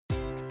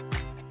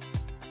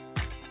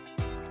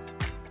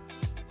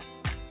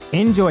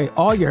Enjoy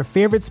all your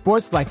favorite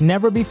sports like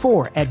never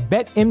before at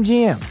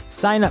BetMGM.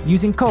 Sign up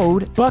using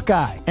code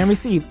Buckeye and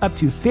receive up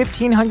to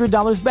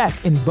 $1,500 back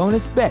in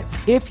bonus bets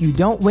if you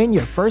don't win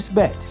your first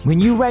bet. When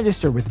you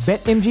register with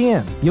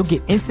BetMGM, you'll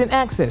get instant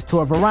access to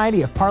a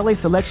variety of parlay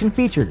selection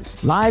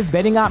features, live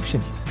betting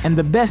options, and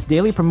the best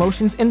daily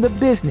promotions in the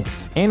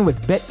business. And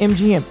with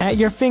BetMGM at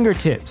your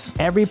fingertips,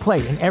 every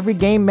play and every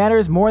game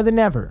matters more than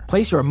ever.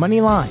 Place your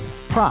money line,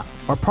 prop,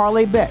 or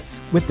parlay bets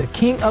with the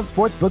king of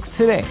sportsbooks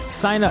today.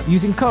 Sign up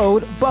using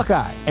code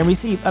Buckeye and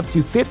receive up to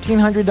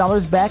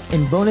 $1,500 back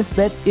in bonus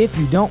bets if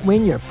you don't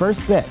win your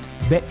first bet.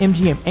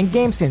 BetMGM and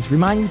GameSense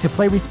remind you to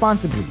play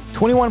responsibly.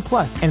 21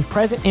 plus and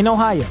present in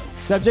Ohio,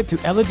 subject to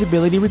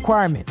eligibility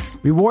requirements.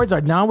 Rewards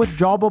are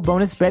non-withdrawable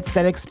bonus bets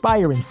that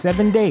expire in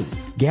 7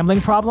 days. Gambling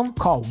problem?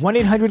 Call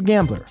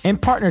 1-800-GAMBLER. In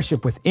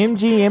partnership with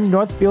MGM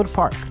Northfield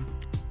Park.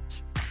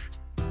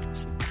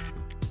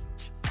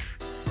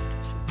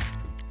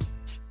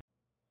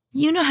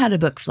 You know how to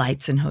book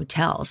flights and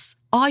hotels.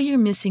 All you're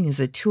missing is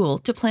a tool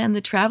to plan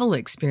the travel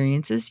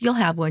experiences you'll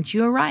have once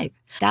you arrive.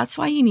 That's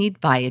why you need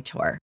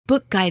Viator.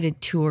 Book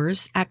guided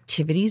tours,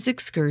 activities,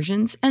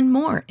 excursions, and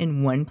more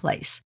in one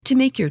place to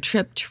make your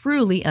trip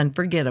truly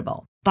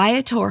unforgettable.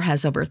 Viator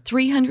has over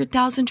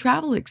 300,000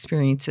 travel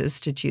experiences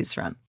to choose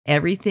from.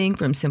 Everything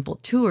from simple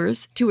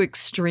tours to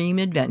extreme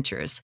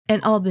adventures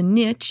and all the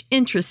niche,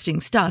 interesting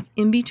stuff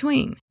in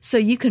between. So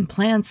you can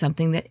plan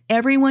something that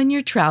everyone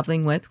you're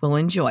traveling with will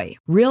enjoy.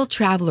 Real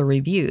traveler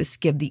reviews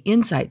give the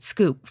inside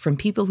scoop from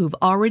people who've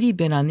already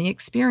been on the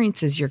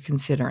experiences you're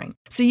considering.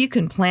 So you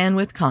can plan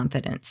with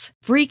confidence.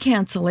 Free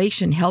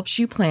cancellation helps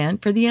you plan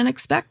for the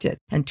unexpected.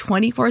 And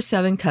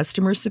 24/7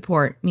 customer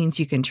support means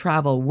you can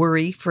travel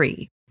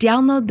worry-free.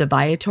 Download the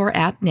Viator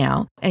app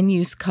now and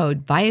use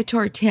code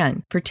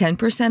Viator10 for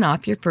 10%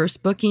 off your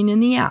first booking in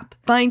the app.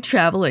 Find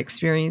travel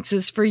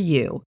experiences for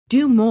you.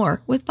 Do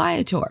more with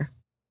Viator.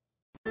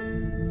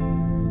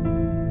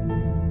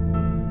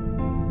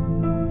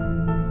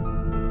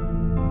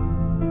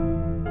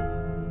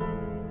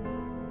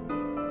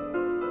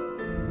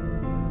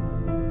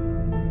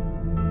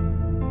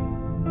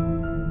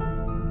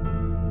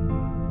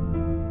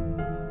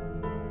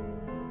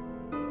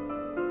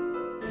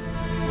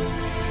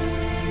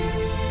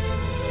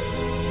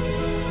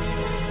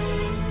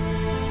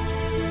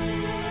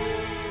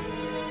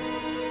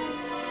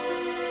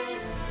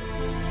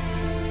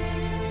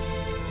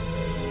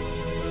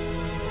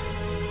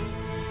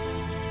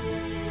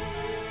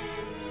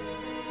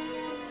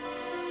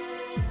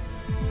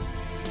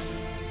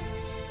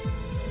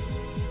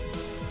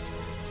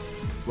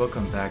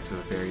 Welcome back to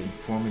a very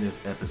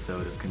informative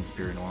episode of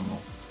Conspiranormal.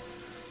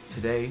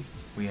 Today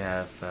we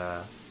have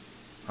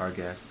our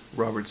guest,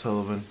 Robert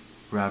Sullivan.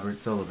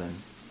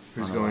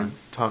 Who's going to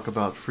talk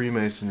about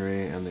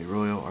Freemasonry and the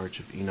Royal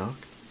Arch of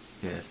Enoch.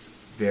 Yes,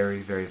 very,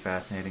 very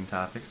fascinating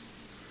topics.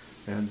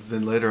 And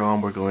then later on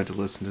we're going to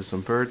listen to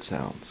some bird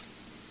sounds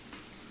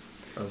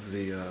of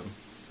the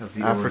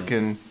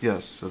African,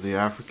 Orient. Of the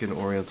African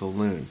Oriental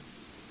loon.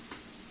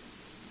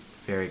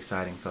 Very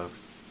exciting,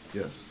 folks.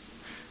 Yes.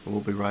 We'll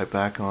be right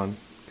back on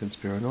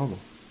Conspiranormal.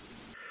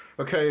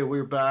 Okay,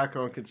 we're back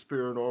on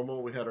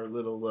Conspiranormal. We had our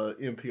little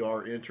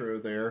NPR intro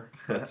there,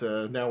 but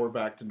now we're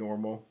back to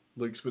normal.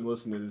 Luke's been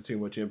listening to too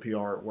much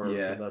NPR at work,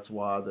 and that's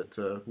why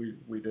that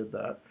we did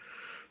that.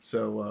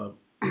 So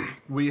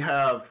we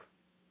have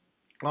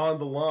on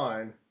the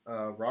line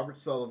Robert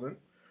Sullivan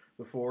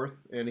IV,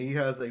 and he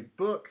has a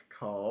book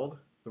called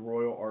The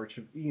Royal Arch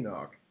of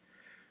Enoch.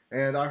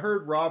 And I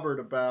heard Robert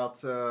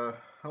about,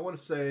 I want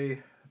to say,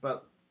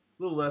 about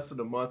a little less than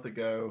a month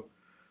ago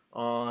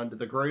on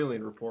the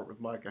Grayling Report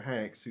with Micah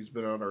Hanks, who's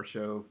been on our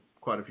show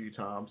quite a few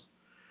times.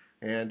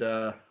 And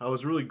I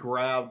was really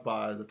grabbed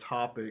by the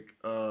topic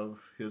of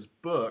his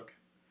book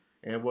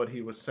and what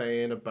he was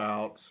saying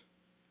about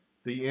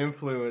the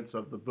influence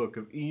of the Book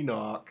of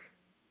Enoch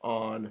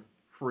on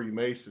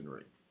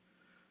Freemasonry,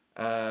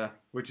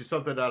 which is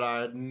something that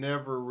I had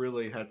never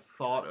really had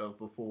thought of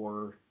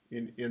before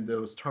in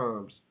those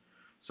terms.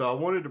 So I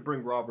wanted to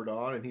bring Robert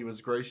on, and he was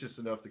gracious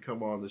enough to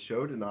come on the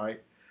show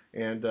tonight.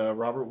 And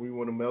Robert, we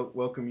want to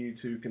welcome you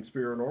to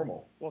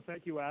Conspiranormal. Well,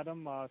 thank you,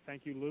 Adam.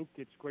 Thank you, Luke.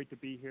 It's great to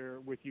be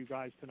here with you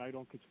guys tonight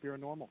on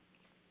Conspiranormal.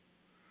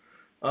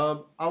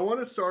 I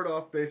want to start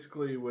off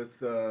basically with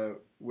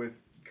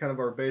kind of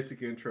our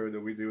basic intro that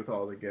we do with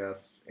all the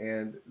guests,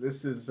 and this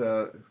is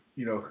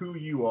who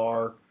you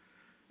are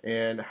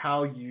and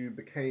how you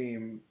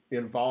became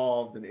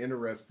involved and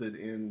interested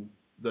in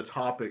the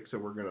topics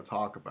that we're going to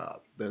talk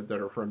about that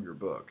are from your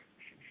book.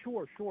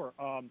 Sure.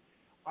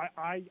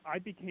 I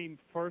became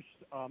first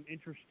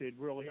interested,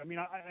 really. I mean,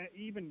 I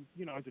even,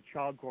 as a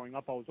child growing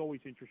up, I was always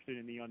interested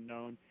in the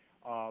unknown.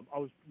 I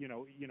was, in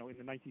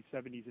the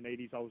 1970s and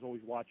 80s, I was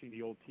always watching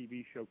the old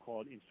TV show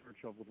called In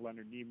Search of with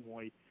Leonard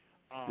Nimoy.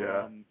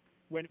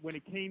 When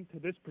it came to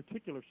this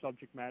particular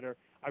subject matter,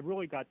 I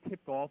really got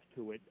tipped off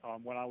to it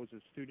when I was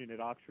a student at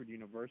Oxford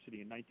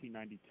University in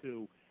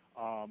 1992.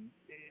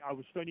 I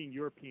was studying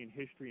European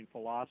history and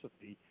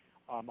philosophy,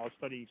 I was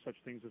studying such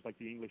things as like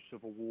the English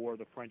Civil War,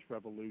 the French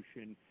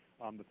Revolution,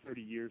 the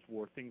 30 Years'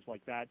 War, things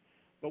like that.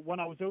 But when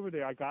I was over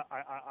there, I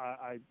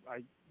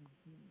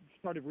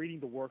started reading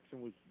the works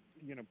and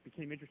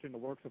became interested in the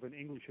works of an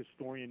English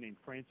historian named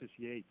Francis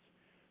Yates,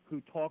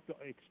 who talked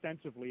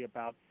extensively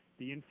about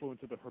the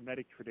influence of the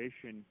Hermetic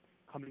tradition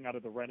coming out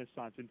of the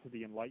Renaissance into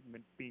the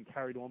Enlightenment, being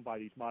carried on by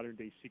these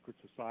modern-day secret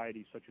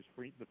societies such as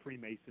the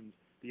Freemasons,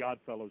 the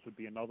Oddfellows would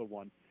be another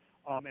one,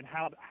 and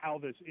how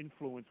this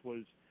influence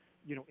was,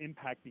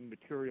 impacting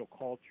material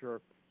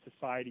culture,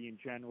 society in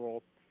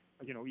general,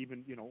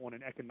 even on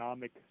an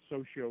economic,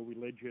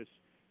 socio-religious,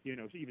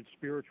 even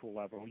spiritual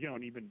level,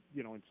 and even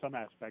in some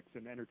aspects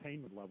an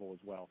entertainment level as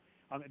well.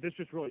 This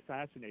just really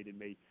fascinated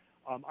me.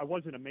 I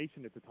wasn't a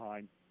Mason at the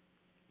time,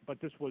 but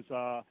this was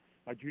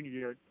my junior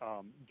year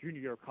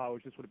of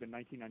college. This would have been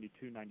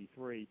 1992,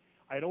 93.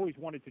 I had always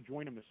wanted to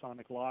join a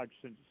Masonic lodge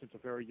since a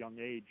very young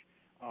age.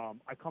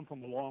 I come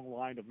from a long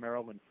line of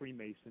Maryland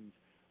Freemasons.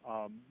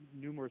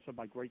 Numerous of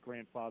my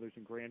great-grandfathers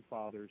and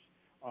grandfathers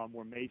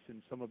were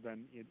Masons, some of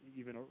them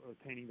even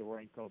attaining the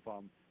rank of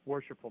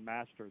Worshipful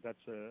Master.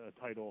 That's a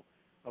title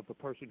of the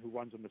person who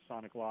runs a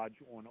Masonic lodge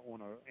on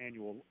a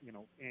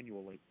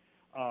annually.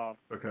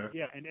 Okay.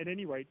 Yeah, and at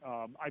any rate,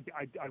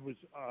 I was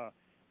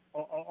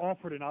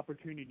offered an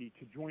opportunity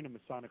to join a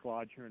Masonic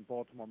lodge here in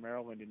Baltimore,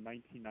 Maryland in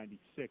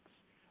 1996.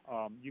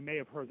 You may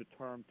have heard the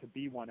term "to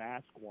be one,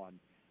 ask one."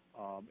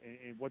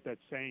 And what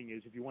that's saying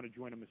is, if you want to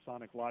join a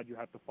Masonic lodge, you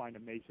have to find a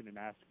Mason and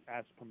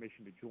ask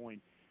permission to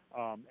join.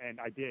 And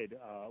I did.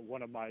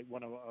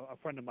 A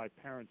friend of my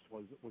parents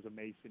was a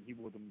Mason. He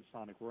wore the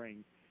Masonic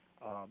ring,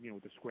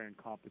 with the square and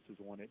compasses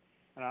on it.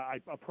 And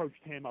I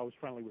approached him. I was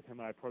friendly with him,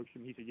 and I approached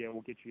him. He said, "Yeah,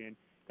 we'll get you in."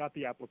 Got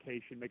the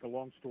application. Make a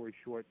long story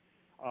short,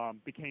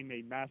 became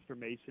a Master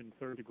Mason,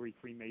 third-degree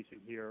Freemason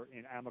here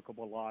in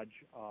Amicable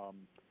Lodge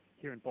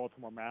here in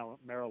Baltimore,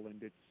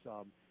 Maryland.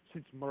 It's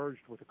since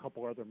merged with a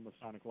couple other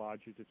Masonic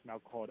lodges. It's now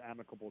called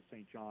Amicable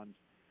St. John's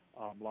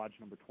Lodge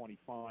number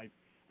 25.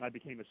 And I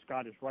became a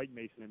Scottish Rite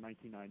Mason in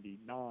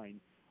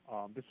 1999.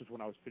 This was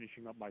when I was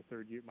finishing up my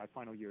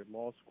final year at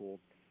law school.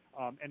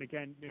 And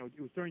again,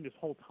 it was during this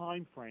whole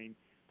time frame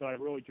that I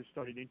really just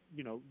started,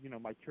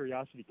 my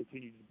curiosity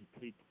continued to be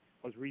piqued.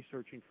 I was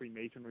researching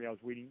Freemasonry. I was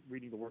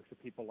reading the works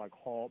of people like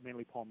Hall,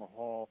 Manly Palmer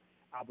Hall,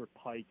 Albert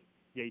Pike,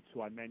 Yates,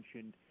 who I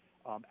mentioned,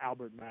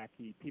 Albert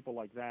Mackey, people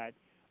like that.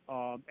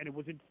 And it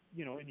was in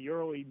the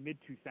early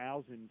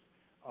mid-2000s.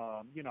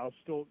 I was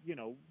still,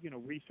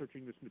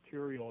 researching this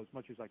material as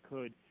much as I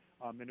could.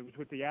 And it was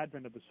with the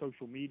advent of the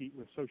social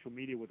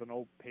media with an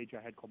old page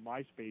I had called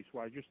MySpace,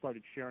 where I just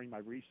started sharing my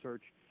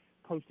research,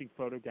 posting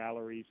photo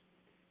galleries,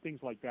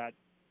 things like that.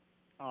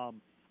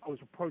 I was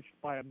approached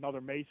by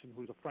another Mason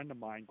who was a friend of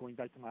mine going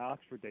back to my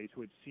Oxford days,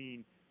 who had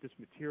seen this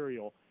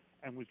material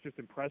and was just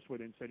impressed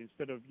with it, and said,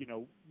 instead of,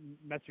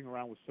 messing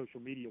around with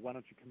social media, why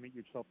don't you commit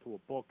yourself to a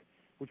book,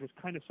 which was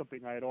kind of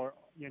something I had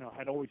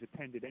always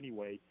attended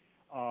anyway.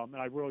 And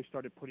I really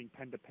started putting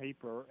pen to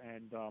paper,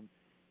 and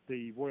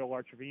the Royal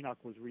Arch of Enoch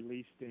was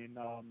released in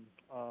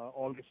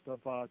August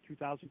of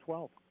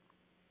 2012.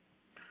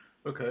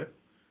 Okay.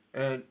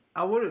 And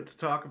I wanted to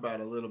talk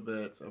about a little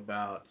bit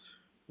about,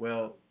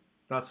 well,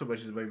 not so much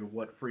as maybe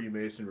what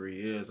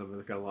Freemasonry is. I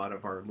think a lot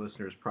of our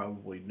listeners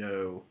probably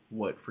know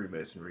what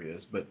Freemasonry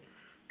is, but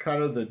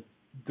kind of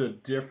the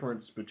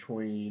difference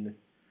between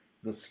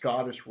the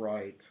Scottish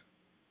Rite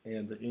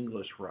and the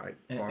English Rite.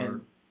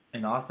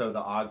 And also the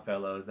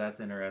Oddfellows. That's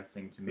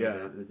interesting to me.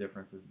 Yeah. The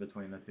differences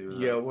between the two.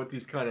 Yeah, what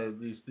these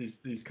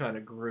kind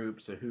of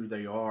groups of who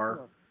they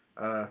are.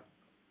 Sure.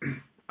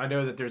 I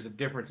know that there's a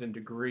difference in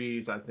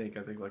degrees. I think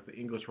like the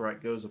English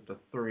Rite goes up to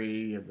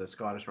 3, and the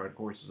Scottish Rite, of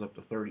course, is up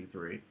to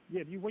 33.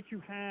 Yeah, what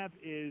you have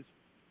is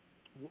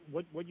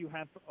what you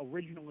have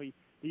originally.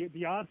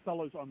 The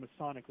Oddfellows are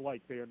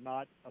Masonic-like. They are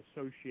not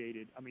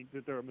associated. I mean,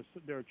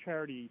 they're a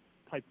charity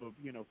type of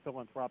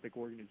philanthropic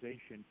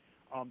organization.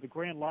 The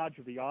Grand Lodge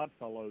of the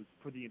Oddfellows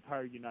for the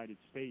entire United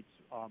States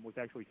was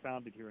actually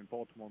founded here in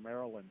Baltimore,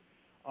 Maryland.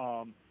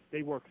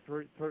 They work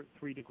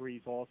 3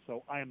 degrees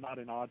also. I am not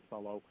an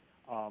Oddfellow,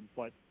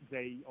 but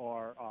they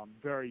are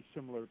very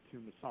similar to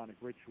Masonic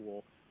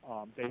ritual.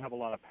 They have a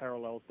lot of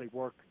parallels. They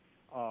work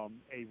a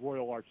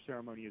Royal Arch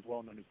ceremony as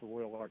well, known as the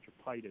Royal Arch of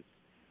Titus.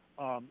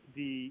 I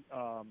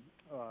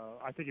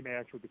think it may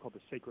actually be called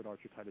the Sacred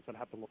Arch of Titus. I'd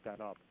have to look that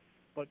up.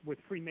 But with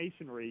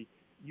Freemasonry,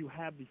 you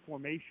have the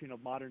formation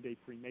of modern-day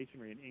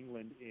Freemasonry in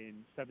England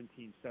in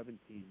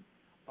 1717.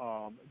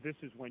 This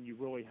is when you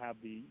really have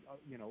the,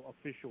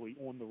 officially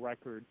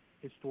on-the-record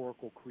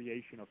historical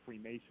creation of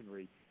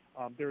Freemasonry.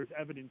 There is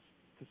evidence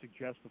to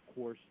suggest, of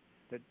course,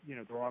 that,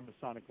 there are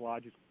Masonic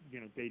lodges,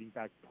 dating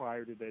back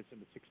prior to this in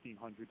the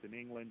 1600s in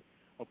England.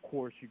 Of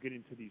course, you get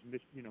into these,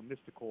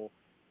 mystical,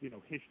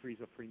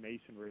 histories of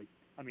Freemasonry.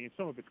 I mean,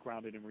 some of it's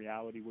grounded in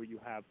reality, where you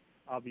have,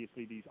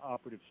 obviously, these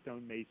operative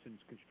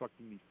stonemasons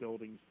constructing these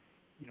buildings,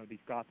 these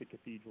Gothic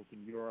cathedrals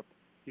in Europe,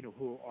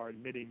 who are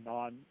admitting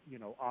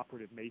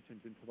operative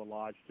Masons into the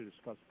lodge to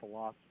discuss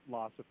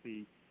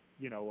philosophy,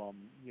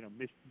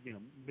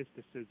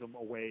 mysticism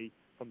away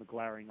from the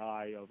glaring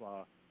eye of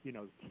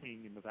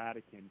King in the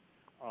Vatican.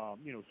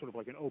 Sort of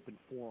like an open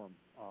forum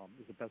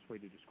is the best way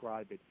to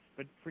describe it.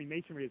 But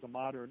Freemasonry as a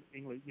modern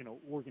English,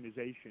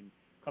 organization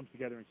comes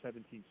together in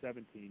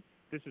 1717.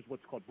 This is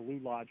what's called Blue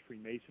Lodge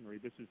Freemasonry.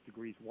 This is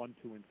degrees 1,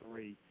 2, and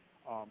 3.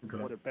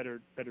 What are better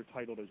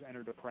titled as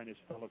Entered Apprentice,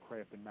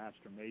 Fellowcraft, and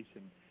Master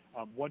Mason.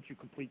 Once you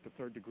complete the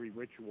third degree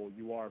ritual,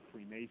 you are a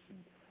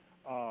Freemason.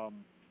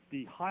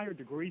 The higher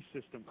degree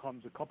system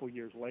comes a couple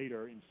years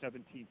later in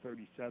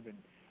 1737,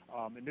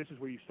 and this is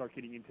where you start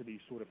getting into these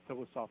sort of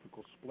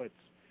philosophical splits,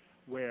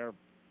 where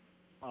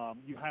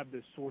you have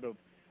this sort of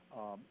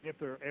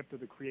after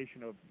the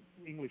creation of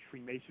English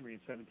Freemasonry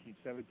in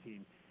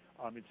 1717.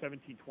 In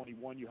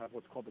 1721, you have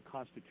what's called the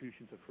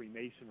Constitutions of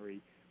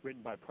Freemasonry,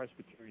 written by a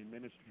Presbyterian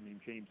minister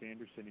named James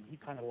Anderson, and he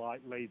kind of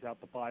lays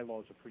out the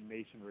bylaws of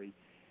Freemasonry,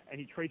 and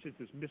he traces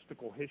this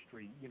mystical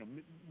history,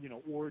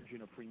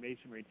 origin of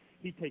Freemasonry.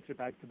 He takes it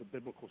back to the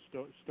biblical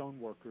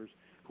stoneworkers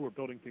who were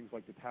building things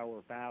like the Tower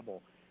of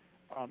Babel.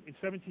 In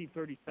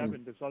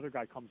 1737, this other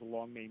guy comes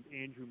along named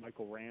Andrew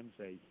Michael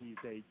Ramsay. He's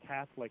a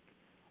Catholic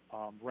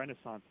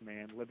Renaissance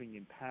man living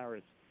in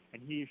Paris,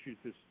 and he issues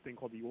this thing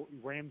called the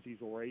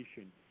Ramsay's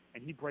Oration,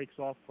 and he breaks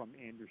off from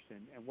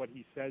Anderson. And what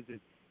he says is,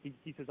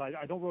 he says,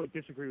 I don't really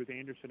disagree with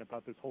Anderson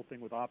about this whole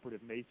thing with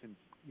operative masons,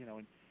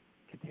 and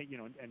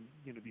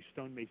these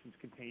stonemasons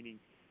containing,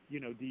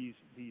 these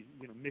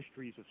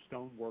mysteries of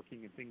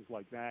stoneworking and things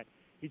like that.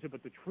 He said,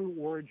 but the true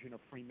origin of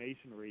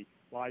Freemasonry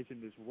lies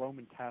in this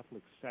Roman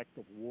Catholic sect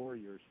of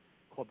warriors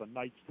called the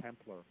Knights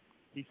Templar.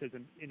 He says,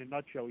 in a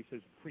nutshell, he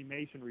says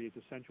Freemasonry is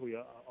essentially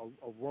a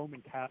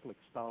Roman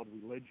Catholic-styled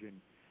religion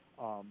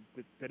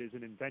that is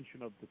an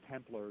invention of the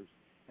Templars,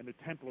 and the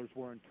Templars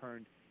were in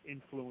turn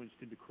influenced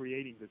into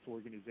creating this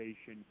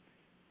organization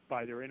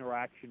by their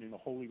interaction in the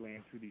Holy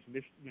Land through these,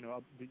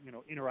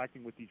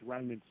 interacting with these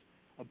remnants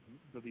of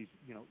these,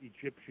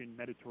 Egyptian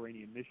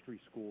Mediterranean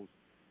mystery schools,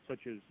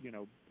 such as,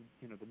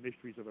 the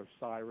mysteries of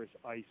Osiris,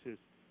 Isis,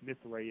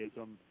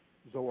 Mithraism,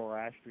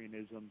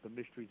 Zoroastrianism, the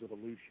mysteries of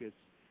Eleusis,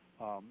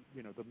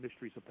 the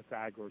mysteries of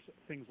Pythagoras,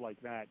 things like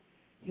that.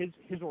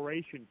 His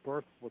oration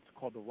births what's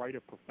called the Rite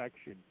of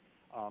Perfection,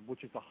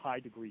 which is the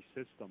high degree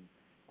system.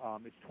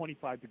 It's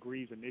 25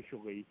 degrees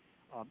initially.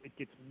 It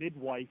gets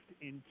midwifed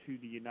into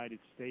the United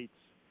States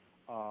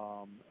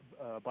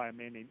by a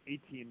man named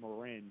Etienne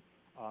Morin,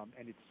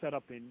 and it's set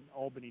up in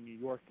Albany, New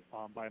York,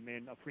 by a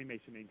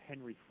Freemason named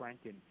Henry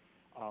Franken.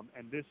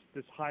 And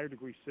this higher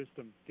degree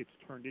system gets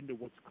turned into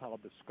what's called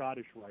the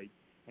Scottish Rite,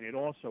 and it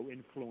also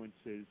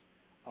influences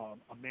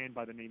a man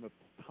by the name of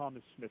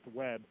Thomas Smith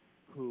Webb,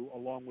 who,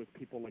 along with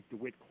people like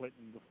DeWitt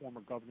Clinton, the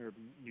former governor of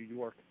New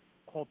York,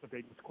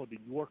 cultivate what's called the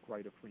York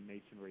Rite of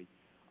Freemasonry.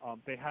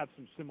 They have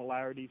some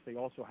similarities. They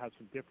also have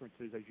some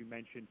differences, as you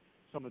mentioned.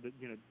 Some of the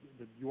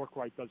York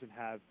Rite doesn't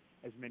have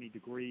as many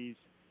degrees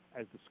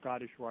as the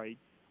Scottish Rite.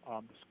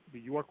 The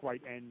York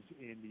Rite ends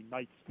in the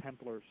Knights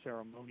Templar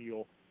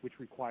ceremonial, which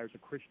requires a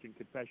Christian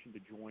confession to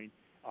join.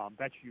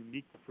 That's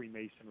unique to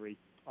Freemasonry.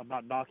 I'm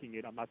not knocking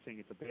it. I'm not saying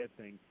it's a bad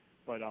thing.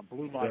 But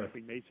Blue Lodge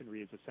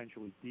Freemasonry is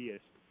essentially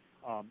deist.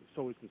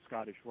 So is the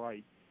Scottish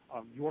Rite.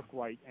 York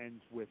Rite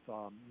ends with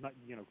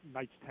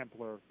Knights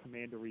Templar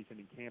commanderies and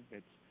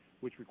encampments,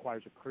 which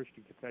requires a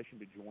Christian confession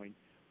to join.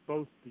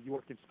 Both the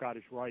York and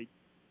Scottish Rite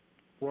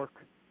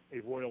work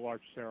a Royal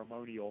Arch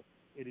ceremonial.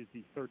 It is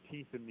the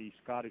 13th in the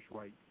Scottish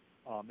Rite,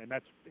 and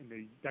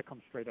that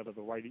comes straight out of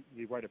the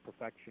Rite of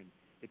Perfection.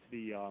 It's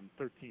the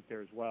 13th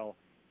there as well.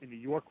 In the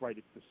York Rite,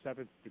 it's the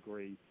 7th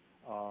degree.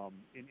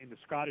 In the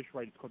Scottish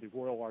Rite, it's called the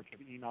Royal Arch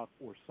of Enoch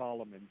or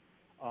Solomon.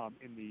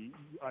 In the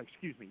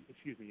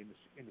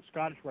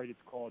Scottish Rite,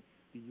 it's called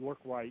the York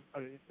Rite.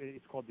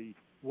 It's called the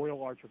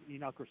Royal Arch of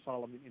Enoch or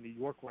Solomon. In the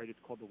York Rite, it's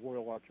called the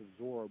Royal Arch of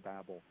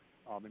Zorobabel,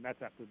 and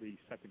that's after the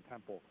Second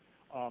Temple.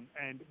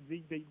 And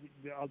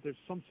there's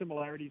some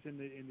similarities in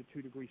the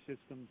two degree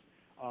systems.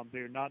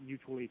 They're not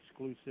mutually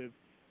exclusive.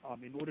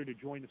 In order to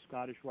join the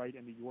Scottish Rite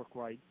and the York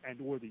Rite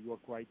or the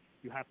York Rite,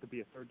 you have to be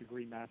a third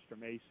degree Master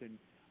Mason.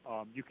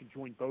 You can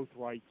join both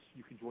rites.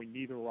 You can join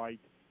neither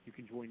rite. You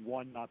can join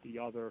one, not the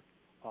other.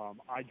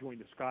 I joined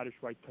the Scottish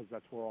Rite because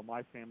that's where all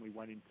my family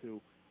went into.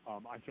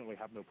 I certainly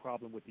have no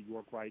problem with the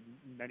York Rite.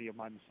 Many of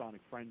my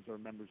Masonic friends are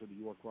members of the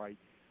York Rite,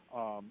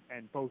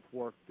 and both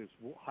work this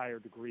higher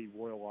degree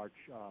Royal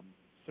Arch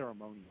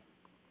ceremonial.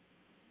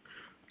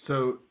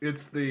 So it's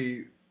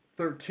the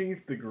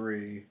 13th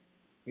degree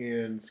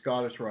in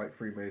Scottish Rite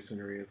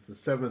Freemasonry. It's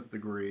the 7th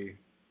degree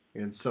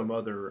in some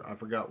other, I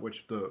forgot what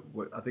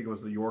I think it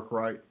was the York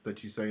Rite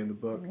that you say in the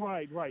book.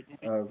 Right.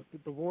 The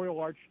Royal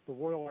Arch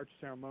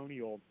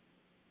ceremonial,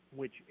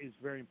 which is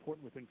very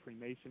important within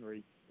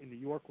Freemasonry. In the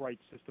York Rite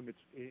system,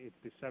 it's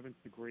the 7th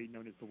degree,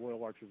 known as the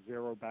Royal Arch of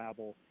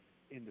Zorobabel.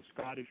 In the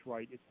Scottish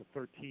Rite, it's the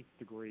 13th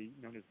degree,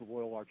 known as the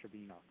Royal Arch of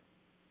Enoch.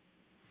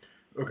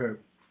 Okay,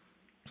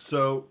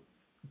 so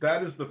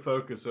that is the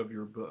focus of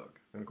your book,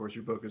 and of course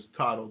your book is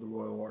titled The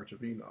Royal Arch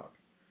of Enoch.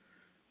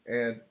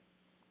 And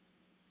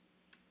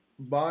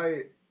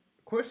my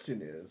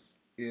question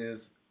is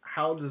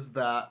how does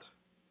that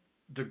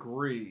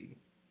degree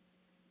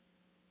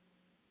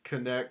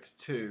connect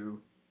to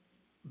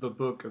the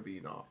Book of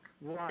Enoch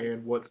Right.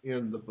 and what's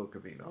in the Book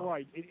of Enoch?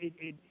 Right.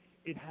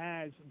 It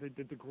has the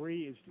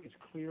degree is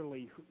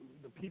clearly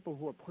the people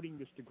who are putting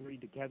this degree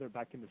together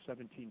back in the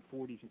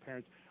 1740s in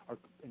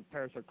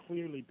Paris are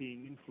clearly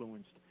being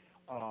influenced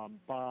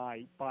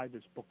by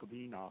this Book of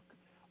Enoch,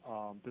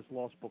 this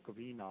lost Book of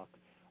Enoch.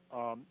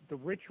 The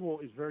ritual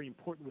is very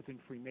important within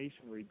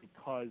Freemasonry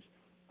because,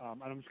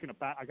 and I'm just going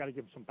to I got to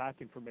give some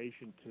back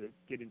information to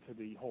get into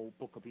the whole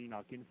Book of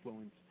Enoch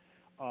influence.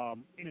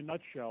 In a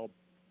nutshell,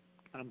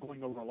 and I'm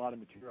going over a lot of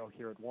material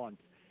here at once,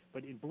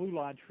 but in Blue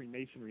Lodge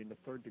Freemasonry in the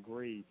third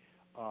degree,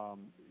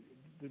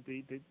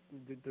 the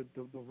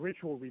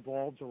ritual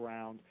revolves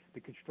around the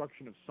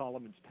construction of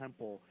Solomon's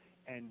Temple,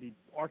 and the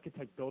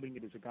architect building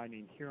it is a guy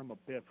named Hiram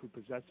Abiff, who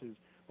possesses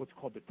what's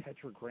called the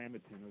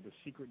Tetragrammaton, or the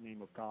secret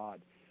name of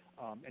God.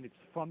 And it's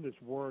from this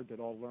word that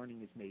all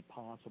learning is made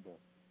possible.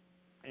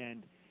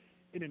 And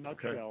in a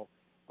nutshell,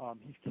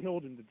 he's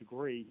killed in the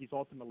degree. He's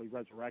ultimately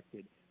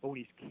resurrected. But when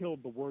he's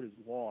killed, the word is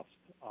lost.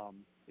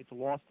 It's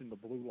lost in the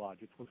Blue Lodge.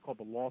 It's what's called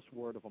the lost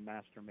word of a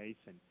Master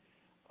Mason.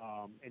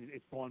 And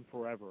it's gone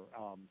forever.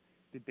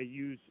 They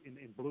use in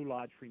Blue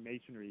Lodge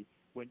Freemasonry,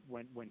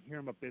 when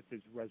Hiram Abiff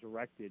is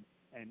resurrected,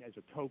 and as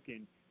a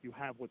token, you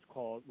have what's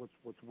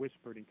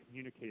whispered and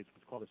communicated. It's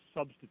what's called a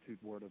substitute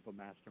word of a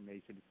Master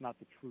Mason. It's not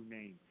the true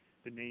name.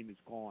 The name is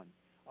gone.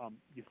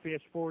 You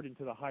fast forward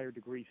into the higher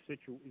degree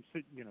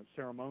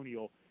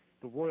ceremonial.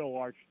 The Royal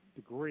Arch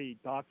degree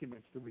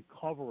documents the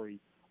recovery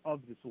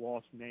of this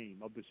lost name,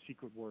 of the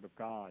secret word of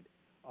God.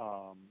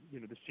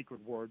 The secret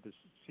word, the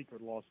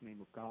secret lost name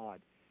of God.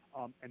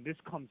 And this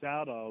comes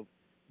out of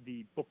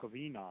the Book of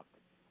Enoch,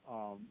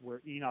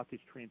 where Enoch is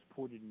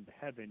transported into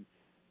heaven.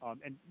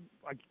 And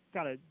I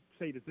got to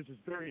say that this is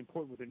very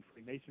important within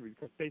Freemasonry,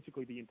 because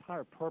basically the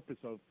entire purpose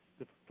of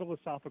the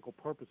philosophical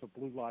purpose of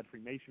Blue Lodge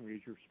Freemasonry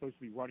is you're supposed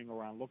to be running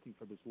around looking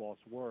for this lost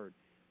word.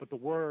 But the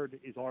word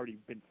has already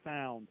been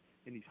found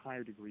in these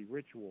higher degree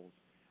rituals,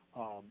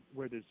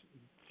 where this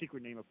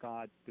secret name of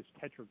God, this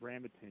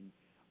Tetragrammaton,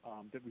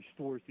 that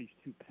restores these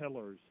two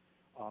pillars,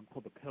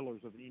 called the Pillars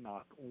of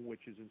Enoch, on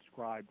which is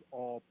inscribed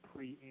all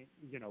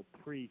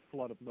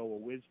pre-flood of Noah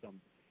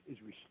wisdom, is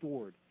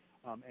restored.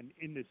 And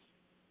in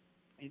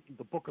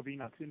the Book of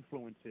Enoch's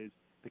influences,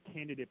 the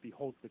candidate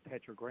beholds the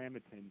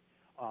Tetragrammaton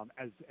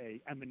as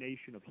a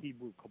emanation of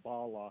Hebrew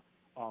Kabbalah,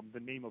 the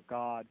name of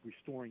God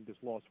restoring this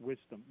lost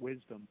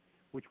wisdom,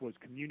 which was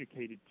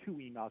communicated to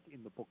Enoch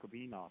in the Book of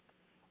Enoch.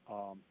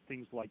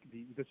 Things like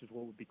this is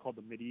what would be called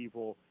the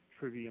medieval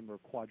trivium or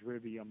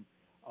quadrivium,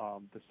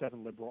 the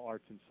 7 liberal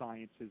arts and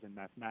sciences and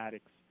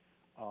mathematics.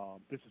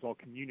 This is all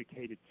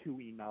communicated to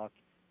Enoch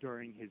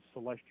during his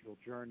celestial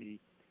journey.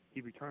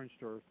 He returns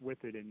to Earth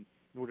with it, and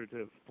in order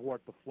to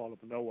thwart the flood of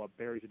Noah,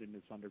 buries it in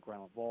this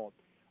underground vault.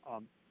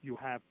 You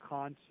have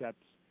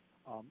concepts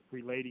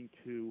relating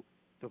to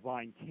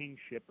divine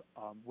kingship,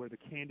 where the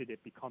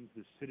candidate becomes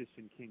the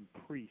citizen king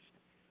priest.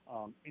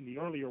 In the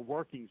earlier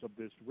workings of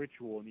this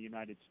ritual in the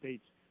United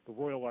States, the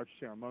Royal Arch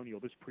Ceremonial,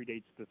 this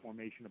predates the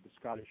formation of the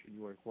Scottish and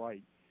York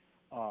Rite.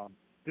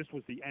 This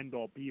was the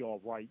end-all,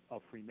 be-all rite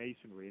of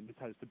Freemasonry, and this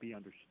has to be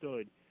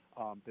understood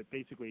that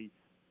basically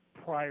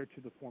prior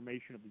to the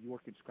formation of the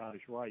York and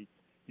Scottish rites,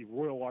 the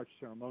Royal Arch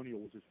Ceremonial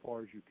was as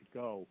far as you could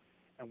go.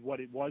 And what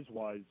it was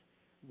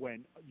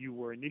when you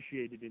were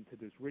initiated into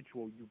this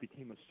ritual, you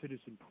became a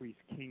citizen priest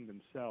king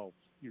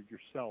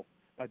yourself,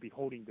 by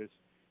beholding this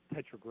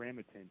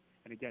Tetragrammaton.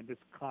 And again, this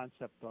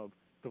concept of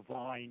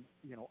divine,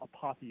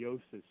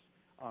 apotheosis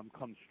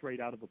comes straight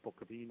out of the Book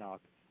of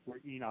Enoch, where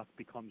Enoch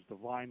becomes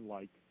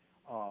divine-like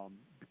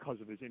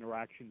because of his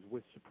interactions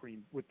with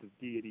the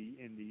deity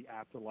in the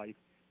afterlife,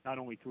 not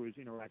only through his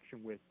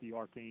interaction with the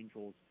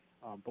archangels,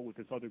 but with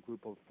this other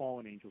group of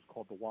fallen angels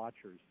called the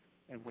Watchers.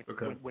 And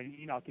when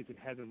Enoch is in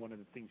heaven, one of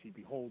the things he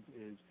beholds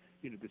is,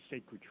 the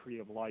sacred tree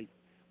of life,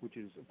 which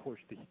is, of course,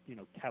 the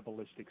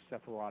Kabbalistic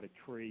Sephirotic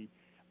tree,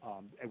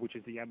 which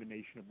is the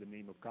emanation of the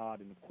name of God.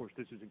 And, of course,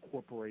 this is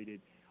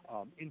incorporated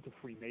into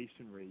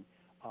Freemasonry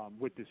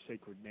with this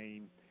sacred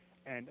name.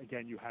 And,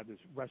 again, you have this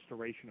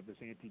restoration of this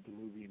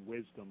antediluvian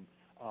wisdom,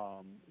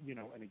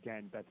 and,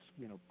 again, that's,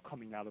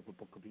 coming out of the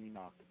Book of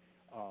Enoch.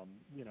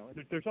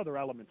 And there's other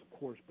elements, of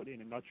course, but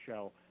in a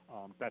nutshell,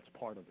 that's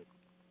part of it.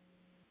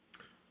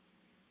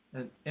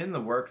 And in the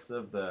works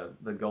of the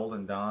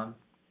Golden Dawn,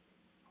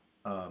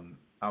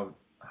 I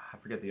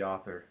forget the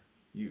author.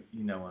 You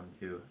know him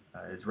too.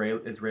 Israel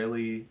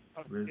Regardie.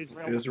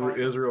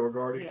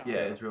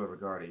 Yeah, Israel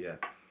Regardie.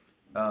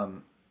 Yeah.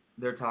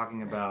 They're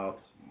talking about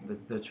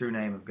the true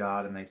name of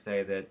God, and they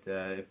say that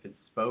if it's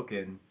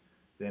spoken,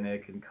 then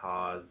it can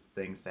cause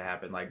things to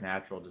happen like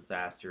natural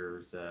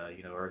disasters,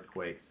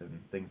 earthquakes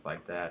and things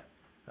like that.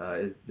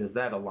 Does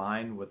that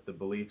align with the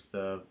beliefs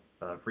of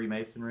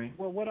Freemasonry?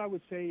 Well, what I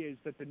would say is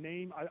that the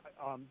name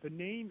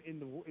in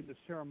the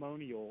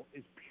ceremonial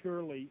is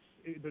purely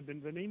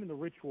the name in the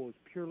ritual is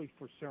purely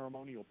for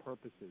ceremonial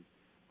purposes.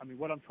 I mean,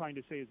 what I'm trying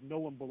to say is no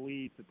one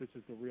believes that this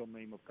is the real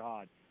name of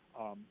God.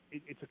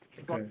 It's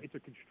a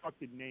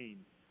constructed name.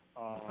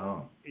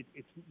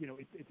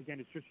 It's again,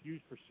 it's just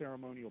used for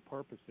ceremonial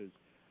purposes.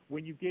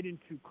 When you get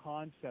into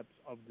concepts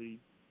of the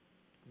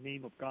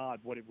name of God,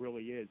 what it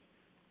really is,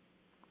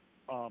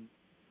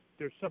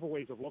 there's several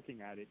ways of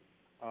looking at it.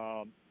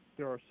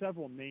 There are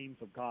several names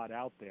of God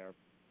out there.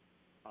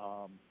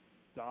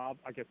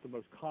 I guess the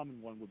most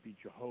common one would be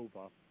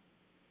Jehovah,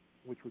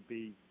 which would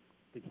be,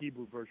 the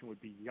Hebrew version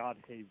would be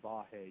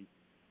Yad-Heh-Vah-Heh.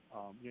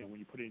 When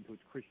you put it into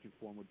its Christian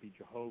form, would be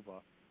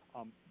Jehovah.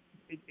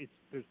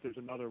 There's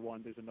another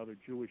one. There's another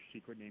Jewish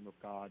secret name of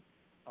God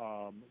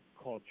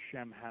called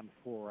Shem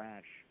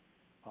Ham-Forash.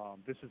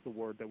 This is the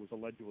word that was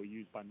allegedly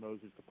used by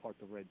Moses to part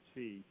the Red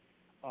Sea.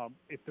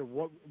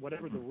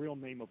 Whatever the real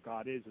name of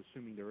God is,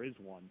 assuming there is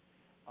one,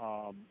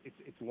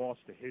 it's lost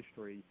to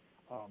history.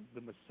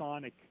 The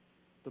Masonic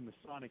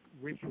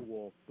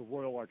ritual, the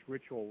Royal Arch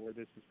ritual, where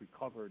this is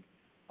recovered,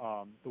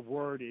 the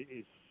word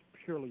is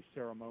purely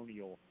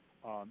ceremonial,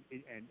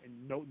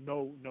 and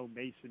no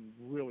Mason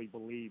really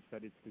believes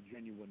that it's the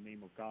genuine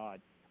name of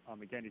God.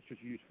 Again, it's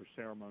just used for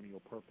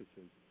ceremonial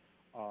purposes.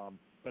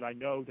 But I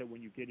know that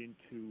when you get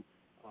into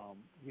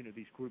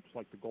these groups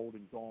like the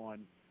Golden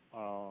Dawn,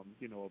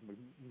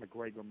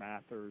 MacGregor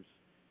Mathers,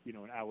 and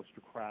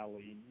Aleister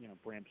Crowley,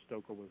 Bram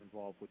Stoker was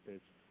involved with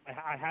this.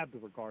 I have the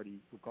Rigardi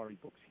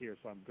books here,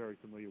 so I'm very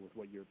familiar with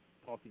what you're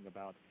talking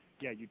about.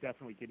 Yeah, you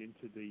definitely get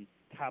into the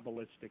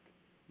Kabbalistic,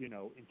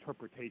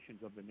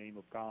 interpretations of the name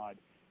of God.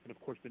 And of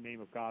course, the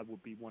name of God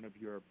would be one of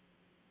your,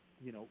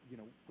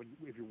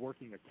 if you're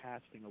working a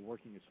casting or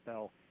working a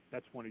spell,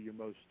 that's one of your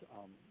most,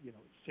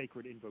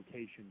 sacred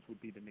invocations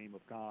would be the name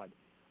of God.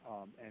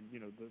 And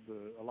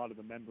a lot of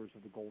the members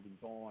of the Golden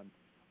Dawn,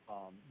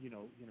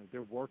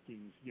 their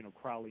workings,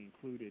 Crowley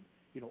included,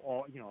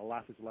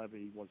 Eliphas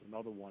Levi was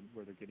another one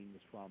where they're getting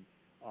this from.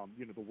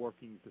 The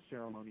workings, the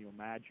ceremonial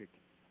magic,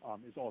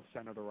 is all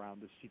centered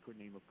around the secret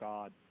name of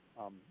God,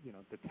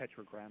 the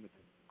Tetragrammaton.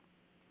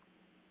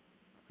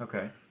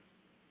 Okay.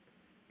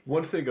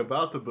 One thing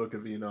about the Book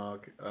of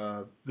Enoch,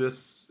 this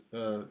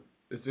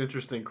is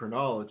interesting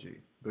chronology,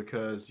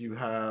 because you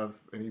have,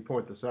 and you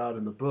point this out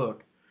in the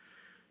book,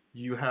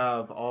 you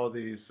have all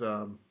these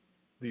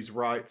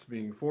rites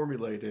being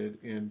formulated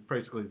in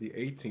basically the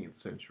 18th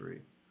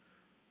century.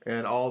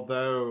 And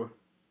although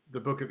the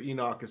Book of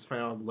Enoch is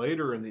found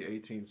later in the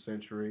 18th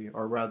century,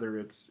 or rather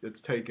it's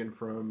taken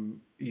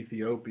from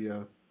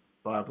Ethiopia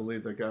by, I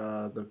believe,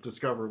 the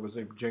discoverer was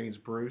named James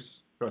Bruce,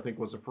 who I think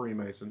was a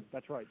Freemason.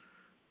 That's right.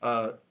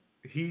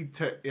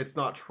 It's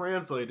not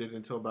translated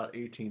until about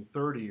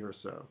 1830 or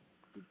so.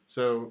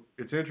 So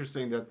it's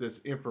interesting that this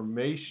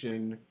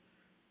information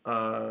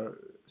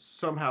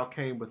somehow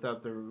came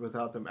without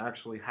them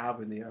actually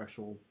having the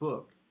actual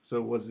book. So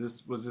was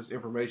this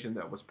information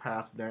that was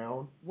passed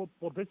down?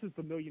 Well, this is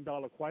the $1 million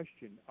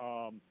question.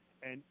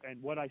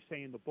 And what I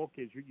say in the book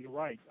is you're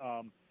right.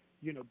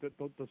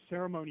 The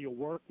ceremonial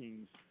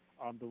workings,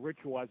 the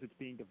ritual as it's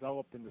being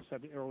developed in the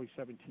early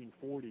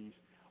 1740s,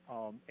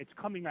 it's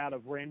coming out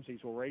of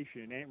Ramsey's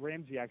oration. And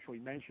Ramsey actually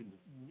mentions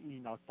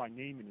Enoch by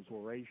name in his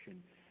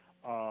oration.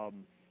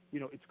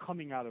 It's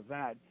coming out of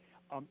that.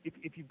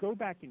 If you go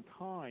back in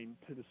time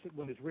to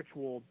when his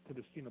ritual to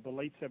the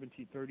late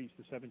 1730s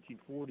to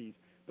 1740s,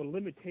 the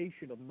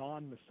limitation of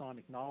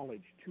non-Masonic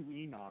knowledge to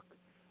Enoch,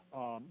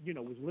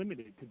 was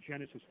limited to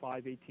Genesis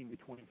 5:18 to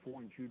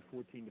 24 and Jude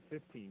 14 to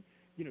 15.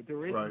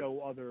 There is no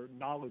other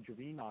knowledge of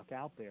Enoch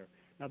out there.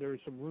 Now there are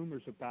some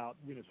rumors about,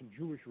 some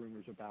Jewish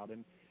rumors about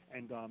him,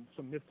 and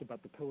some myths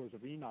about the Pillars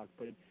of Enoch.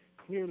 But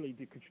clearly,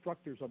 the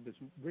constructors of this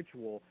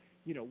ritual,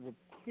 were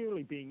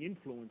clearly being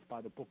influenced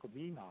by the Book of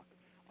Enoch.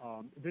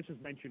 This is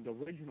mentioned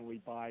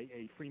originally by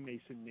a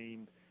Freemason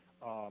named,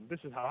 this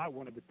is how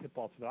one of the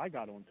tip-offs that I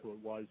got onto it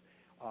was,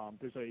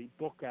 there's a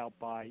book out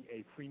by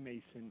a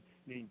Freemason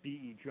named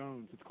B.E.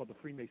 Jones. It's called the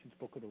Freemasons'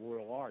 Book of the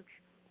Royal Arch.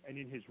 And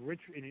in his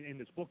in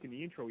this book, in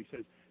the intro, he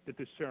says that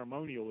this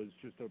ceremonial is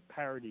just a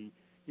parody,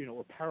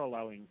 or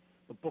paralleling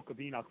the Book of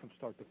Enoch from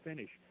start to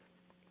finish.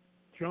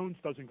 Jones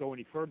doesn't go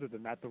any further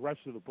than that. The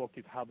rest of the book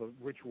is how the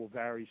ritual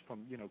varies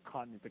from,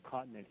 continent to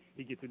continent.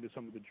 He gets into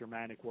some of the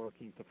Germanic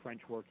workings, the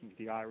French workings,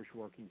 the Irish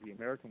workings, the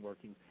American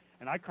workings.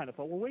 And I kind of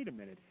thought, well, wait a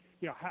minute.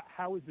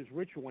 How is this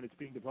ritual, when it's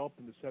being developed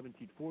in the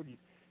 1740s,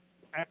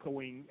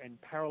 echoing and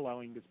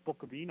paralleling this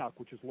Book of Enoch,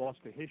 which is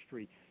lost to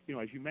history?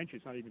 As you mentioned,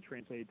 it's not even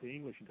translated to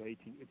English until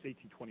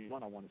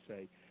 1821, I want to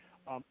say.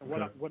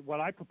 What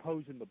I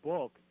propose in the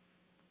book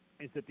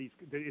is that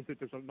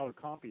there's another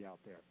copy out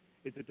there.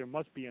 Is that there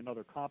must be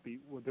another copy.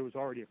 Well, there was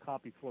already a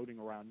copy floating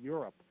around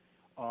Europe.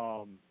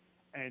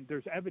 And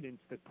there's evidence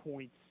that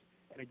points,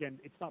 and again,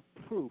 it's not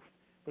proof,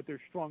 but there's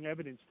strong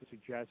evidence to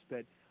suggest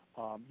that,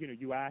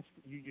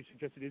 you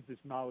suggested, is this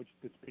knowledge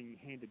that's being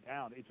handed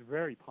down? It's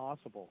very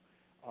possible.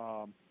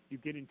 You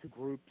get into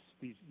groups,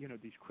 these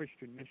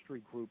Christian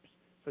mystery groups,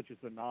 such as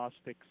the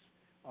Gnostics,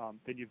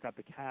 then you've got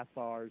the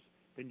Cathars,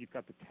 then you've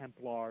got the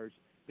Templars,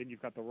 then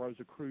you've got the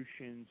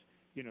Rosicrucians,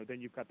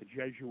 then you've got the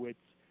Jesuits,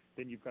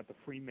 then you've got the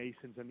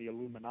Freemasons and the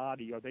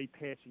Illuminati. Are they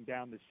passing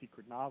down this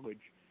secret knowledge?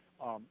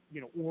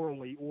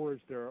 orally, or is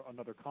there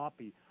another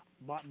copy?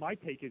 My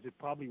take is it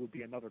probably would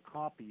be another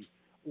copy,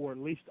 or at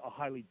least a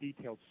highly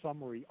detailed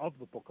summary of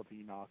the Book of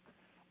Enoch.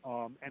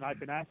 And I've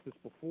been asked this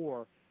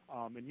before,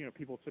 and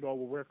people said, "Oh,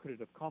 well, where could it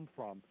have come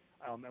from?"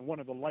 And one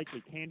of the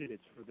likely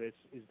candidates for this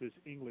is this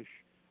English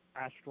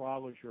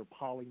astrologer,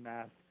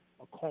 polymath,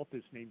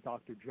 occultist named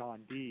Dr.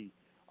 John Dee.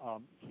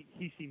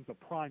 He seems a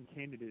prime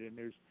candidate, and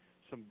there's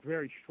some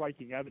very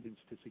striking evidence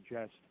to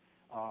suggest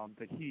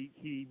that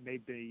he may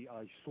be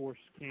a source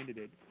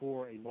candidate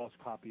for a lost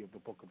copy of the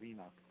Book of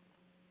Enoch.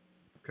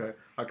 Okay.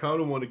 I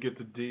kind of want to get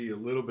to D a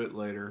little bit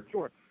later.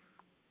 Sure.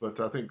 But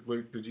I think,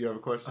 Luke, did you have a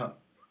question?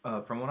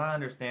 From what I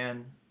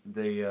understand,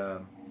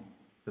 the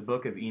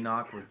Book of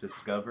Enoch was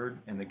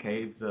discovered in the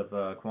caves of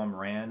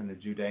Qumran in the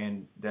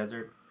Judean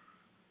desert.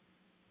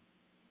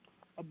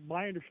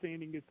 My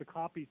understanding is the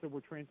copies that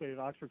were translated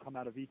at Oxford come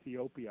out of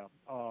Ethiopia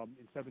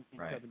in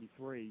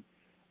 1773.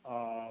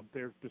 Right.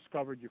 They're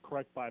discovered, you're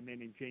correct, by a man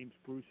named James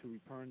Bruce, who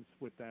returns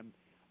with them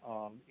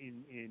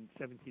in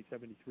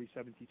 1773,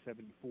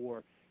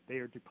 1774. They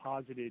are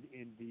deposited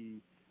in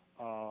the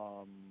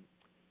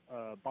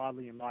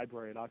Bodleian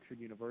Library at Oxford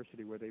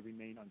University, where they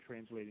remain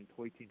untranslated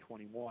until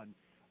 1821.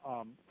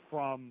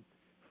 From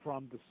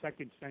the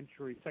second,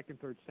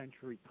 third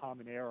century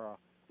Common Era,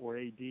 or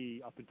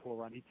AD, up until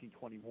around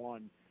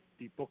 1821,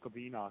 the Book of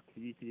Enoch,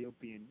 the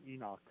Ethiopian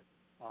Enoch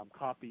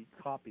copy,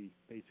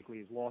 basically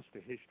is lost to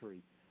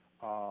history.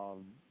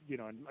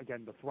 And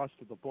again, the thrust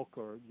of the book,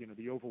 or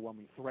the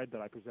overwhelming thread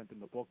that I present in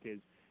the book, is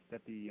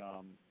that the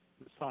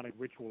Masonic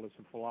ritualists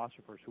and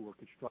philosophers who were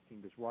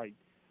constructing this rite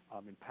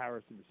in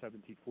Paris in the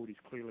 1740s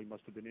clearly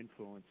must have been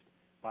influenced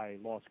by a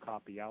lost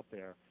copy out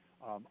there.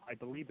 I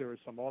believe there is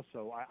some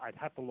also, I'd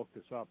have to look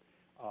this up,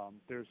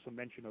 there's some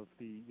mention of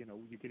the,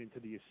 you get into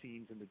the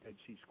Essenes and the Dead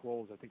Sea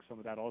Scrolls. I think some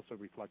of that also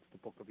reflects the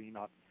Book of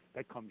Enoch.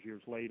 That comes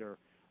years later.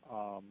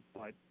 I'd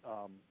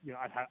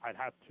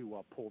have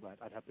to pull that.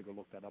 I'd have to go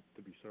look that up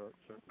to be certain.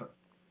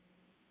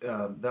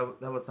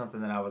 That was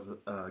something that I was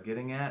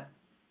getting at,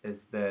 is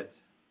that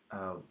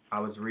I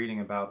was reading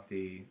about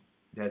the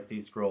Dead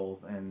Sea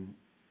Scrolls, and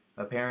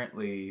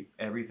apparently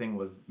everything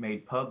was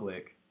made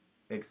public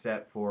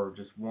except for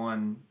just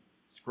one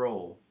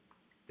scroll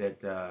that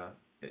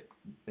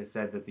it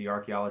said that the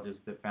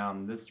archaeologists that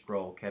found this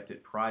scroll kept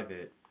it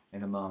private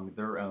and among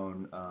their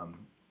own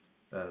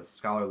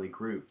scholarly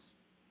groups,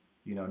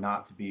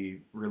 not to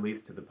be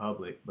released to the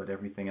public, but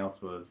everything else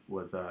was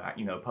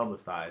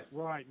publicized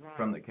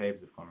from the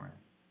caves of Qumran.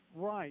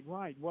 Right.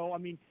 Well, I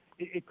mean,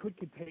 it could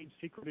contain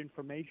secret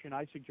information.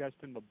 I suggest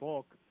in the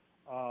book,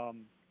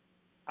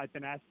 I've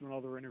been asked in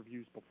other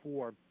interviews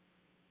before,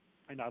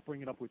 and I'll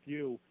bring it up with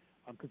you,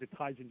 because it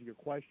ties into your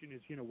question,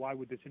 is, why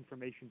would this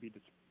information be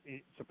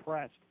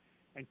suppressed?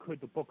 And could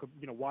the book of,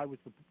 why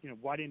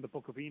didn't the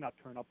Book of Enoch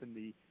turn up in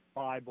the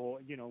Bible,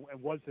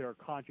 and was there a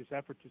conscious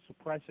effort to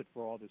suppress it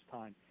for all this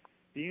time?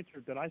 The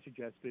answer that I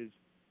suggest is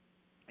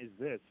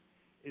that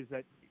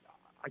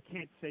I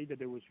can't say that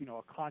there was,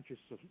 a conscious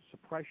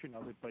suppression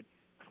of it, but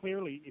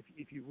clearly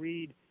if you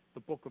read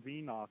the Book of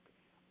Enoch,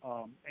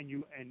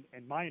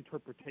 and my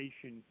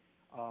interpretation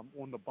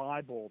on the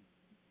Bible,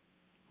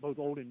 both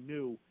Old and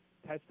New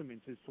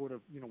Testaments, is sort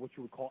of, what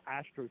you would call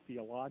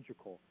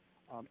astrotheological.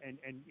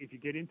 And if you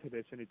get into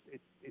this, and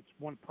it's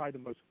one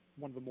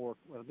of the more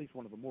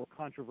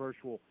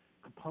controversial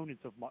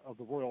components of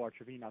the Royal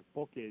Arch of Enoch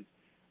book is,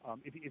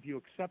 if you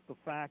accept the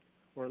fact,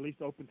 or at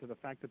least open to the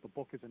fact, that the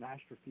book is an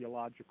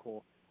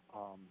astrotheological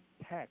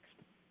text,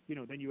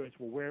 then you ask,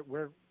 well,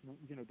 where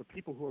the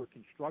people who are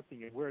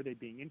constructing it, where are they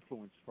being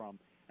influenced from?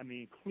 I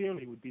mean,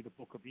 clearly it would be the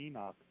Book of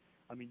Enoch.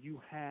 I mean,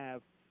 you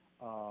have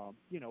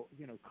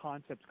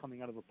concepts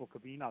coming out of the Book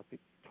of Enoch that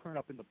turn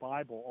up in the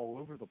Bible all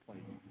over the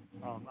place.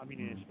 I mean,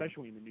 and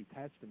especially in the New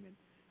Testament,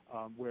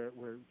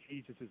 where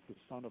Jesus is the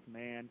Son of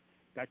Man.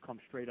 That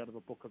comes straight out of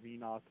the Book of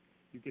Enoch.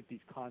 You get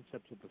these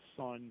concepts of the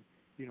sun,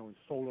 and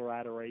solar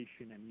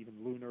adoration, and even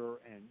lunar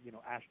and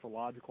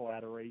astrological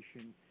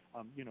adoration.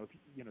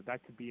 That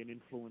could be an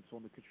influence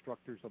on the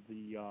constructors of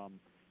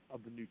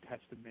the New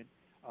Testament.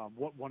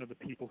 One of the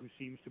people who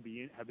seems to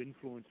have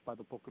influenced by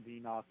the Book of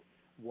Enoch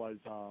was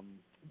a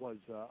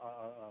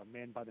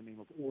man by the name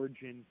of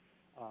Origen.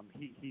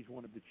 He's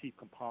one of the chief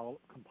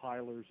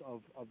compilers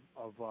of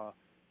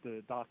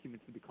the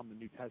documents that become the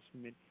New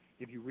Testament.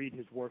 If you read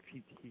his work,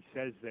 he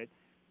says that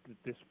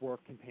this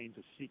work contains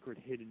a secret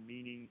hidden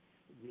meaning,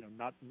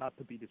 not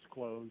to be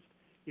disclosed.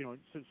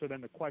 So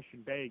then the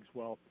question begs,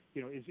 well,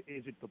 is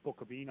it the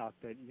Book of Enoch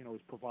that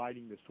is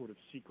providing this sort of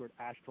secret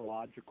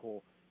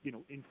astrological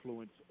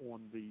influence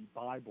on the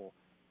Bible?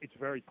 It's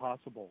very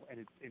possible,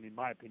 and in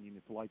my opinion,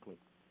 it's likely.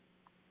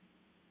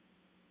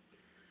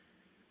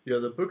 Yeah,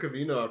 the Book of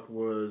Enoch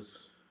was,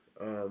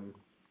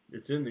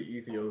 it's in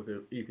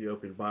the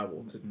Ethiopian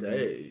Bible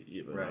today,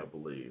 even, right. I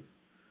believe.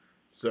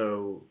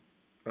 So,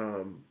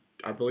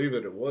 I believe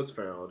that it was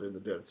found in the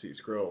Dead Sea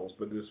Scrolls,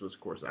 but this was, of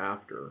course,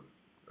 after.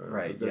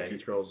 Right, the Dead Sea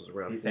Scrolls was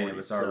around 47. He's saying it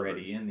was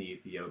already in the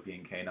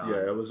Ethiopian canon.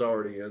 Yeah, it was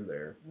already in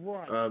there.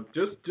 Right.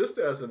 Just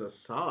as an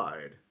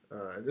aside,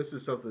 and this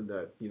is something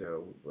that,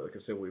 like I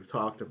said, we've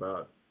talked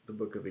about the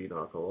Book of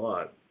Enoch a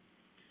lot.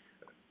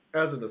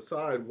 As an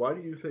aside, why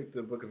do you think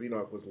the Book of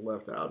Enoch was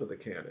left out of the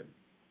canon?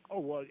 Oh,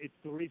 well, it's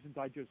the reasons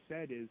I just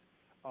said is,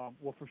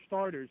 well, for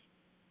starters,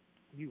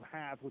 you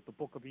have with the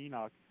Book of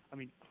Enoch, I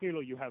mean,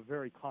 clearly you have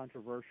very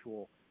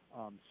controversial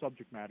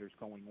subject matters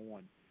going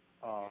on.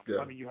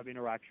 I mean, you have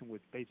interaction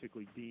with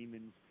basically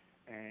demons,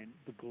 and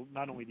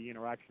not only the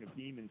interaction of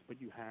demons, but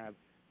you have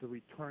the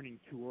returning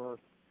to earth.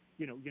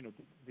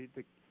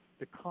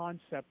 The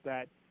concept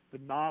that the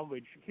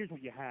knowledge. Here's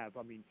what you have.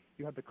 I mean,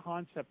 you have the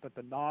concept that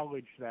the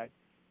knowledge that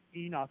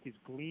Enoch is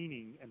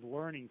gleaning and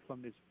learning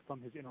from his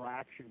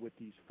interaction with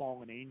these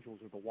fallen angels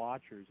or the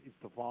Watchers is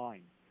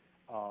divine,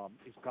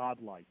 is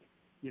godlike.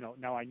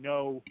 Now I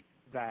know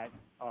that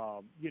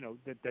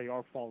that they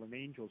are fallen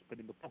angels, but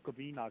in the Book of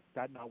Enoch,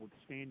 that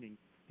notwithstanding,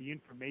 the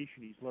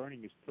information he's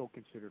learning is still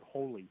considered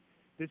holy.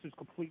 This is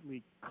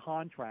completely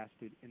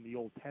contrasted in the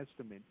Old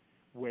Testament,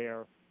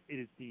 where it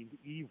is deemed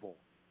evil,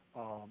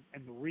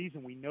 and the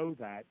reason we know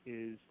that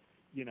is,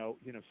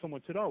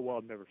 someone said, "Oh, well,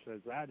 it never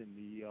says that in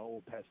the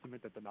Old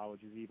Testament that the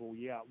knowledge is evil."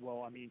 Yeah,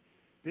 well, I mean,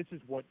 this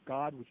is what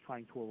God was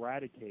trying to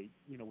eradicate,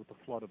 with the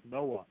flood of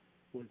Noah.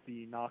 Was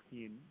the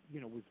Enochian,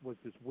 was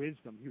this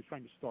wisdom. He was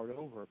trying to start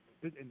over.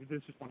 And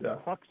this is one of the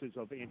cruxes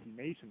of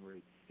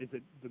anti-Masonry, is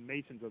that the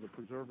Masons are the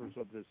preservers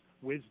of this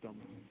wisdom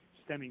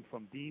stemming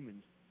from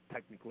demons,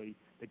 technically,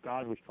 that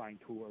God was trying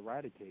to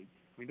eradicate.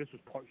 I mean, this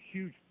was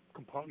huge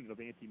component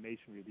of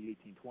anti-Masonry of the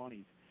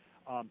 1820s.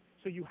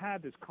 So you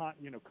have this,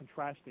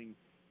 contrasting,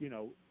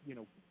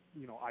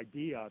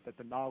 idea that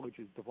the knowledge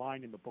is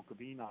divine in the Book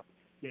of Enoch,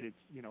 yet it's,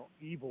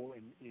 evil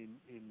in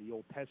the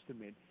Old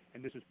Testament,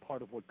 and this is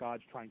part of what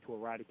God's trying to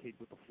eradicate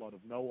with the flood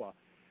of Noah.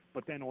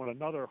 But then on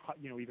another,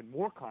 even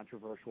more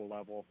controversial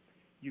level,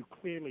 you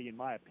clearly, in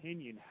my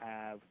opinion,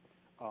 have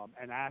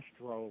an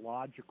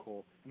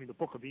astrological. I mean, the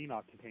Book of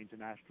Enoch contains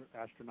an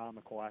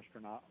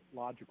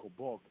astrological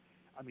book.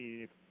 I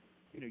mean,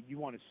 if you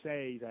want to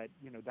say that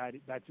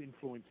that's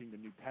influencing the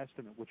New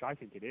Testament, which I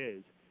think it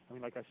is. I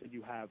mean, like I said,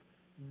 you have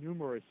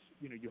numerous.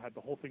 You have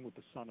the whole thing with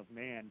the Son of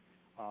Man.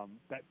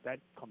 That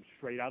comes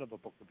straight out of the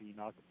Book of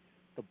Enoch.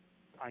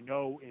 I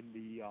know in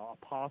the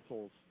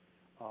apostles,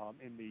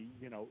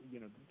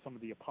 some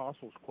of the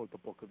apostles quote the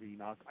Book of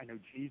Enoch. I know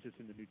Jesus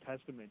in the New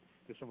Testament,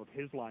 there's some of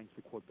his lines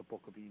to quote the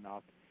Book of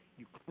Enoch.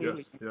 You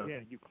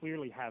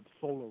clearly have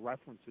solar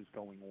references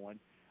going on.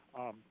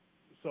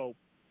 So,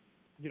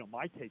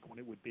 my take on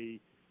it would be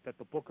that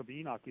the Book of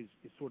Enoch is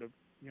sort of,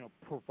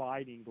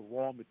 providing the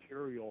raw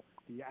material,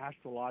 the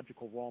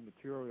astrological raw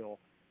material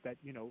that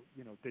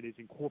that is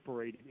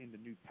incorporated in the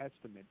New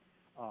Testament,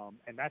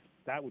 and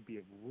that would be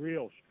a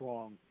real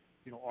strong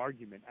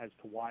argument as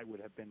to why it would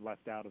have been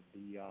left out of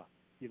the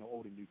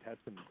Old and New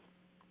Testaments.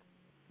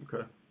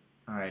 Okay.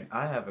 All right,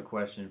 I have a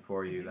question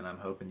for you that I'm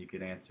hoping you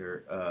could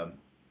answer.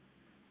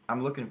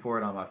 I'm looking for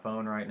it on my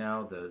phone right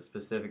now. The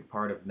specific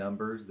part of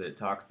Numbers that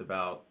talks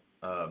about.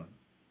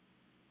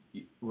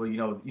 Well,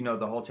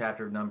 the whole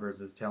chapter of Numbers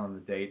is telling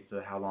the dates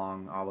of how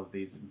long all of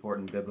these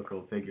important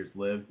biblical figures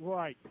lived.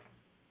 Right.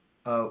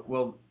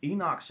 Well,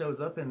 Enoch shows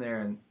up in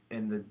there,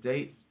 and the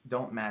dates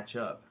don't match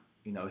up.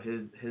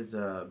 His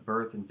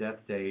birth and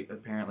death date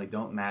apparently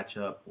don't match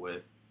up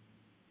with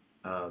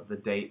the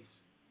dates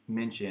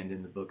mentioned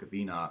in the Book of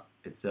Enoch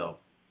itself.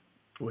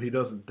 Well, he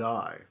doesn't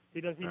die. He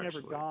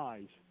never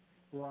dies.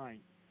 Right.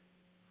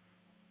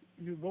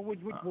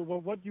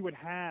 What you would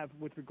have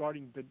with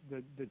regarding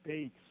the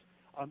dates?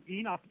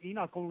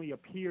 Enoch only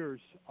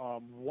appears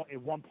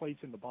in one place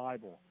in the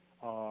Bible.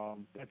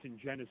 That's in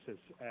Genesis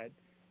at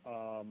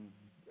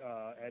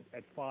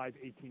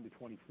 5:18 to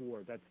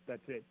 24.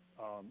 That's it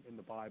in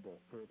the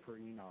Bible for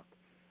Enoch.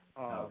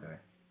 Okay.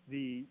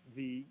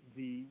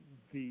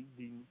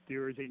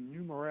 There is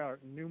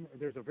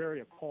there's a very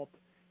occult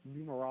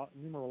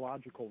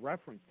numerological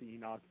reference to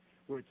Enoch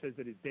where it says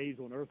that his days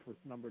on earth were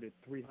numbered at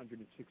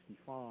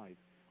 365.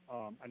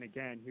 And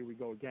again, here we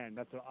go again.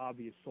 That's an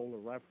obvious solar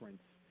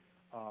reference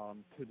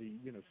to the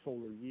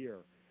solar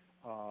year.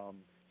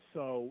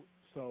 So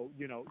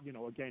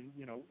again,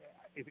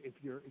 if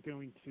you're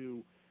going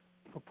to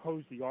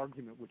propose the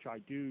argument, which I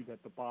do,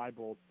 that the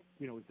Bible,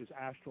 is this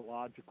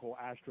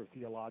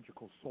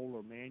astrotheological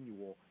solar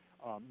manual,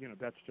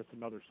 that's just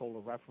another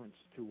solar reference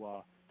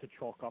to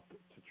chalk up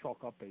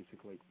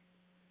basically.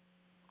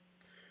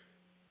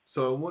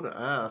 So I want to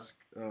ask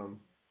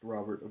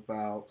Robert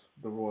about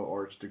the Royal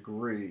Arch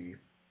degree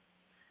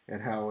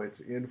and how it's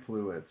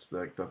influenced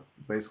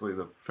basically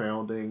the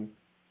founding.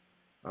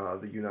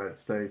 The United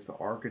States, the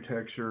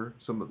architecture,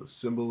 some of the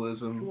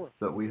symbolism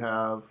that we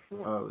have,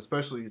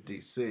 especially in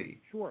D.C.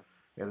 Sure.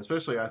 And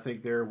especially, I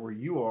think there where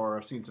you are,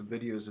 I've seen some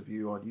videos of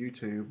you on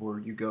YouTube where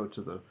you go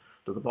to the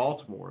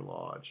Baltimore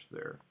Lodge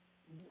there.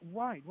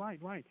 Right.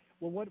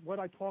 Well, what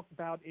I talk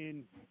about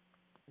in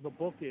the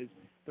book is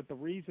that the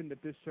reason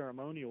that this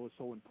ceremonial is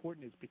so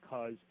important is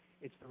because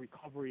it's the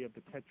recovery of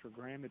the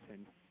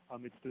Tetragrammaton.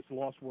 It's this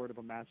lost word of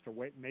a master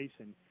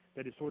Mason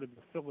that is sort of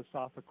the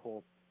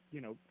philosophical,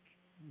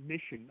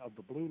 mission of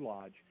the Blue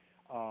Lodge.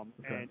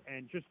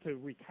 And just to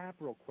recap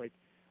real quick,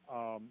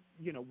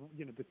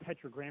 the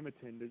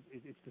Tetragrammaton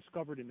is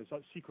discovered in this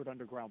secret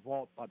underground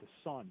vault by the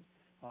sun.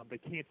 They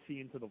can't see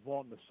into the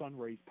vault, and the sun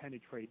rays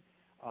penetrate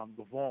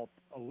the vault,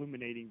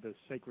 illuminating the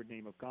sacred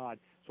name of God.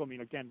 So, I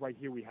mean, again, right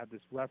here we have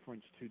this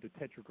reference to the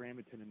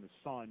Tetragrammaton and the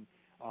sun.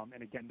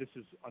 And again, this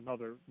is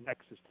another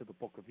nexus to the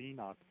Book of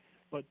Enoch.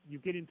 But you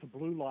get into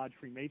Blue Lodge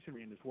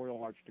Freemasonry and this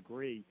Royal Arch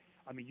degree,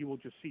 I mean, you will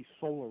just see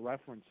solar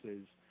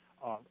references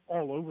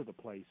all over the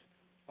place.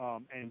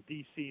 And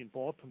D.C. and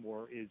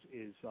Baltimore is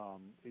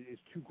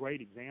two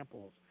great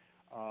examples.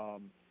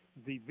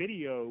 The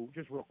video,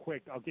 just real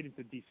quick, I'll get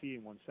into D.C.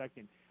 in 1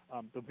 second.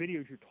 The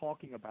videos you're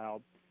talking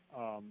about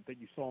that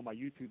you saw on my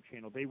YouTube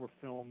channel, they were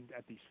filmed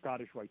at the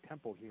Scottish Rite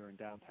Temple here in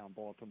downtown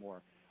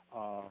Baltimore.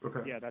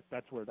 Yeah,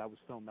 that's where that was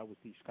filmed. That was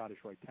the Scottish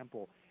Rite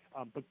Temple.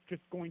 But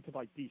just going to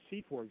like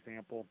D.C., for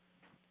example,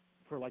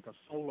 for like a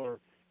solar,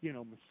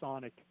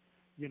 Masonic,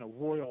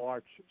 Royal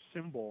Arch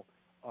symbol,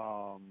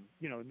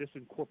 and this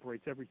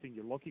incorporates everything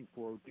you're looking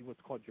for. It would be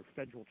what's called your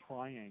Federal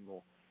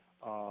Triangle,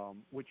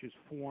 which is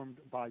formed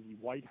by the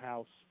White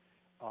House,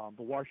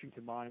 the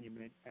Washington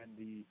Monument, and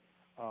the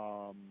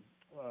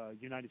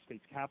United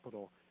States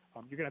Capitol.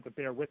 You're going to have to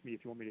bear with me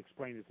if you want me to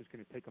explain this. It's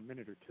going to take a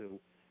minute or two.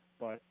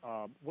 But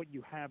what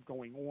you have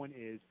going on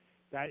is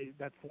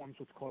that forms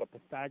what's called a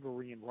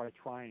Pythagorean right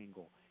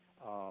triangle.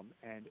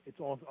 And it's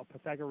also a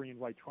Pythagorean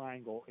right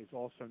triangle is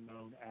also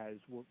known as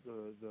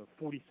the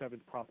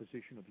 47th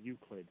proposition of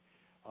Euclid.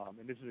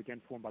 And this is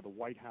again formed by the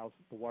White House,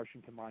 the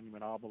Washington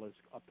Monument obelisk,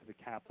 up to the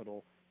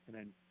Capitol, and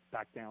then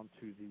back down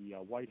to the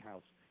White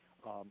House.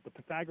 The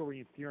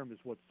Pythagorean theorem is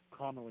what's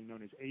commonly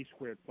known as a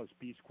squared plus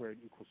b squared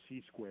equals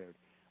c squared,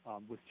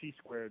 with c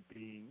squared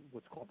being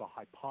what's called the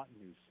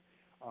hypotenuse.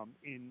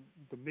 In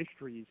the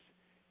mysteries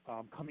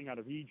coming out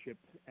of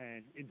Egypt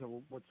and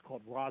into what's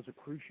called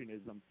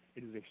Rosicrucianism,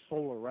 it is a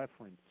solar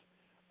reference.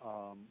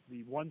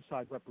 The one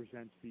side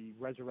represents the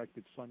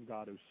resurrected sun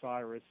god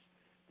Osiris.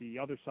 The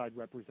other side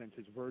represents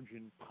his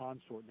virgin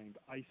consort named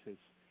Isis.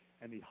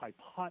 And the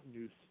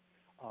hypotenuse,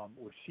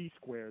 or c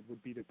squared,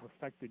 would be the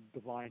perfected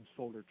divine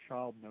solar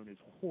child known as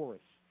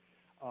Horus.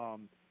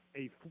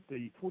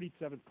 The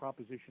 47th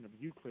proposition of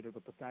Euclid, or the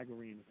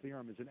Pythagorean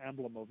theorem, is an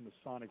emblem of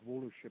Masonic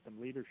rulership and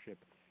leadership.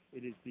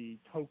 It is the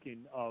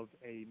token of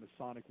a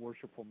Masonic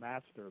worshipful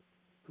master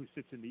who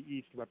sits in the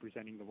east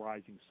representing the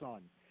rising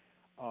sun.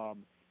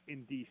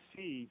 In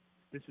D.C.,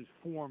 this is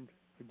formed,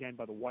 again,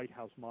 by the White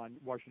House,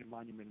 Washington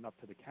Monument, and up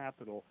to the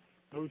Capitol.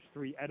 Those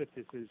three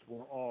edifices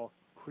were all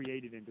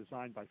created and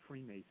designed by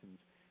Freemasons.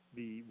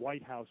 The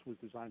White House was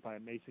designed by a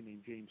Mason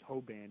named James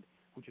Hoband,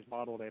 which is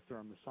modeled after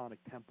a Masonic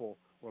temple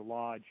or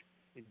lodge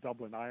in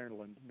Dublin,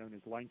 Ireland, known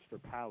as Leinster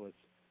Palace.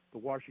 The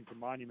Washington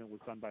Monument was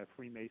done by a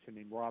Freemason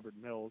named Robert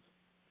Mills,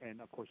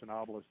 and, of course, an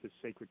obelisk is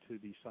sacred to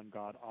the sun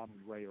god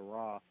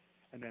Amun-Re-Ra.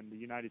 And then the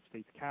United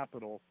States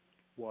Capitol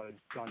was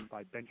done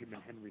by Benjamin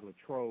Henry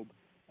Latrobe.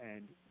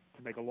 And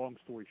to make a long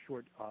story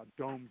short,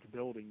 domed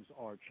buildings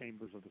are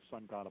chambers of the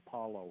sun god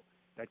Apollo.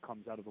 That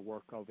comes out of the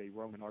work of a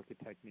Roman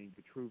architect named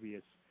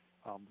Vitruvius,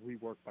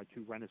 reworked by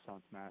two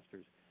Renaissance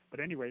masters. But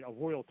anyway, a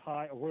Royal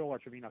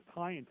Arch of Enoch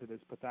tie into this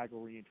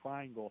Pythagorean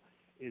triangle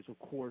is, of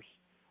course,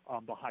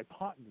 the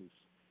hypotenuse,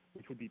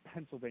 which would be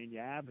Pennsylvania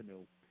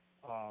Avenue.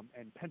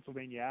 And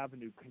Pennsylvania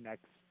Avenue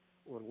connects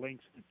or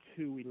links the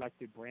two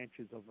elected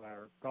branches of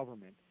our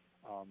government,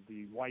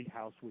 the White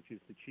House, which is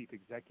the chief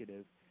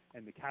executive,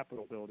 and the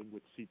Capitol building,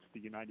 which seats the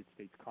United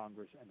States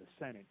Congress and the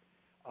Senate.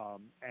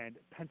 And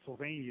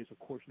Pennsylvania is, of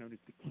course, known as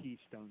the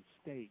Keystone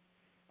State.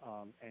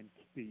 And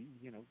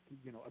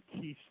a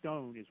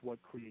keystone is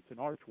what creates an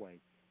archway.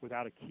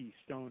 Without a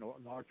keystone,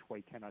 an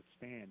archway cannot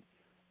stand.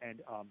 And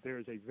there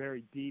is a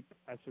very deep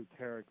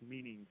esoteric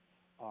meaning,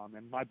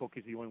 and my book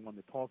is the only one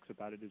that talks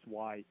about it, is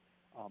why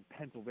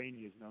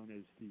Pennsylvania is known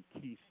as the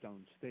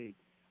Keystone State.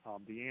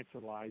 The answer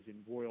lies in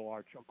Royal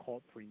Arch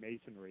occult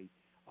Freemasonry,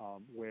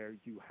 where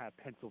you have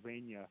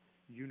Pennsylvania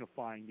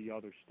unifying the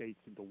other states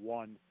into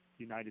one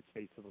United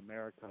States of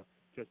America,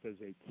 just as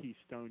a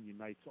keystone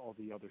unites all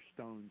the other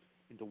stones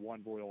into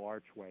one royal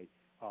archway.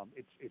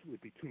 It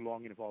would be too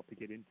long and involved to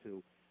get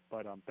into,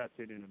 but that's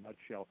it in a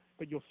nutshell.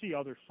 But you'll see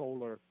other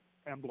solar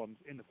emblems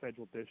in the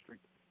Federal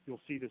District.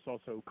 You'll see this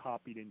also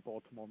copied in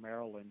Baltimore,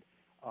 Maryland.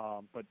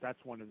 But that's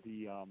one of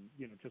the,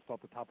 just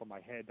off the top of my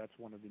head, that's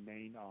one of the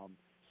main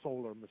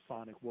solar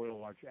Masonic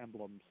Royal Arch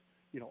emblems,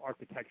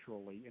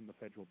 architecturally in the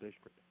Federal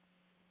District.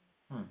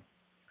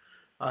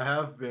 I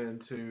have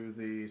been to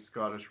the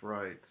Scottish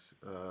Rite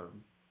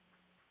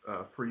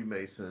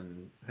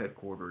Freemason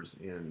headquarters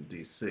in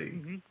D.C.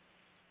 Mm-hmm.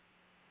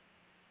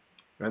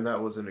 And that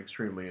was an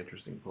extremely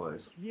interesting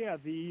place. Yeah,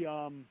 the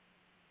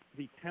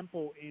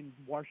temple in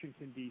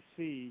Washington,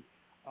 D.C.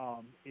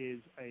 Is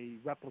a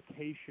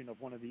replication of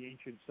one of the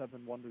ancient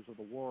seven wonders of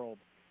the world.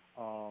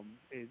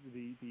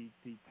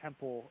 The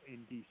temple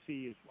in D.C.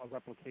 is a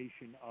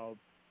replication of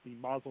the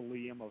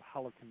mausoleum of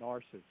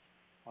Halicarnassus,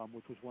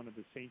 which was one of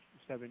the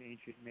seven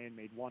ancient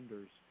man-made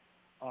wonders.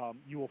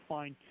 You will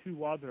find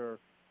two other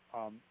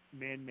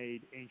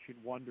man-made ancient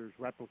wonders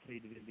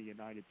replicated in the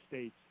United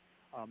States,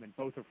 and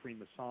both are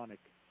Freemasonic.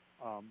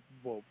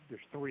 Well,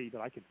 there's three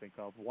that I can think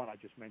of. One I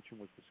just mentioned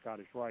was the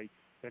Scottish Rite.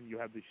 Then you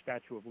have the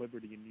Statue of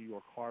Liberty in New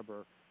York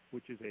Harbor,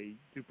 which is a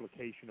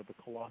duplication of the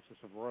Colossus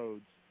of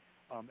Rhodes.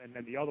 And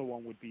then the other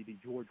one would be the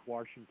George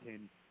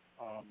Washington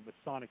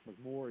Masonic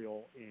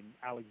Memorial in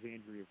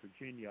Alexandria,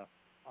 Virginia,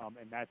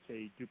 and that's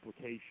a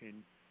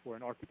duplication or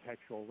an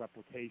architectural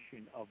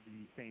replication of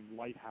the famed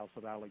lighthouse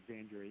of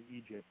Alexandria,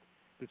 Egypt.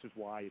 This is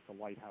why it's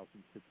a lighthouse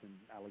and sits in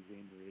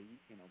Alexandria,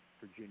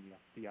 Virginia,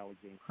 the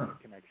Alexandria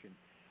connection.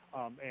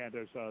 And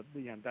there's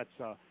that's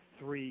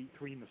three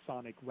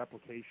Masonic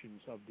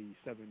replications of the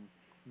 7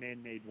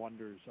 man-made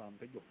wonders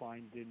that you'll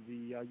find in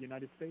the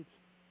United States.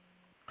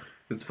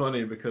 It's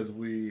funny because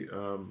we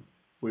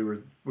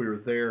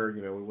were there.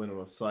 We went on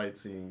a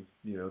sightseeing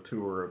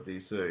tour of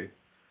DC,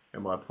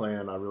 and my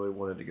plan, I really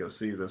wanted to go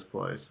see this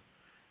place.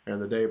 And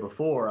the day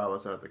before, I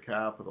was at the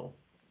Capitol,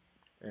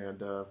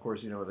 and of course,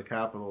 the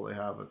Capitol, they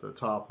have at the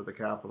top of the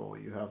Capitol,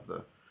 you have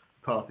the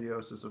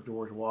apotheosis of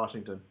George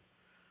Washington.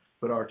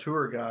 But our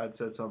tour guide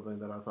said something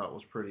that I thought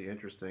was pretty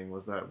interesting,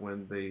 was that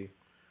when the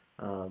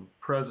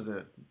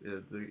president,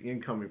 the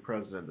incoming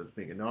president that's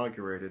being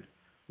inaugurated,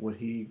 when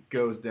he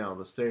goes down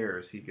the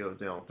stairs, he goes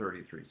down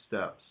 33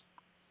 steps.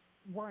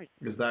 Right.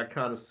 Is that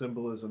kind of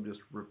symbolism just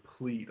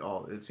replete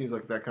all? It seems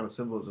like that kind of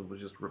symbolism was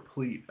just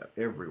replete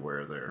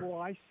everywhere there. Well,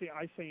 I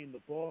say in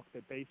the book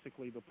that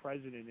basically the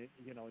president,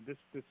 this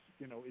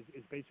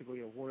is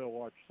basically a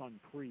Royal Arch Sun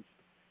priest,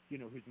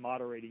 who's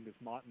moderating this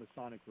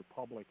Masonic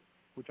Republic,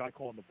 which I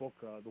call in the book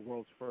the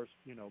world's first,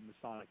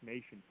 Masonic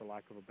nation, for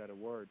lack of a better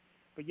word.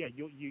 But yeah,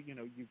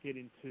 you get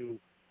into,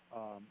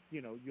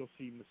 you'll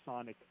see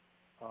Masonic,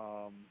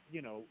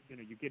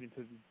 you get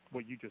into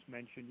what you just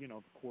mentioned,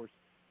 of course.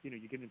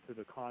 You get into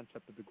the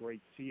concept of the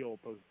Great Seal,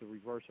 both the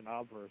reverse and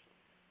obverse.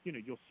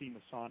 You'll see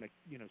Masonic,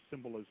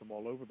 symbolism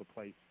all over the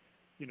place.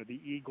 The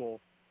eagle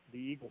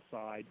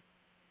side,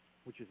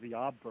 which is the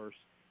obverse,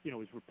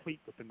 is replete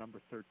with the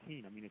number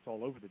 13. I mean, it's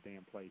all over the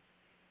damn place.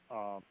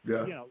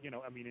 Yeah.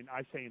 And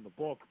I say in the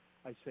book,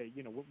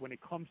 when it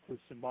comes to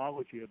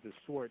symbology of this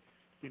sort,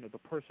 the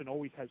person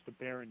always has to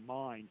bear in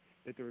mind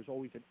that there is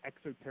always an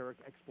exoteric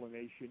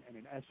explanation and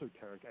an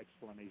esoteric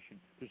explanation.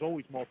 There's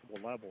always multiple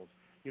levels.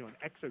 And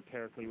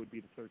exoterically it would be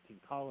the 13th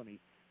colony,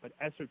 but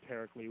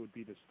esoterically it would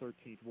be this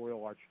 13th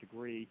Royal Arch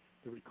degree,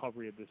 the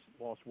recovery of this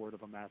lost word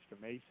of a Master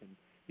Mason,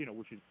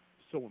 which is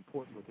so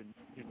important within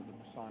the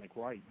Masonic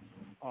Rite.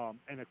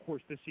 And of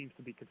course this seems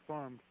to be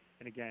confirmed.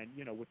 And again,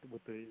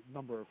 with the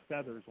number of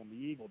feathers on the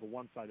eagle, the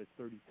one side has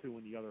 32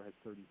 and the other has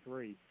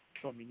 33.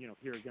 So I mean,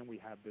 here again we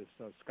have this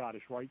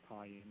Scottish Rite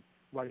tie-in,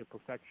 Rite of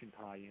Perfection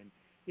tie-in.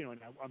 And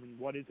I mean,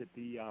 what is it?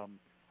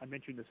 I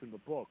mentioned this in the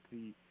book.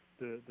 The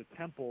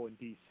temple in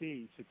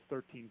D.C. sits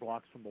 13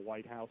 blocks from the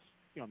White House.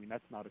 I mean,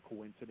 that's not a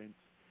coincidence.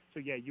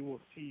 So yeah, you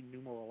will see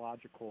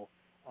numerological.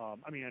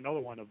 Another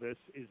one of this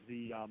is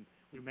we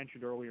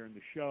mentioned earlier in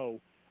the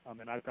show,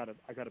 and I got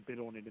a bit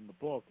on it in the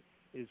book.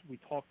 Is we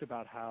talked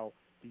about how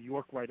the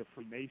York Rite of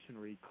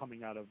Freemasonry,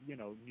 coming out of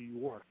New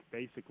York,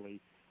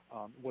 basically,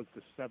 was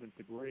the 7th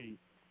degree.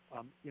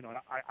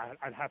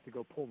 I'd have to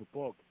go pull the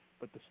book,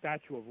 but the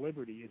Statue of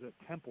Liberty is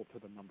a temple to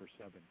the number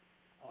 7.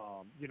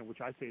 Which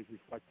I say is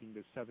reflecting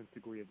the 7th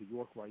degree of the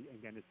York Rite.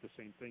 Again, it's the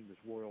same thing, this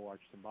Royal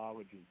Arch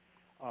symbology.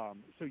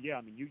 So yeah,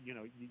 I mean,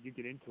 you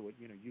get into it,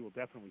 you will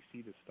definitely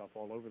see this stuff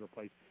all over the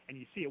place. And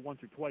you see it once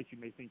or twice, you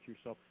may think to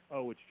yourself,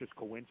 oh, it's just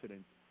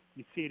coincidence.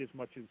 You see it as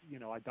much as,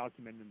 I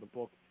documented in the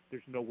book.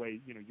 There's no way,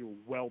 you're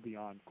well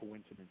beyond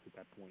coincidence at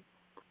that point.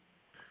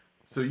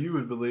 So you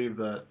would believe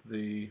that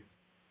the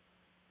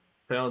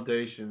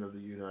foundation of the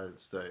United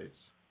States,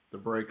 the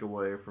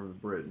breakaway from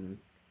Britain,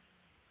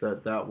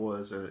 that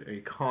was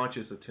a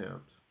conscious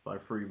attempt by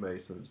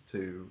Freemasons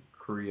to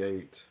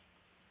create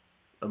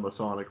a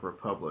Masonic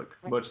republic,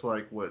 much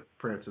like what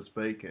Francis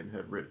Bacon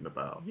had written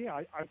about. Yeah,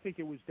 I think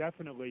it was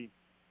definitely.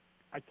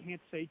 I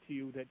can't say to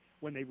you that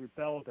when they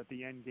rebelled that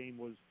the end game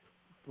was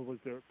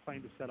their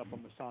plan to set up a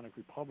Masonic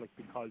republic,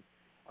 because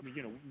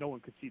no one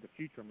could see the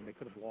future. They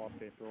could have lost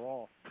after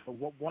all. But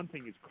one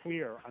thing is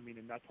clear.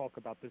 And I talk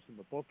about this in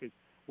the book, is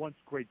once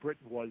Great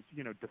Britain was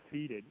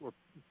defeated, or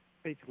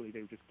basically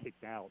they were just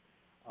kicked out.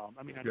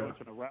 I know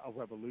it's a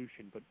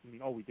revolution, but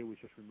all we did was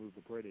just remove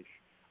the British.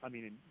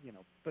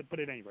 But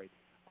at any rate,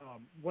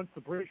 once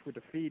the British were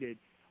defeated,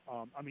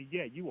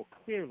 you will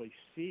clearly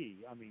see,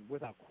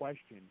 without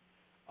question,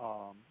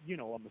 a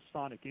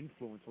Masonic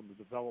influence on the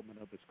development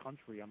of this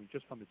country.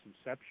 Just from its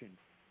inception,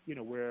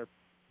 where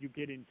you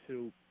get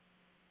into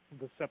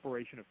the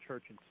separation of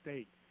church and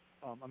state.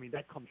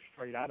 That comes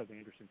straight out of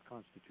Anderson's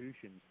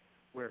Constitutions,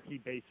 where he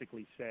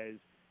basically says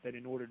that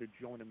in order to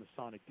join a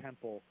Masonic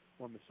temple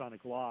or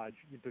Masonic lodge,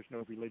 there's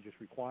no religious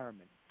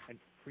requirement. And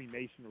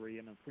Freemasonry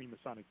and a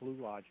Freemasonic Blue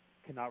Lodge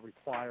cannot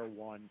require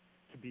one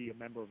to be a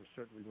member of a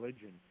certain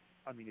religion.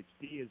 It's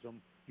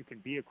deism. You can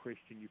be a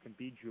Christian, you can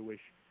be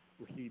Jewish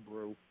or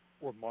Hebrew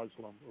or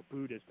Muslim or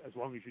Buddhist, as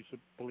long as you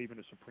believe in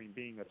a supreme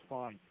being, that's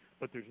fine.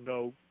 But there's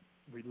no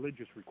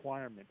religious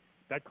requirement.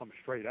 that comes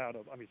straight out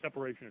of, I mean,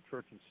 separation of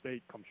church and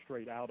state comes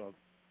straight out of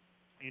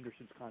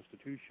Anderson's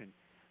Constitution.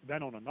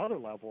 Then on another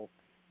level,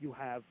 you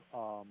have,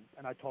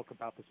 and I talk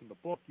about this in the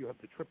book, you have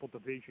the triple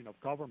division of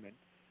government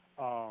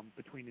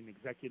between an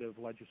executive,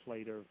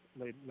 legislative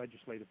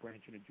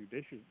branch and a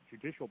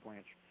judicial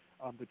branch.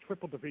 The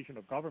triple division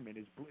of government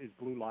is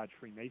Blue Lodge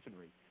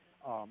Freemasonry,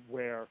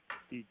 where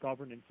the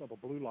governance of a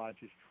Blue Lodge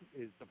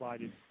is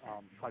divided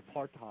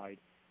tripartite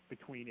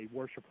between a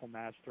worshipful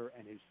master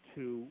and his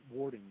two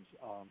wardens,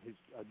 his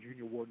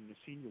junior warden and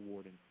senior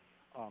warden.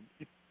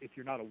 If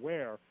you're not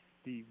aware,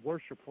 the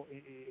worshipful,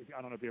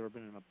 I don't know if you've ever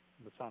been in a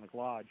Masonic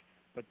lodge,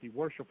 but the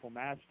worshipful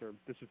master,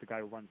 this is the guy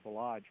who runs the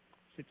lodge,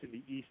 sits in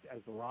the east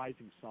as the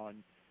rising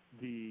sun.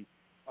 The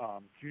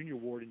junior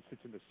warden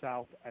sits in the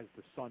south as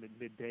the sun at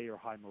midday or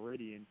high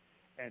meridian,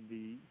 and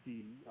the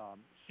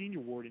senior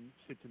warden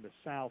sits in the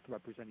south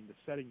representing the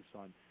setting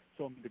sun.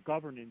 So I mean, the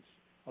governance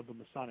of the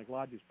Masonic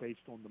Lodge is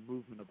based on the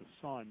movement of the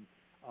sun.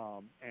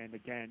 And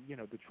again,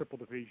 the triple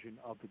division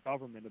of the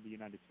government of the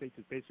United States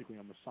is basically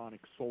a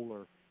Masonic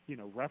solar,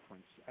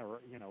 reference,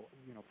 or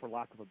for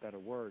lack of a better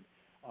word.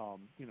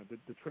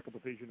 The triple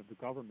division of the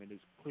government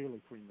is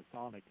clearly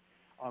Freemasonic.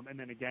 And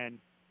then again,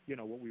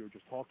 what we were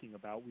just talking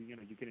about,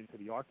 you get into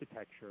the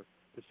architecture,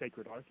 the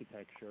sacred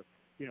architecture.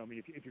 I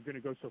mean, if you're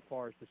going to go so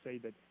far as to say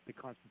that the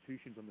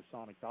Constitution's a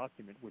Masonic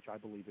document, which I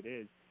believe it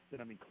is, then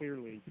I mean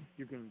clearly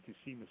you're going to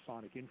see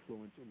Masonic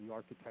influence in the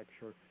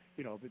architecture,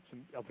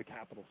 of the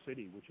capital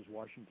city, which is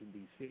Washington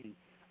D.C.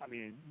 I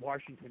mean,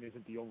 Washington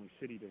isn't the only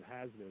city that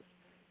has this.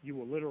 You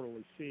will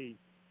literally see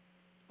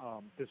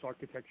this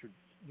architecture,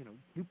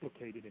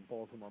 duplicated in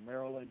Baltimore,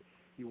 Maryland.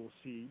 You will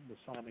see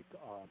Masonic,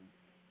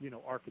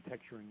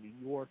 architecture in New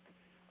York.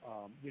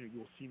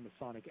 You'll see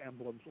Masonic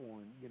emblems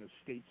on,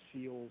 state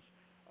seals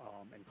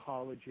and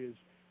colleges,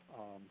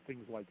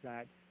 things like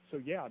that. So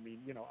yeah, I mean,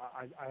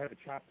 I have a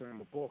chapter in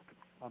the book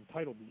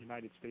titled "The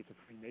United States of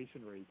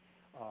Freemasonry."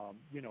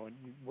 And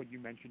what you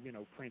mentioned,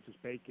 Francis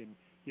Bacon,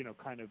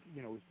 kind of,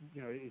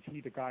 is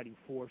he the guiding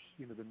force?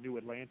 The new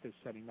Atlantis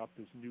setting up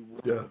this new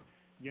world.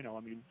 Yeah. I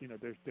mean,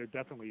 there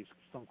definitely is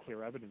some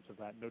clear evidence of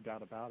that, no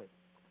doubt about it.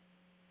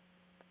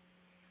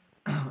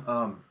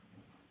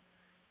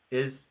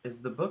 Is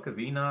the Book of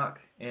Enoch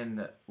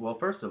well,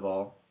 first of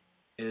all,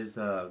 is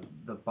the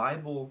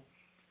Bible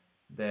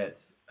that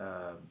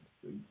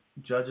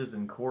judges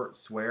in court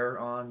swear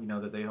on,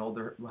 that they hold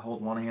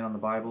one hand on the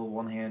Bible,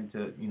 one hand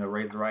to,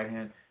 raise the right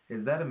hand,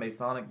 is that a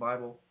Masonic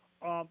Bible?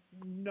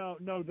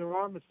 No, there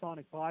are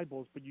Masonic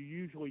Bibles, but you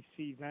usually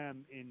see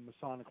them in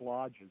Masonic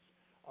lodges.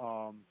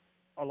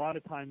 A lot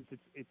of times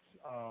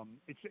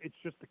it's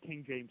just the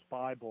King James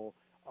Bible.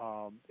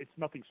 It's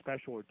nothing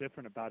special or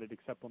different about it,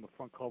 except on the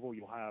front cover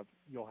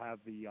you'll have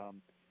the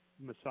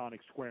Masonic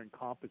square and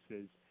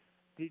compasses.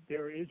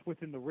 There is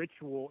within the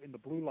ritual, in the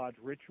Blue Lodge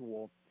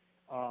ritual,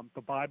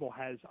 the Bible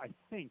has, I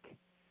think,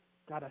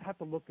 God, I'd have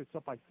to look this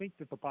up. I think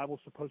that the Bible's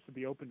supposed to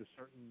be open to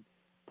certain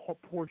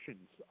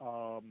portions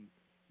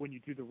when you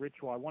do the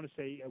ritual. I want to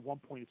say at one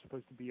point it's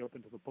supposed to be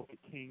open to the Book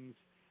of Kings.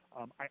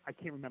 I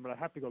can't remember. I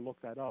have to go look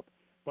that up.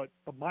 But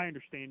my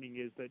understanding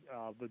is that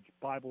the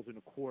Bibles in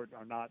the court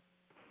are not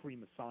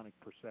Freemasonic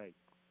per se.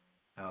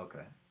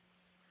 Okay.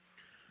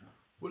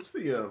 What's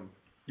the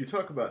you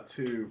talk about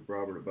too,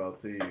 Robert,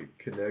 about the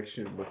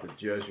connection with the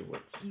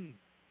Jesuits,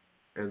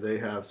 and they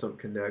have some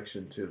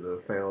connection to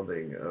the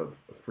founding of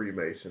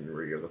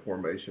Freemasonry or the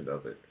formation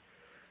of it.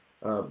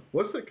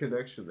 What's the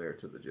connection there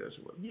to the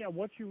Jesuits? Yeah,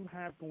 what you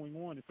have going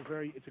on, it's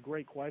a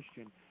great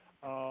question.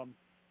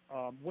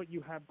 What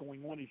you have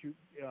going on is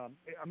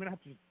I'm going to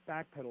have to just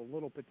backpedal a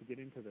little bit to get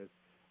into this.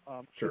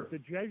 Sure. The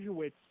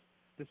Jesuits,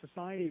 the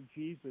Society of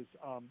Jesus,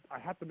 I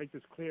have to make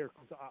this clear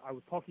because I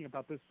was talking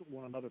about this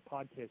on another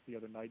podcast the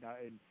other night,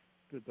 and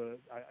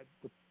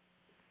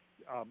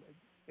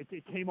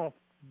it came off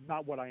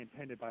not what I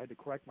intended, but I had to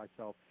correct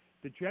myself.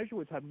 The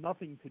Jesuits have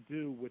nothing to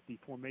do with the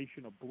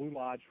formation of Blue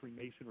Lodge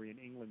Freemasonry in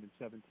England in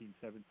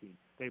 1717.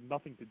 They have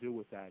nothing to do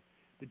with that.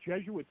 The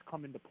Jesuits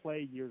come into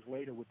play years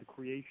later with the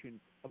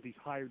creation of these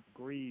higher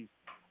degrees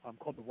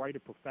called the Rite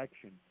of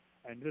Perfection.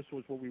 And this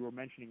was what we were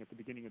mentioning at the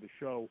beginning of the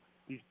show.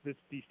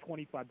 These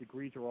 25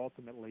 degrees are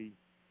ultimately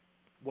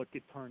what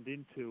get turned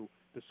into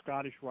the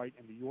Scottish Rite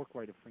and the York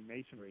Rite of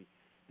Freemasonry.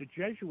 The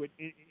Jesuit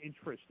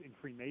interest in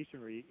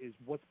Freemasonry is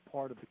what's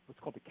part of what's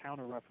called the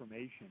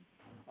Counter-Reformation.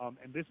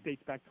 And this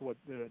dates back to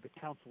the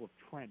Council of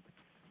Trent,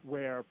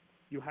 where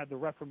you had the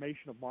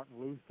Reformation of Martin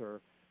Luther,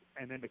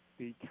 and then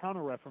the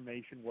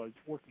Counter-Reformation was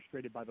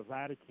orchestrated by the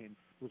Vatican,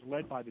 was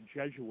led by the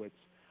Jesuits,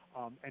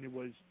 and it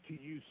was to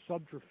use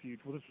subterfuge.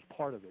 Well, this was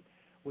part of it,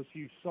 was to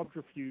use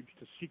subterfuge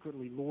to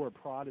secretly lure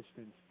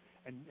Protestants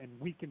and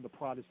weaken the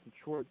Protestant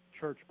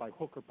church by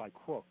hook or by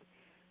crook.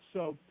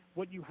 So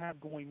what you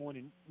have going on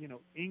in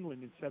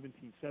England in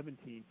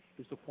 1717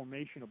 is the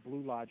formation of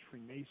Blue Lodge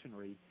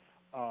Freemasonry.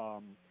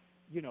 And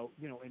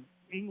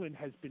England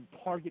has been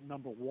target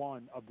number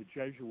one of the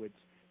Jesuits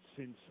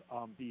since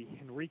the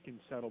Henrican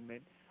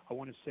settlement, I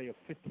want to say of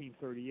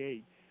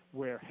 1538,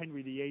 where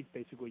Henry VIII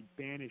basically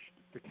banished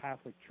the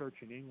Catholic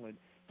Church in England,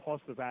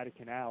 tossed the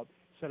Vatican out,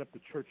 set up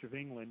the Church of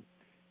England,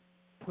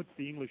 puts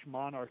the English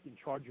monarch in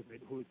charge of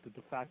it, who is the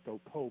de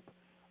facto Pope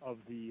of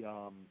the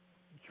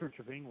Church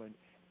of England.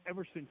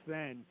 Ever since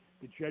then,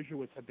 the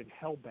Jesuits have been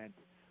hell-bent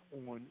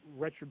on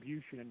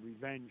retribution and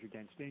revenge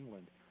against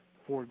England.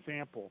 For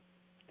example,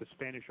 the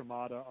Spanish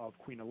Armada of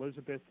Queen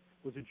Elizabeth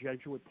was a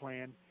Jesuit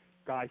plan.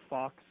 Guy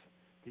Fawkes,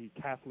 the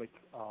Catholic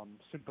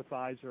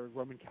sympathizer,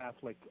 Roman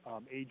Catholic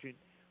agent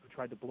who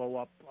tried to blow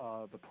up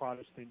the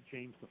Protestant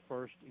James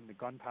I in the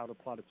Gunpowder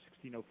Plot of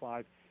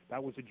 1605,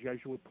 that was a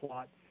Jesuit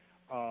plot.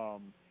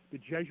 The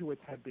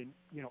Jesuits have been,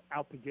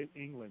 out to get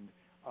England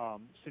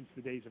since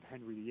the days of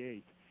Henry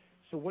VIII.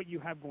 So what you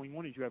have going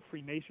on is you have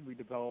Freemasonry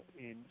developed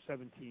in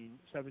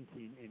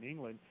 1717 in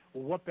England.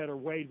 Well, what better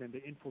way than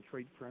to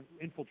infiltrate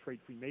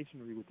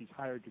Freemasonry with these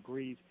higher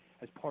degrees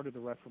as part of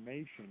the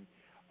Reformation?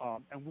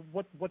 And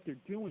what they're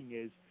doing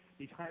is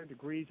these higher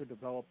degrees are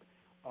developed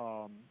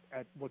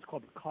at what's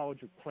called the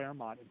College of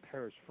Clermont in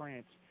Paris,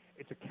 France.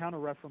 It's a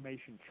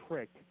counter-Reformation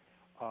trick,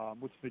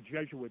 which the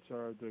Jesuits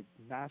are the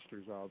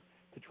masters of,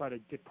 to try to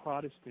get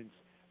Protestants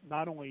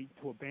not only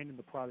to abandon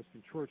the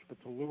Protestant church, but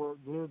to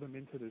lure them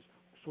into this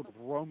sort of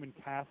Roman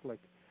Catholic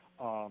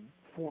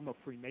form of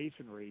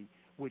Freemasonry,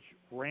 which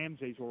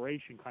Ramsay's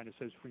oration kind of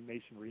says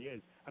Freemasonry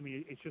is. I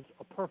mean, it's just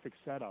a perfect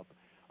setup.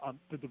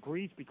 The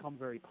degrees become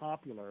very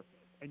popular,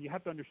 and you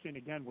have to understand,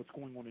 again, what's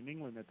going on in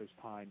England at this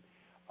time.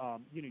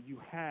 You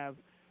have,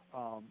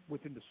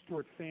 within the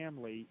Stuart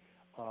family,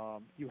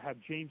 you have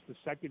James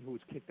II, who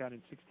was kicked out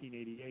in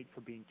 1688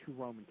 for being too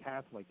Roman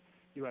Catholic.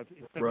 You have,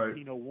 in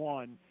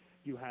 1701,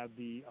 you have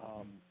the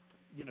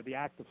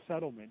Act of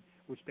Settlement,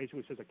 which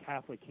basically says a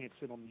Catholic can't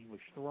sit on the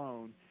English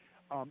throne.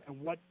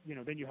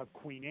 Then you have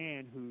Queen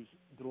Anne, who's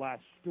the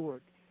last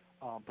Stuart,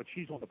 but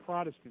she's on the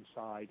Protestant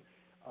side.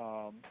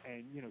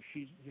 Then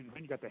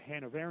you got the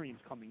Hanoverians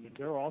coming in.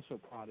 They're also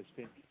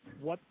Protestant.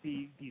 What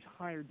these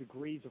higher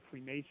degrees of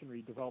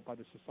Freemasonry developed by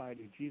the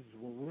Society of Jesus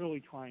were really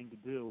trying to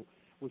do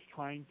was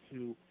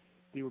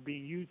they were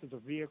being used as a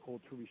vehicle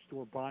to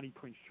restore Bonnie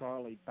Prince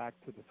Charlie back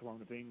to the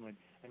throne of England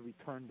and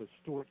return the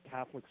Stuart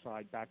Catholic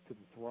side back to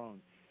the throne.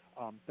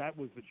 That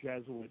was the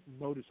Jesuit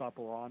modus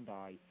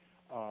operandi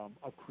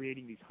of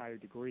creating these higher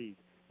degrees.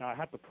 Now, I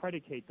have to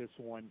predicate this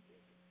on,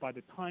 by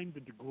the time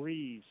the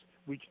degrees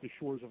reached the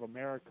shores of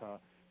America,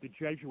 the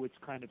Jesuits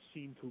kind of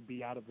seemed to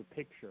be out of the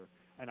picture.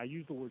 And I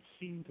use the word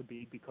seem to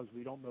be because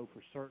we don't know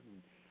for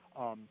certain.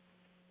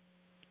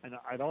 And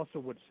I'd also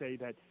would say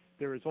that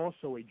there is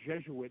also a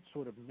Jesuit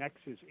sort of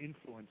nexus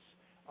influence,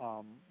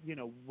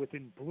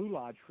 within Blue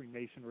Lodge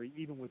Freemasonry,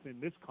 even within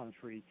this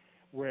country,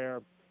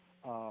 where,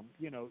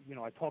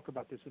 I talk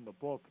about this in the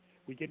book.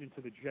 We get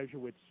into the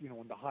Jesuits,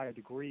 in the higher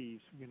degrees,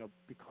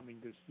 becoming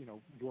this,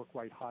 York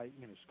Rite High,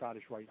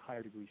 Scottish Rite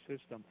higher degree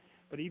system.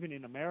 But even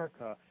in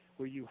America,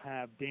 where you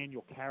have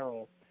Daniel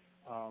Carroll,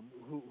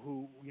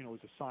 who is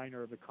a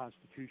signer of the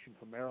Constitution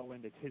for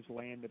Maryland. It's his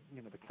land,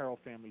 the Carroll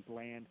family's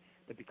land,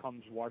 that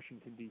becomes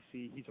Washington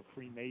D.C. He's a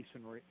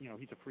Freemason.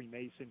 He's a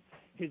Freemason.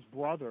 His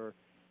brother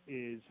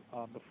is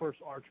the first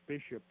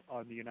Archbishop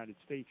of the United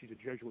States. He's a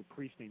Jesuit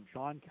priest named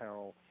John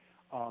Carroll,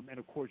 and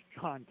of course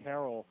John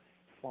Carroll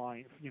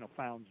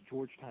founds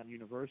Georgetown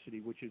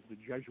University, which is the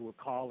Jesuit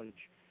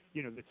college,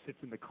 that sits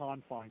in the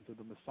confines of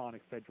the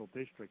Masonic Federal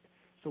District.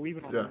 So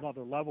even on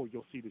another level,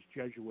 you'll see this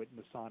Jesuit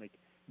Masonic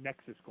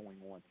nexus going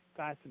on.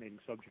 Fascinating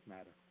subject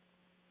matter.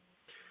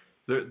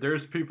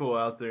 There's people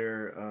out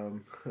there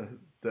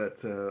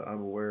that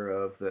I'm aware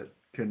of that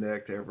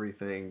connect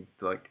everything,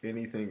 like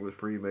anything with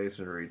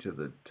Freemasonry, to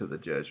the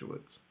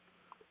Jesuits.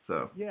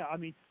 So yeah, I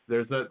mean,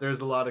 there's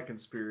a lot of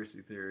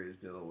conspiracy theories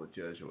dealing with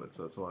Jesuits.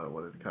 That's why I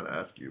wanted to kind of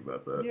ask you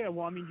about that. Yeah,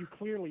 well, I mean, you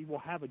clearly will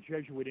have a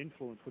Jesuit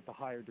influence with the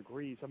higher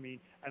degrees. I mean,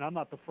 and I'm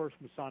not the first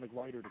Masonic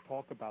writer to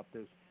talk about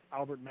this.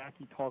 Albert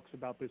Mackey talks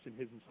about this in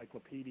his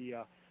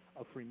Encyclopedia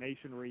of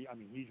Freemasonry. I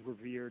mean, he's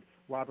revered.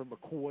 Robert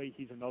McCoy,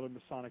 he's another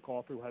Masonic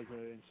author who has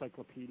an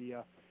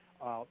encyclopedia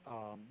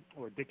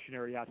or a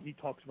dictionary out. He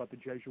talks about the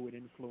Jesuit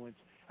influence.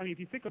 I mean, if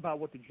you think about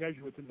what the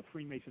Jesuits and the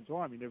Freemasons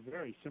are, I mean, they're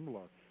very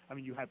similar. I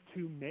mean, you have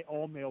two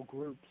all-male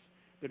groups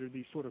that are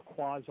these sort of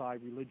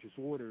quasi-religious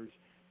orders,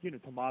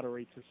 to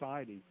moderate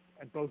society,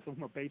 and both of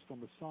them are based on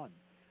the sun.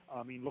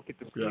 I mean, look at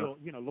the seal.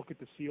 Look at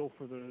the seal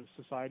for the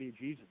Society of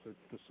Jesus. It's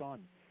the sun.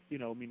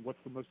 I mean, what's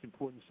the most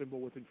important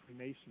symbol within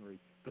Freemasonry?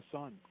 The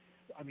sun.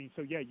 I mean,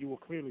 so yeah, you will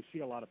clearly see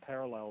a lot of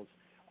parallels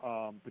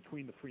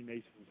between the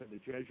Freemasons and the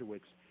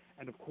Jesuits.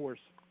 And of course,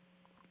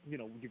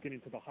 you get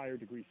into the higher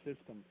degree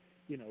system,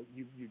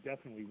 you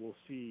definitely will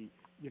see,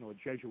 a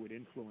Jesuit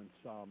influence,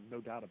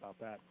 no doubt about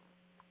that.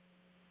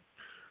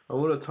 I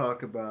want to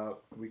talk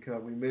about, we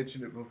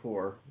mentioned it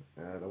before,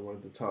 and I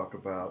wanted to talk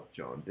about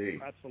John Dee.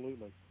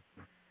 Absolutely.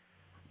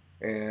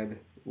 And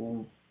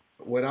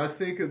when I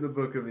think of the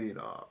Book of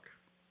Enoch,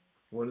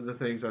 one of the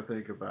things I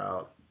think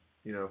about,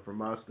 from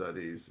my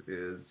studies,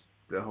 is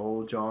the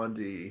whole John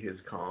Dee, his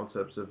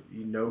concepts of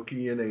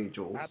Enochian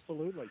angels.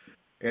 Absolutely.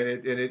 And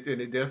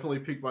it definitely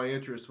piqued my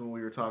interest when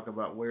we were talking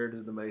about where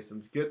did the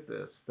Masons get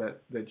this,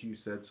 that you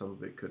said some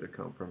of it could have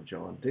come from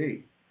John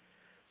Dee.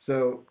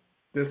 So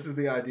this is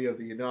the idea of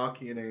the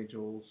Enochian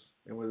angels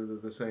and whether they're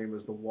the same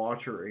as the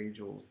Watcher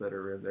angels that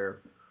are in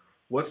there.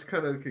 What's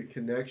kind of the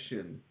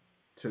connection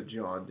to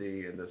John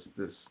Dee and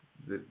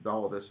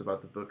all of this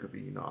about the Book of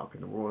Enoch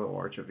and the Royal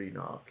Arch of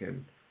Enoch?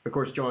 And of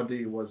course, John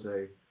Dee was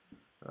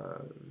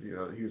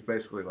he was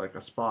basically like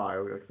a spy.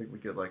 I think we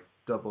get like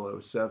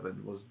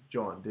 007 was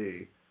John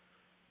Dee.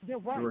 Yeah,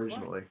 right.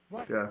 Originally,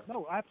 right. Yeah.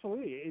 No,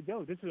 absolutely.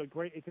 No, this is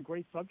it's a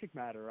great subject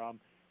matter.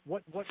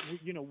 What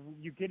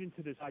you get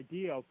into this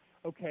idea of,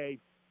 okay,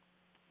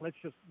 let's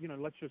just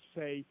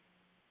say,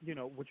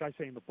 which I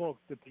say in the book,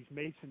 that these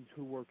Masons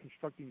who were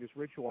constructing this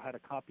ritual had a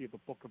copy of the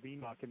Book of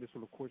Enoch, and this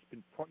would of course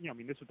been,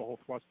 this is the whole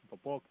thrust of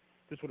the book.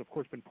 This would of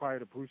course been prior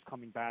to Bruce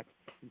coming back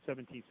in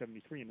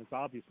 1773, and it's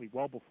obviously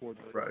well before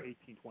the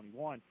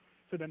 1821.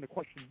 So then the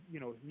question,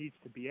 needs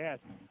to be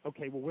asked,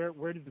 okay, well,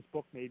 where did this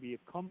book maybe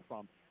have come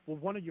from? Well,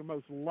 one of your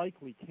most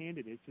likely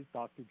candidates is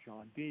Dr.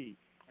 John Dee,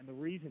 and the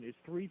reason is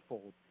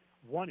threefold.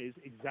 One is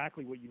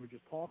exactly what you were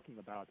just talking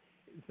about,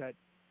 is that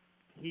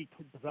he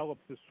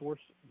developed this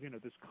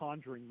this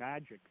conjuring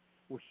magic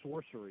or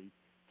sorcery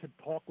to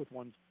talk with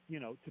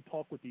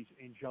these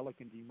angelic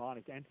and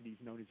demonic entities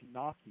known as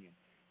Enochian.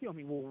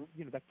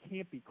 That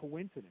can't be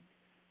coincidence.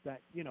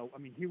 That,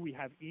 here we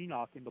have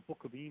Enoch in the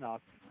Book of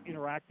Enoch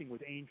interacting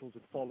with angels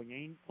and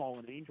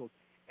fallen angels,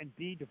 and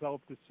Dee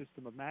developed this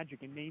system of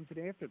magic and names it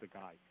after the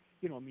guy.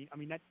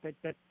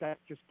 That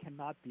just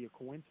cannot be a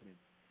coincidence.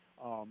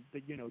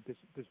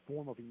 This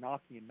form of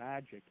Enochian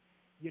magic,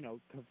 to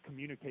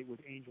communicate with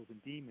angels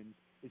and demons,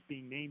 is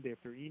being named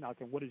after Enoch.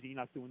 And what does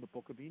Enoch do in the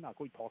Book of Enoch?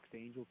 Well, he talks to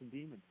angels and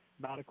demons.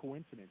 Not a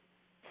coincidence.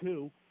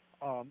 Two,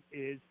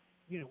 is,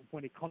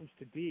 when it comes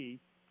to Dee,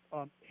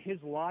 his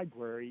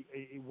library,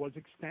 it was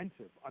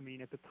extensive.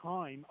 At the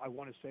time, I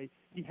want to say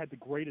he had the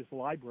greatest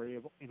library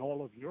in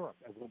all of Europe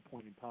at one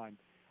point in time.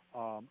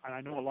 And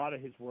I know a lot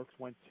of his works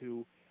went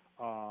to,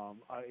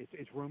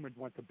 it's rumored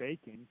went to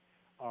Bacon,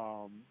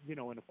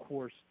 and of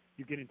course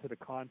you get into the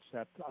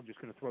concept, I'm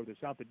just going to throw this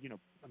out, that,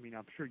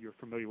 I'm sure you're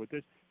familiar with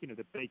this,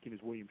 that Bacon is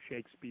William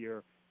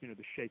Shakespeare, the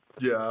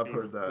Shakespeare. Yeah, I've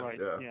heard that, right,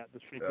 yeah, the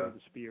Shakespeare of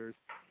the Spears.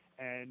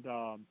 And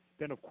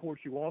then, of course,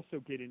 you also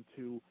get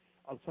into,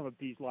 some of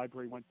Dee's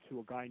library went to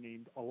a guy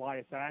named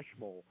Elias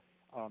Ashmole,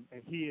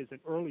 and he is an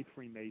early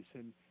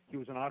Freemason. He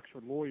was an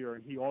Oxford lawyer,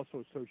 and he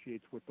also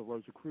associates with the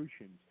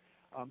Rosicrucians.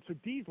 So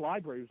Dee's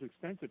library was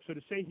extensive. So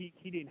to say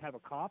he didn't have a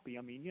copy,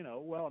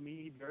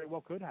 he very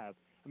well could have.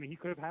 He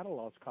could have had a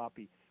lost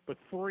copy. But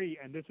three,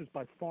 and this is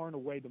by far and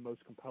away the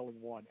most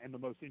compelling one, and the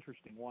most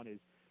interesting one is,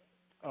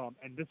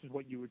 and this is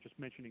what you were just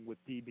mentioning with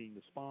Dee being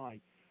the spy,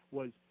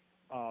 was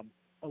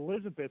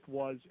Elizabeth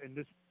was, and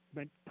this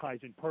ties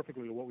in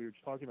perfectly to what we were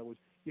just talking about,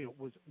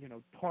 was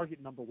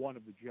target number one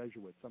of the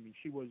Jesuits.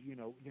 She was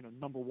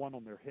number one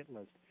on their hit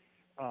list.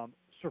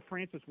 Sir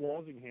Francis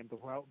Walsingham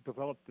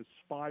developed this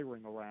spy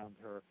ring around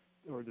her,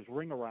 or this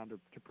ring around her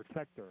to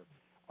protect her.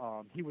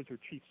 He was her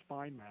chief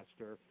spy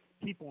master.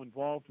 People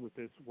involved with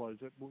this were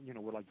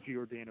like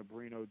Giordano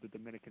Bruno, the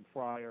Dominican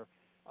friar,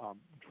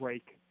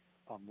 Drake,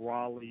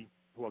 Raleigh,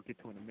 who I'll get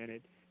to in a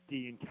minute,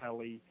 Dee and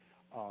Kelly,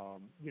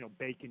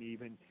 Bacon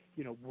even,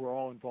 were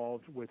all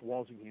involved with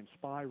Walsingham's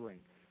spy ring.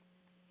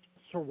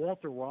 Sir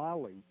Walter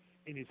Raleigh,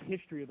 in his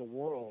History of the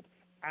World,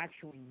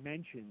 actually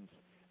mentions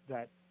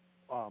that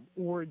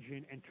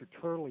Origen and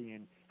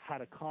Tertullian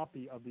had a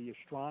copy of the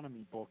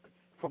astronomy book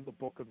from the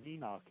Book of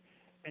Enoch.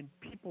 And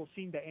people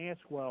seem to ask,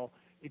 well,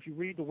 if you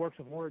read the works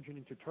of Origen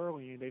and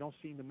Tertullian, they don't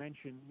seem to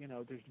mention,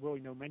 there's really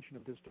no mention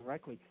of this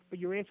directly. But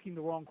you're asking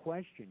the wrong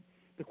question.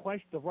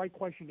 The right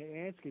question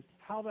to ask is,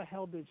 how the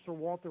hell did Sir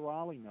Walter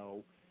Raleigh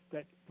know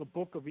that the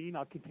Book of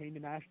Enoch contained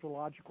an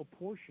astrological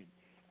portion?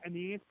 And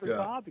the answer is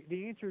obvious.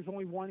 The answer is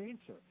only one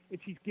answer.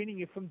 It's he's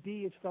getting it from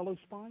Dee, his fellow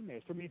spy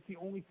master. It's the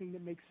only thing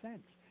that makes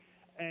sense.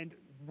 And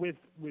with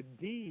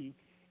Dee,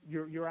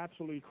 you're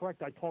absolutely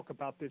correct. I talk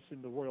about this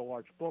in the Royal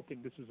Arch book,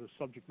 and this is a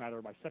subject matter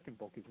of my second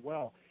book as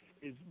well,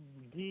 is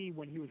Dee,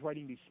 when he was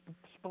writing these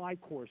spy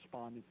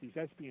correspondence, these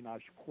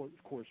espionage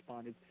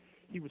correspondence,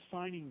 he was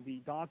signing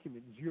the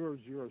document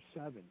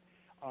 007.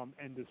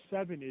 And the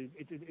 7 is,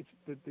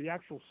 the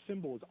actual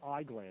symbol is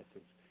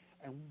eyeglasses.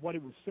 And what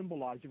it was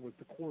symbolizing was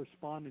the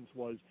correspondence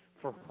was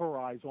for her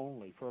eyes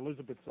only, for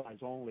Elizabeth's eyes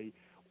only,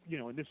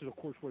 and this is, of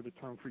course, where the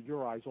term for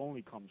your eyes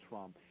only comes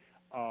from.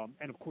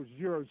 And, of course,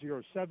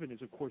 007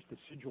 is, of course, the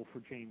sigil for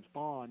James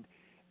Bond.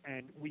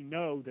 And we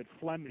know that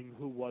Fleming,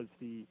 who was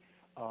the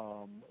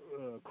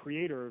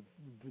creator of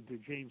the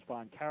James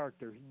Bond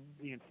character,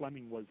 Ian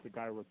Fleming was the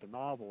guy who wrote the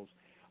novels.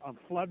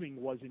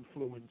 Fleming was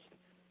influenced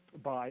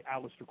by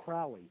Aleister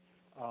Crowley.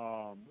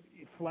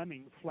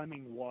 Fleming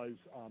was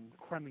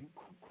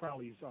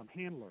Crowley's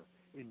handler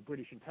in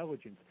British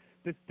intelligence.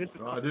 This is,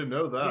 I didn't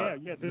know that.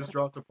 Yeah. You just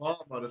dropped a bomb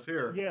on us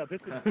here. Yeah,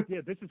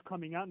 this is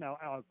coming out now.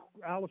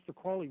 Aleister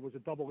Crowley was a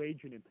double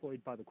agent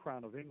employed by the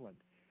Crown of England,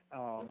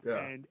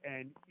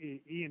 and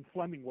Ian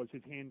Fleming was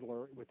his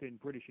handler within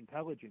British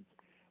intelligence.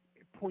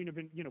 Point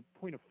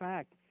of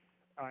fact,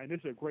 and this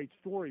is a great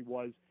story,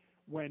 was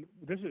when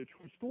this is a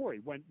true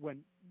story.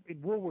 When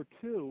in World War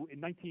II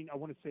in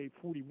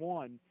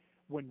 41,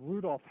 when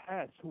Rudolf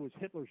Hess, who was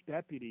Hitler's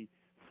deputy,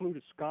 flew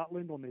to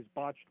Scotland on his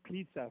botched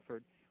peace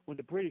effort. When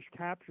the British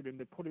captured him,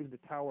 they put him in the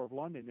Tower of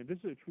London. And this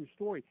is a true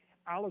story.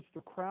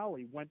 Aleister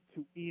Crowley went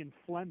to Ian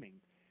Fleming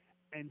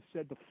and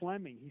said to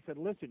Fleming, he said,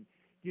 listen,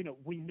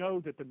 we know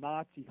that the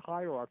Nazi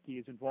hierarchy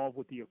is involved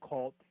with the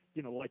occult.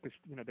 They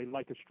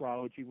like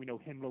astrology. We know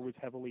Himmler was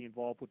heavily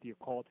involved with the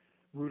occult.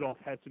 Rudolf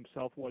Hess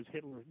himself was.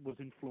 Hitler was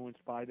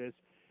influenced by this.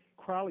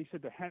 Crowley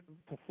said to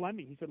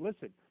Fleming, he said,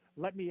 listen,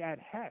 let me add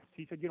Hess.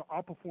 He said,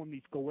 I'll perform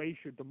these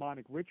Goetia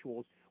demonic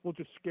rituals. We'll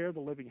just scare the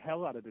living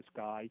hell out of this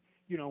guy.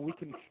 We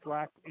can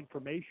extract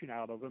information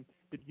out of him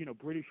that,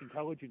 British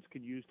intelligence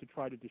can use to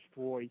try to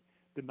destroy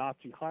the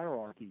Nazi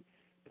hierarchy.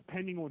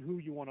 Depending on who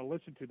you want to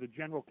listen to, the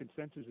general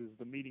consensus is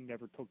the meeting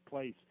never took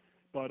place.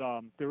 But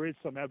there is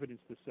some evidence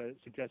to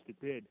suggest it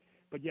did.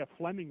 But yeah,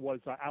 Fleming was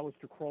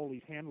Aleister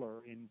Crowley's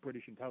handler in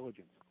British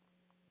intelligence.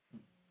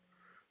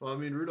 Well, I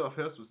mean, Rudolf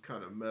Hess was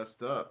kind of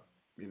messed up,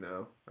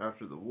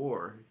 after the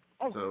war.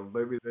 Oh. So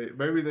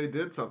maybe they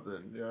did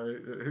something.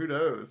 Who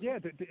knows? Yeah,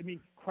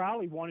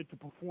 Crowley wanted to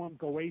perform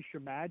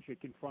Goetia magic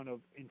in front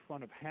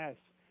of Hess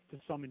to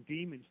summon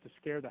demons to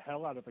scare the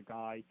hell out of the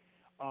guy.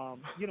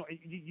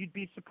 You'd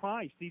be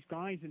surprised. These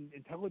guys in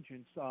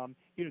intelligence,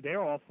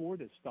 they're all for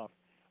this stuff.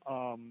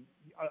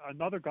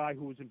 Another guy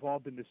who was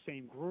involved in the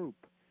same group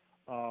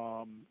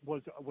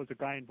was a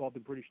guy involved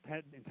in British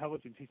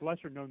intelligence. He's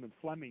lesser known than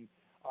Fleming.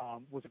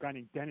 Was a guy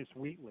named Dennis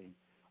Wheatley.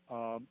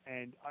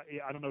 And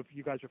I don't know if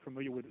you guys are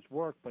familiar with his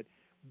work, but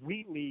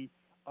Wheatley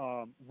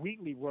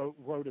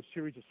wrote a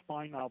series of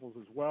spy novels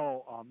as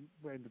well.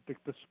 And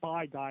the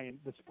spy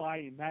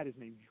in that is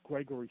named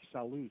Gregory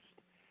Salust,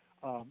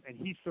 and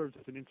he serves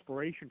as an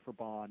inspiration for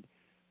Bond.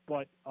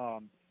 But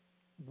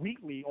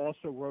Wheatley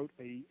also wrote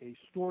a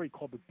story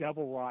called The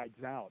Devil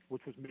Rides Out,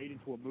 which was made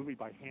into a movie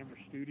by Hammer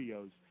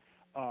Studios.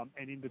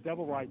 And in The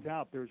Devil Rides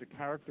Out, there's a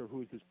character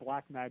who is this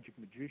black magic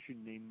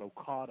magician named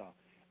Mokata.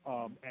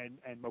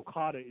 And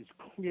Mokata is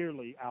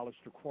clearly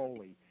Aleister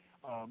Crowley.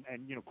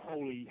 And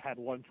Crowley had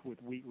lunch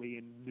with Wheatley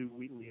and knew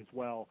Wheatley as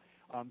well.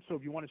 So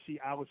if you want to see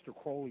Aleister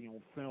Crowley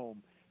on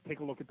film,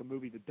 take a look at the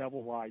movie The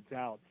Devil Rides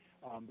Out.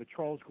 The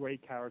Charles Gray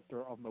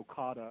character of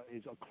Mokata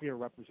is a clear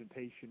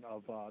representation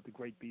of the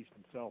great beast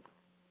himself.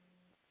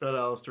 That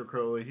Aleister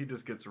Crowley, he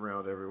just gets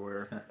around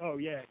everywhere. Oh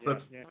yeah.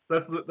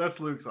 That's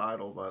Luke's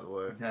idol, by the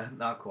way.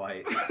 Not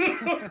quite.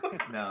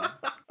 No.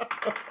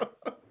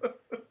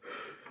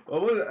 I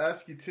wanted to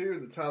ask you too,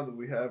 in the time that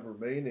we have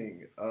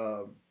remaining,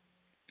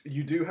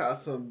 you do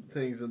have some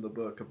things in the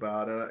book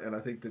about it, and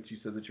I think that you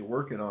said that you're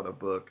working on a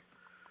book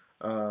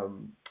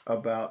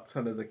about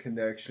some of the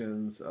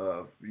connections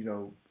of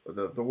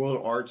the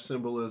world art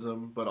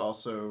symbolism, but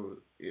also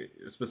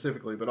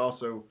specifically, but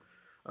also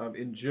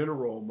in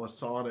general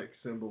Masonic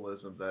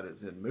symbolism that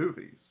is in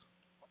movies.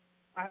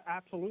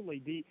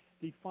 Absolutely.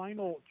 The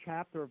final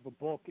chapter of the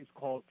book is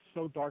called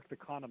 "So Dark the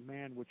Con of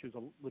Man," which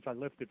I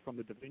lifted from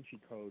the Da Vinci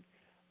Code.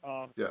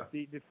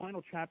 The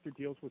final chapter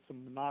deals with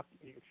some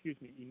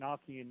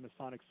Enochian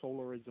Masonic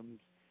solarisms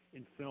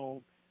in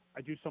film.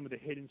 I do some of the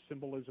hidden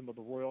symbolism of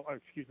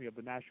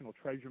the National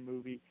Treasure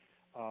movie.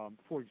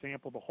 For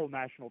example,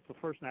 the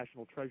first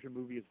National Treasure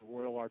movie is the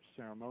Royal Arch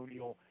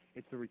Ceremonial.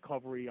 It's the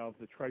recovery of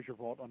the treasure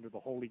vault under the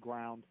Holy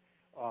Ground.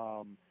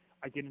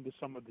 I get into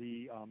some of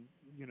the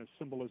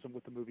symbolism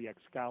with the movie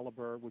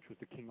Excalibur, which was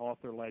the King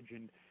Arthur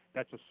legend.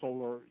 That's a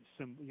solar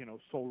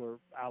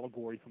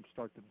allegory from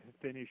start to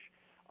finish.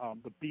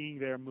 The Being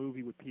There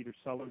movie with Peter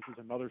Sellers is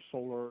another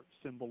solar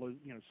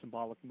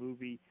symbolic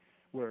movie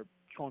where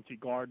Chauncey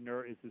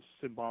Gardner is this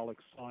symbolic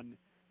sun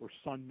or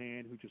sun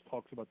man who just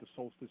talks about the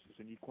solstices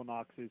and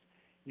equinoxes,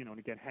 and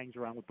again hangs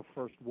around with the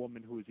first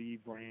woman who is Eve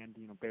Rand,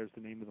 bears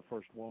the name of the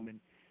first woman.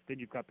 Then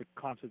you've got the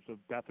concepts of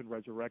death and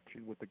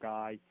resurrection with the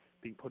guy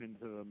being put into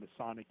the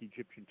Masonic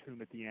Egyptian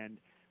tomb at the end,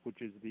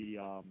 which is the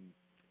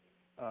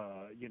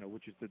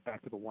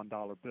back to the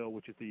 $1 bill,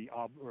 which is the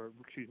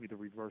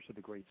reverse of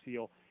the Great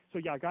Seal. So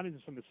yeah, I got into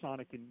some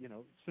Masonic and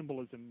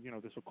symbolism,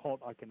 this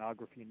occult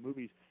iconography in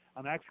movies.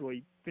 I'm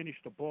actually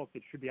finished a book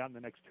that should be out in the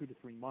next 2 to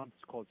 3 months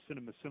called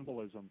Cinema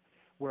Symbolism,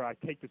 where I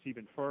take this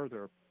even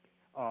further,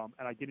 and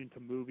I get into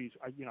movies.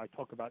 I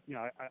talk about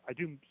I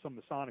do some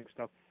Masonic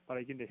stuff, but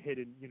I get into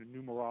hidden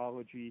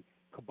numerology,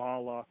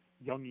 Kabbalah,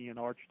 Jungian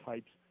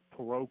archetypes,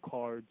 tarot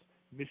cards,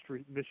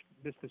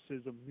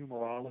 mysticism,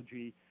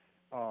 numerology.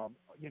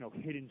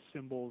 Hidden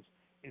symbols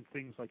in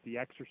things like the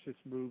Exorcist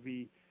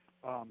movie,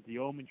 the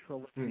Omen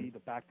trilogy, the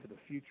Back to the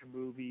Future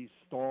movies,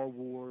 Star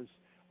Wars,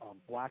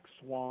 Black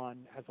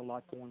Swan has a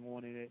lot going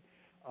on in it.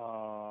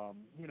 And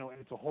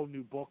it's a whole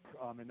new book,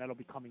 and that'll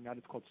be coming out.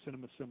 It's called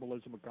Cinema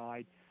Symbolism, a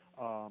guide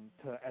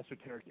to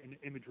esoteric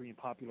imagery in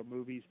popular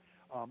movies.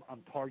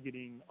 I'm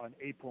targeting an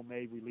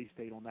April-May release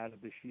date on that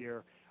of this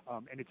year,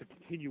 and it's a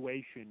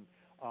continuation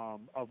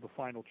of the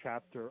final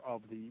chapter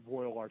of the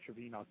Royal Arch of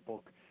Enoch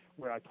book,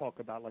 where I talk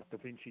about like Da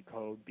Vinci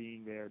Code,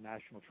 Being There,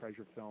 National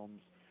Treasure films.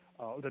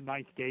 The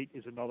Ninth Gate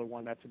is another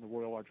one that's in the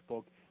Royal Arch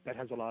book that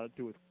has a lot to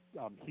do with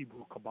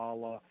Hebrew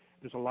Kabbalah.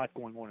 There's a lot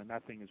going on in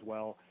that thing as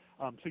well.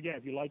 So yeah,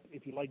 if you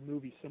like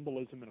movie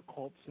symbolism and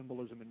occult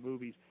symbolism in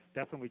movies,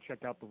 definitely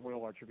check out the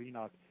Royal Arch of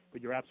Enoch.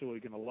 But you're absolutely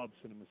going to love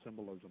cinema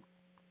symbolism.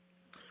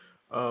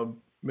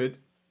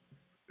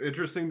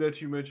 Interesting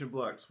that you mentioned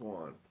Black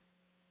Swan,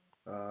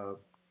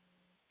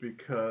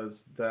 because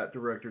that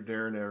director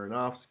Darren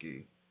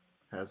Aronofsky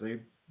has a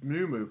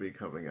new movie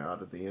coming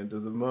out at the end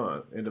of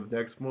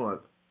next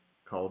month,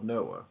 called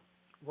Noah.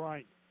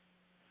 Right.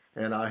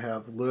 And I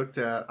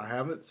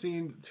haven't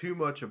seen too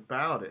much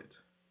about it,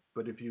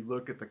 but if you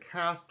look at the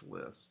cast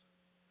list,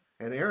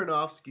 and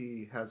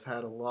Aronofsky has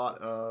had a lot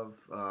of,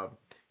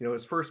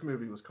 his first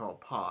movie was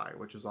called Pi,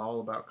 which is all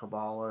about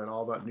Kabbalah and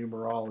all about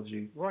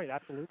numerology. Right,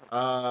 absolutely.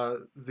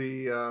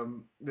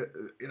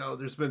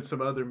 There's been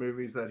some other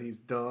movies that he's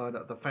done.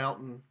 The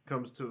Fountain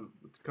comes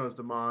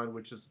to mind,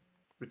 which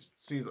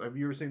seems. Have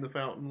you ever seen The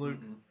Fountain, Luke?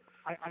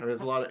 Mm-hmm.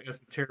 There's a lot of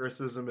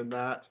esotericism in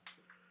that.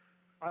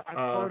 I've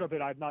heard of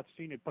it. I've not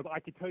seen it, but I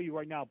can tell you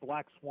right now,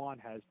 Black Swan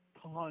has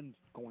tons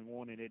going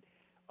on in it.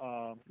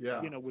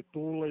 With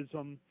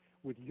dualism,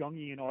 with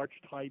Jungian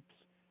archetypes,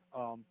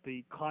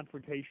 the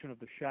confrontation of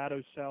the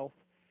shadow self.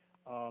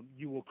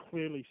 You will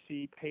clearly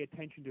pay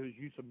attention to his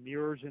use of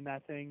mirrors in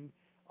that thing.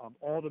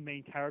 All the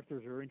main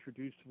characters are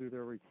introduced through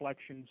their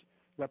reflections,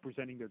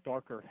 representing their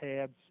darker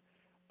halves.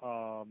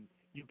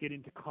 You get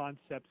into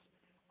concepts.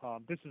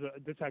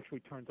 This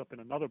actually turns up in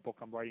another book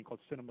I'm writing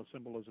called Cinema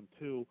Symbolism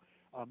 2.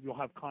 You'll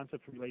have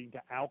concepts relating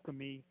to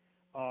alchemy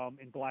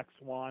in Black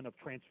Swan,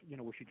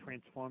 where she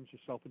transforms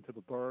herself into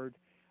the bird.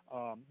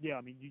 You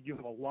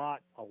have a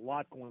lot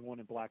going on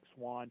in Black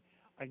Swan.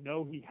 I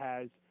know he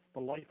has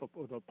the life of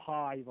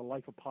Pi. The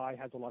life of Pi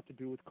has a lot to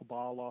do with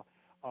Kabbalah.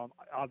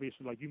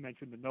 Obviously, like you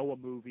mentioned, the Noah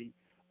movie,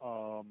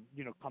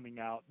 coming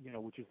out,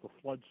 which is the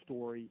flood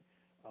story.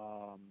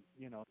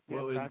 He's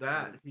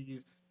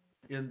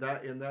in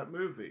that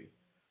movie.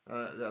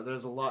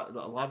 There's a lot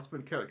that's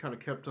been kind of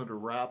kept under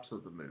wraps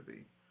of the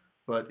movie.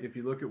 But if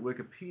you look at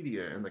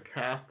Wikipedia and the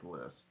cast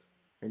list,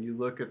 and you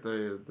look at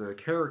the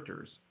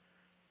characters,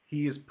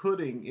 he is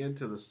putting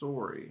into the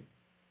story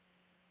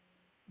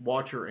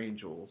Watcher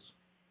Angels.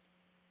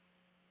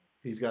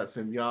 He's got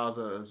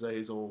Semyaza,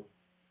 Azazel,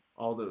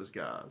 all those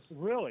guys.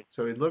 Really?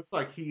 So it looks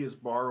like he is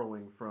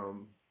borrowing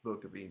from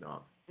Book of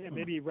Enoch. Yeah,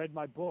 maybe he read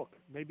my book.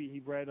 Maybe he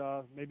read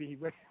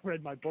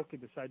read my book and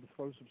decided to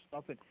throw some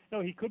stuff in. No,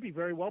 he could be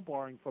very well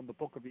borrowing from the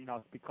Book of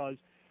Enoch because,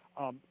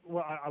 I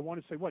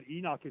want to say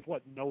Enoch is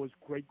Noah's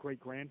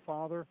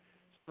great-great-grandfather.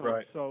 So,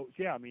 right. So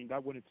yeah,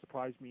 that wouldn't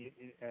surprise me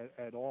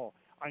at all.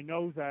 I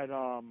know that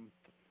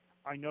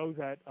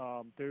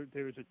there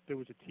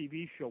was a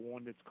TV show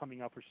on that's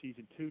coming out for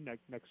season 2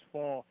 next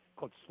fall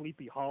called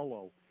Sleepy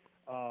Hollow.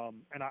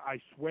 And I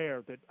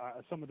swear that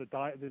some of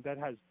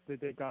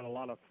they've got a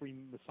lot of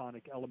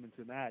Freemasonic elements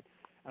in that,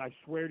 and I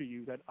swear to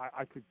you that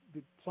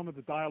some of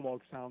the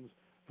dialogue sounds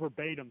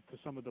verbatim to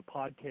some of the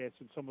podcasts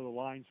and some of the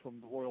lines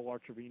from the Royal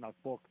Arch of Enoch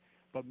book,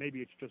 but maybe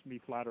it's just me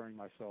flattering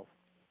myself.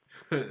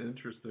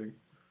 Interesting.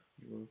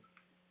 I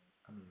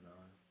don't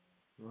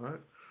know. All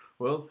right.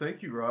 Well,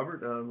 thank you,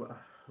 Robert. I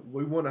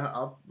really want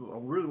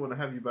to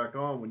have you back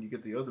on when you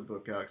get the other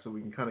book out, so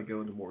we can kind of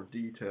go into more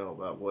detail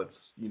about what's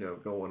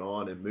going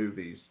on in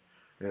movies.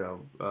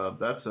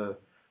 That's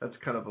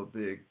kind of a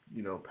big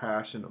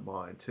passion of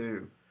mine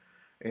too.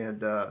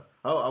 And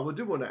I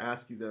do want to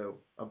ask you though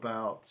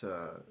about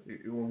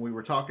when we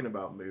were talking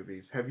about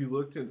movies. Have you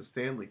looked into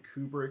Stanley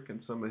Kubrick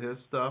and some of his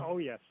stuff? Oh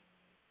yes.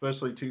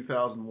 Especially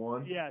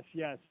 2001. Yes.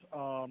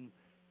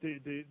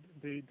 The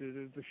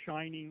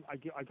Shining.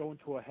 I go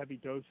into a heavy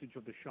dosage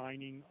of The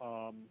Shining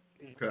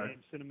in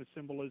cinema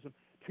symbolism.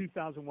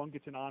 2001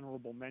 gets an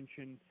honorable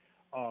mention.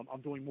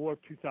 I'm doing more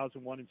of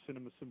 2001 in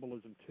cinema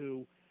symbolism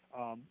too.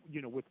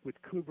 With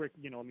Kubrick,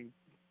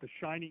 The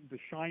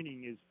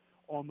Shining is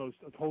almost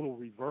a total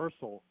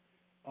reversal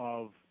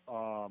of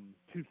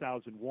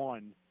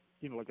 2001.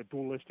 Like a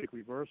dualistic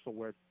reversal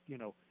where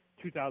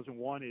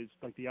 2001 is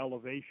like the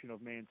elevation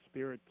of man's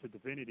spirit to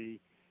divinity.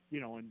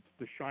 And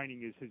The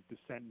Shining is his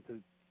descent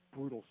into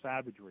brutal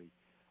savagery.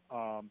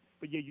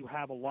 But yeah, you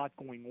have a lot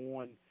going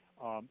on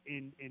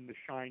in The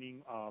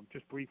Shining.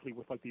 Just briefly,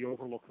 with like the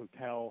Overlook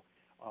Hotel,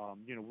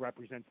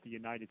 represents the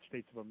United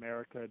States of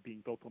America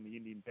being built on the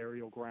Indian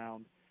burial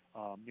ground.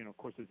 Of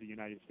course, as the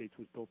United States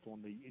was built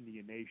on the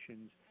Indian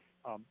nations.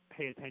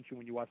 Pay attention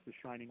when you watch The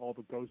Shining. All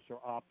the ghosts are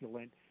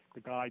opulent.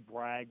 The guy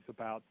brags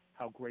about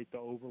how great the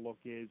Overlook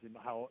is and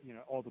how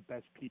all the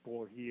best people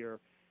are here.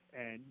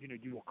 And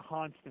you will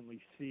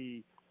constantly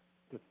see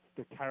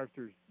the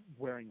characters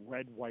wearing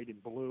red, white,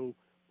 and blue,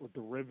 or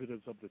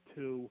derivatives of the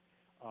two.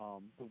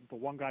 The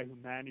one guy who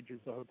manages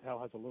the hotel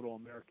has a little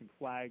American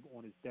flag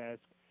on his desk.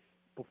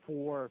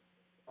 Before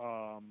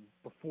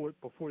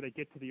they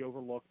get to the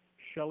Overlook,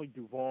 Shelley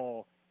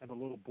Duvall and the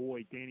little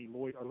boy Danny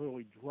Lloyd are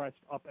literally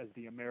dressed up as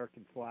the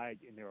American flag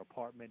in their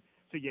apartment.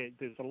 So yeah,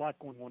 there's a lot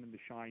going on in The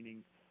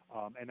Shining,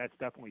 and that's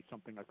definitely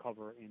something I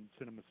cover in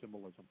cinema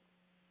symbolism.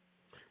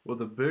 Well,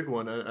 the big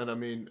one,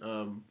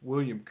 and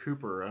William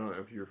Cooper, I don't know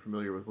if you're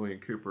familiar with William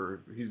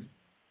Cooper. He's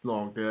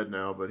long dead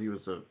now, but he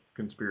was a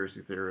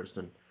conspiracy theorist,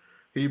 and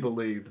he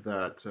believed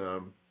that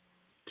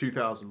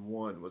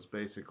 2001 was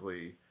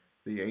basically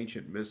the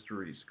ancient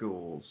mystery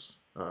schools.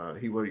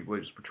 He what he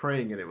was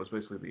portraying in it was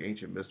basically the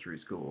ancient mystery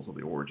schools of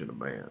the origin of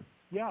man.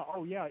 Yeah.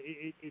 Oh, yeah.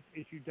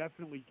 It you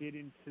definitely get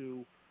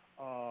into,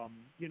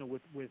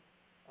 with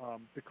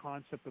the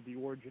concept of the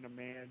origin of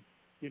man.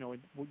 And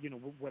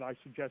what I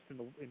suggest in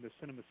the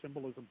cinema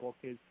symbolism book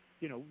is,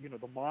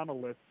 the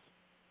monoliths,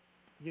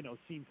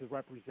 seem to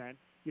represent,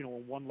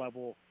 on one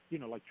level,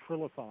 like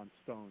trilithon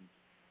stones,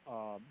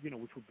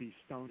 which would be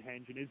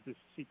Stonehenge, and is this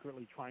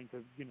secretly trying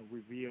to,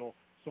 reveal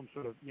some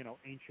sort of,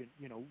 ancient,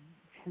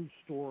 true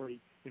story,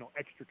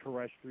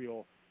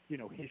 extraterrestrial,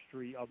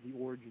 history of the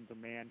origins of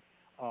man.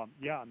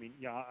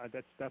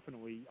 That's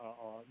definitely,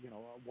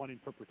 one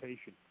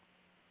interpretation.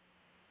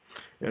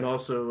 And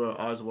also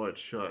Eyes Wide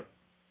Shut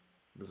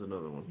is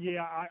another one.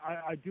 Yeah,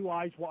 I do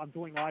I'm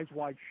doing Eyes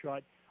Wide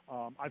Shut.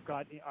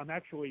 I'm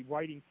actually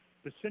writing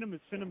the cinema.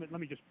 Let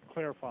me just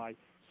clarify.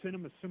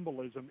 Cinema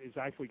symbolism is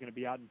actually going to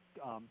be out in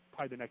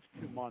probably the next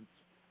 2 months,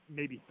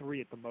 maybe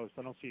 3 at the most.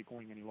 I don't see it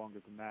going any longer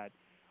than that.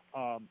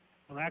 I'm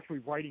actually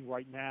writing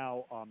right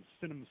now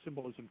Cinema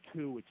Symbolism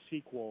 2, its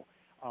sequel,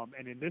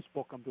 and in this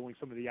book I'm doing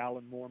some of the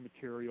Alan Moore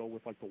material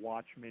with like The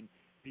Watchmen,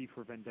 V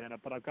for Vendetta.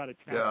 But I've got a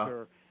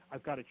chapter. Yeah.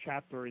 I've got a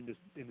chapter in the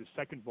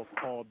second book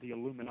called The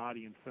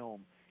Illuminati in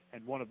Film,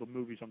 and one of the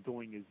movies I'm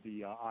doing is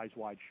the Eyes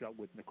Wide Shut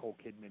with Nicole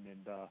Kidman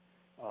and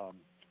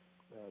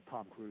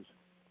Tom Cruise.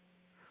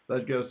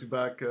 That goes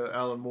back.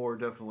 Alan Moore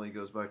definitely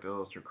goes back to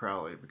Aleister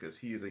Crowley because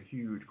he is a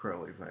huge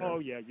Crowley fan. Oh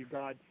yeah, you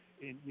got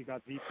V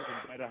for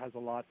Vendetta has a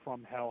lot.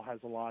 From Hell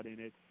has a lot in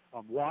it.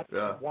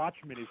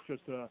 Watchmen is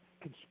just a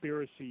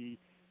conspiracy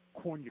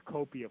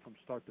cornucopia from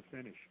start to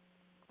finish.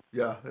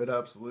 Yeah, it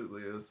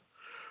absolutely is.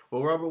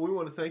 Well, Robert, we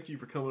want to thank you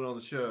for coming on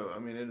the show. I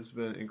mean, it has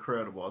been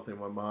incredible. I think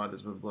my mind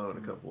has been blown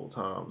a couple of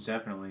times.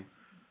 Definitely.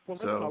 Well,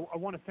 listen, I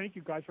want to thank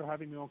you guys for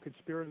having me on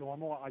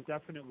Conspiranormal. I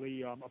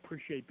definitely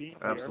appreciate being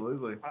here.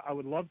 Absolutely. I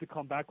would love to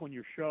come back on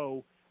your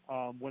show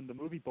when the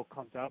movie book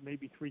comes out,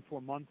 maybe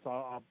 3-4 months.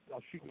 I'll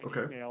shoot you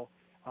an email.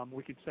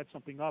 We could set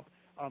something up.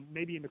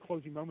 Maybe in the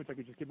closing moments, I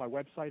could just give my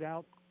website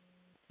out.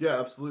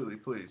 Yeah, absolutely,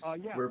 please.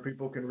 Yeah. Where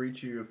people can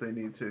reach you if they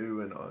need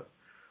to and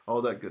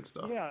all that good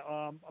stuff.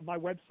 Yeah, my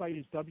website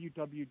is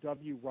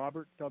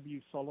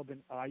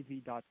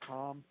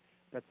www.robertwsullivaniv.com.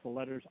 That's the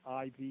letters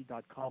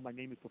iv.com. My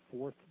name is the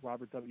fourth,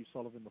 Robert W.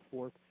 Sullivan the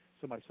fourth.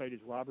 So my site is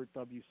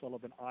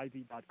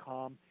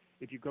robertwsullivaniv.com.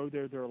 If you go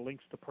there, there are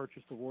links to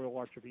purchase the Royal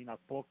Arch of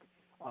Enoch book.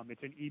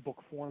 It's an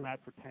ebook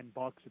format for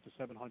 $10. It's a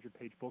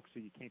 700-page book,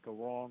 so you can't go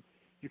wrong.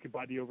 You can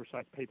buy the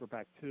oversized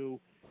paperback too.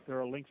 There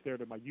are links there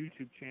to my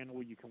YouTube channel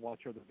where you can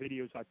watch other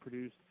videos I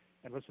produced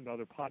and listen to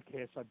other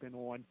podcasts I've been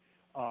on.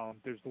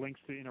 There's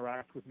links to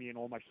interact with me in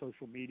all my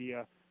social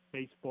media,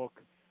 Facebook,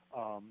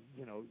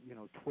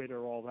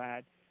 Twitter, all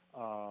that.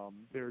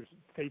 There's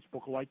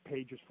Facebook like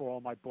pages for all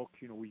my books,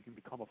 where you can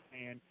become a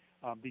fan.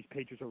 These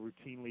pages are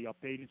routinely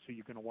updated, so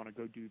you're going to want to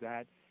go do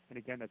that. And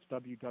again, that's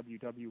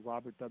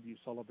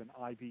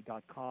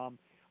www.robertwsullivaniv.com.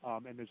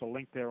 And there's a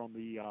link there on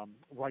the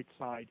right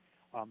side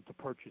to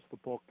purchase the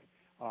book.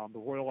 The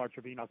Royal Arch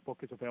of Enoch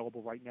book is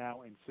available right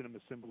now, and Cinema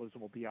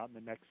Symbolism will be out in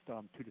the next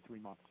 2 to 3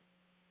 months.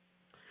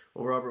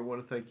 Well, Robert, I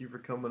want to thank you for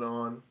coming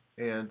on,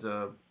 and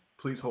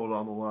please hold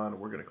on the line, and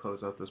we're going to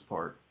close out this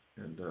part.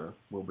 And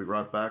we'll be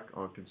right back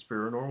on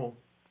Conspiranormal.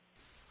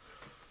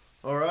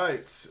 All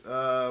right.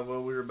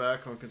 Well, we are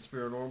back on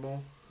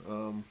Conspiranormal.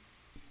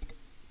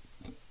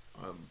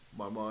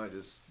 My mind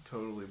is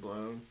totally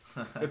blown.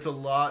 It's a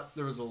lot.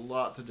 There was a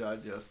lot to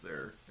digest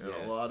there, and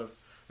Yeah.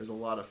 There's a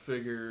lot of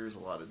figures, a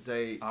lot of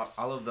dates,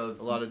 all of those,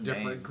 a lot of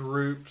different names.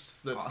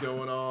 groups that's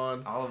going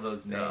on. All of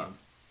those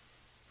names.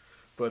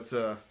 But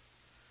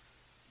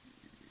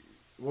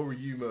what were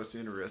you most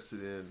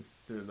interested in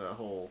during that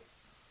whole?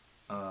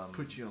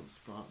 Put you on the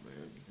spot,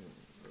 man.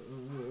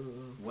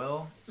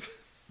 Well,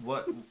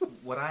 what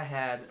I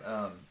had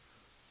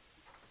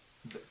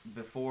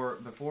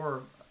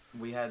before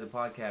we had the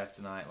podcast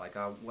tonight,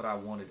 what I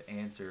wanted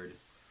answered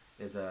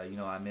is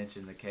I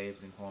mentioned the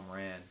caves in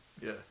Qumran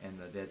and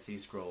the Dead Sea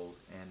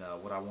Scrolls, and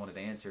what I wanted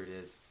answered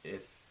is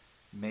if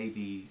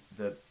maybe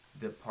the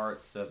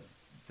parts of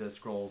the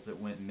scrolls that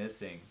went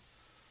missing,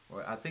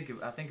 or I think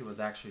it was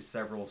actually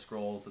several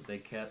scrolls that they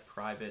kept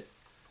private.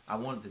 I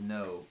wanted to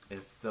know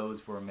if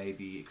those were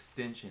maybe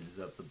extensions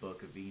of the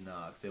Book of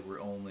Enoch that were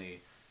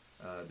only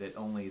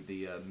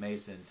the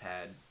Masons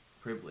had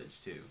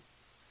privilege to.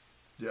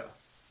 Yeah.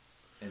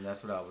 And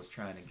that's what I was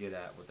trying to get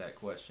at with that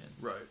question.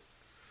 Right.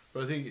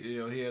 But I think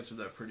he answered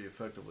that pretty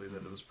effectively.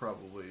 That it was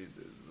probably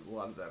a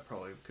lot of that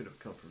probably could have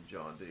come from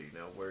John Dee.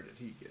 Now, where did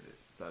he get it?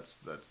 That's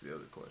the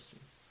other question.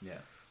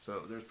 Yeah.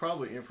 So there's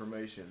probably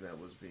information that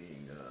was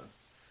being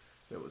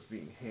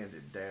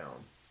handed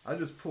down. I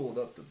just pulled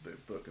up the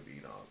Book of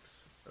Enoch,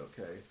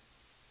 okay?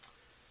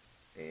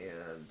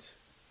 And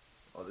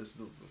this is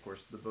of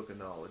course the Book of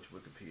Knowledge,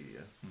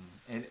 Wikipedia.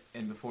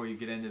 And before you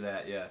get into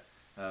that,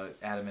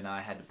 Adam and I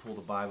had to pull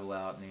the Bible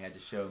out, and he had to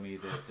show me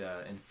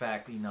that in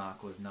fact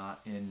Enoch was not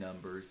in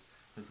Numbers.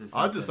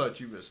 I just thought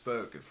you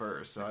misspoke at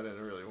first, so I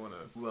didn't really want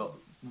to. Well,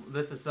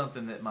 this is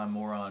something that my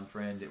moron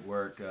friend at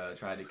work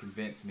tried to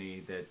convince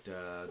me that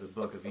the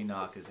Book of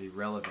Enoch is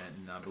irrelevant,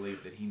 and I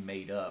believe that he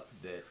made up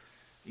that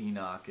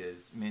Enoch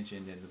is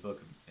mentioned in the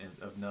Book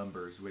of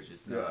Numbers, which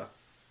is not.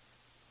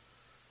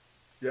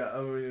 Yeah,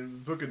 I mean,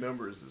 Book of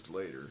Numbers is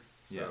later,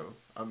 so yeah.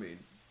 I mean,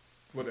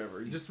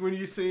 whatever. Just when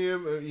you see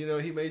him,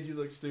 he made you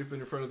look stupid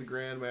in front of the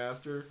Grand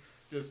Master.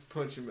 Just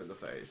punch him in the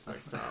face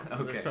next time.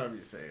 Okay. Next time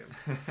you see him.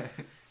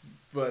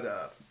 But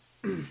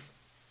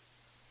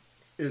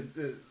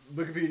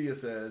Wikipedia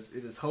says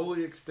it is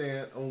wholly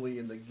extant only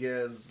in the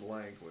Gez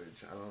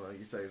language. I don't know how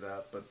you say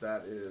that, but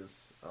that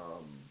is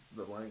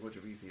the language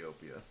of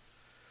Ethiopia,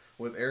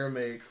 with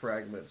Aramaic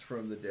fragments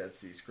from the Dead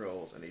Sea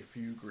Scrolls and a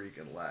few Greek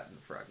and Latin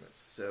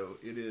fragments. So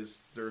it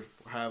is. There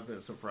have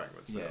been some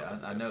fragments. Yeah,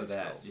 I know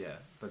that. Scrolls, yeah,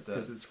 but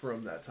because it's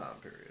from that time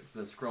period.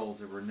 The scrolls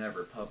that were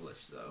never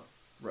published, though.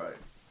 Right.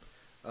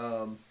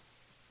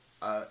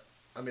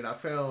 I mean, I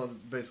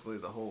found basically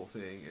the whole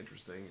thing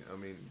interesting. I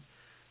mean,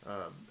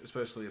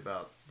 especially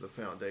about the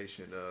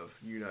foundation of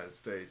United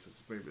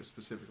States, maybe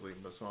specifically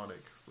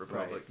Masonic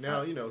Republic.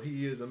 Right. Now,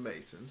 he is a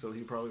Mason, so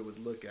he probably would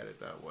look at it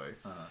that way.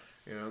 Uh-huh.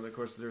 And of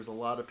course, there's a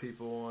lot of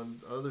people on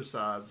other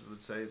sides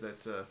would say that,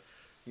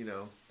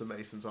 the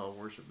Masons all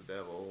worship the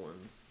devil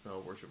and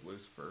all worship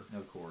Lucifer.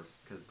 Of course,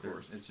 because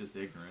it's just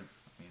ignorance.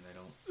 I mean, they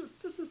don't.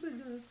 It's just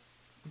ignorance.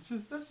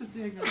 That's just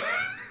ignorance.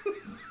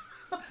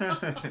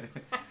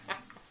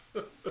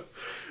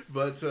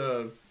 But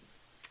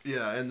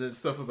yeah, and then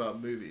stuff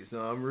about movies.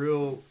 Now I'm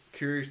real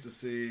curious to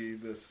see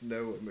this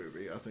Noah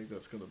movie. I think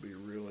that's going to be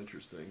real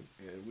interesting,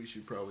 and we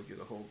should probably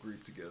get a whole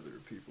group together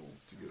of people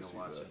to go see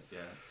watch that. it. Yeah,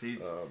 see,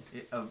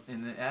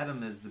 and then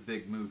Adam is the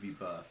big movie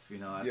buff. I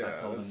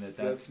told him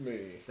that's me.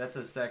 That's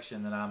a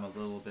section that I'm a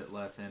little bit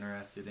less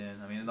interested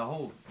in. I mean, the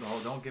whole.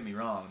 Don't get me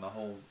wrong, the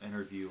whole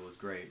interview was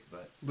great,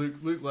 but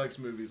Luke likes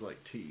movies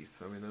like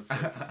Teeth. I mean, that's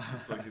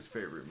like his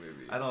favorite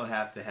movie. I don't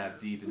have to have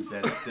deep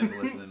embedded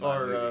symbolism in my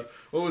movies.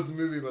 What was the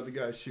movie about the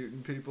guy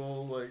shooting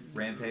people? Like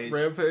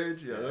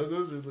Rampage. Yeah.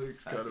 Those are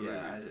Luke's kind of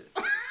movies.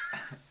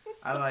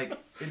 I like.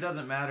 It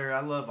doesn't matter.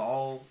 I love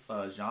all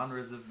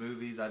genres of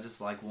movies. I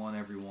just like one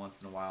every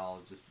once in a while.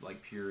 It's just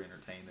like pure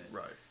entertainment.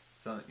 Right.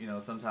 So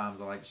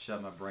sometimes I like to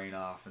shut my brain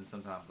off, and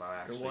sometimes I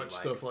actually watch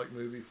stuff like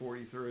Movie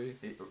 43.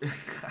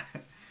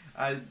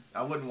 I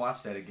wouldn't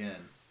watch that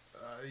again.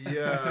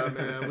 Yeah,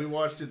 man. We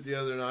watched it the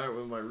other night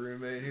with my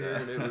roommate here,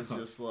 and it was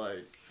just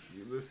like,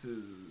 this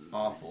is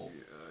awful.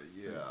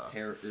 Yeah.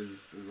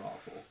 Is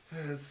awful.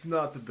 It's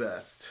not the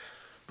best,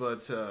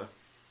 but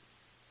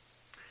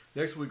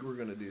next week we're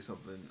gonna do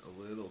something a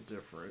little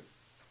different.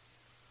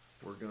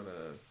 We're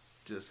gonna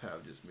just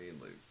have me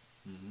and Luke,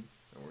 and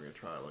we're gonna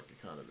try like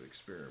a kind of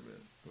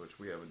experiment, which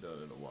we haven't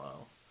done in a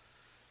while.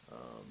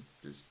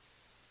 Just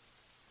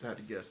had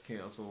to guest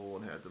cancel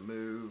and had to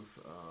move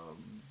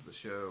the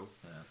show.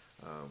 Yeah.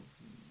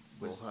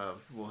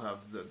 We'll have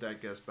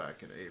that guest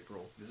back in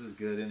April. This is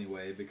good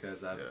anyway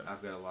because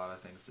I've got a lot of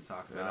things to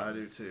talk about. And I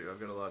do too. I've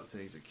got a lot of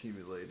things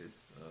accumulated.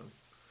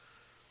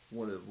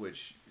 One of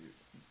which,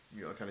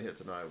 I kind of hit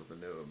tonight with the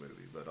Noah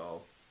movie, but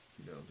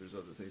there's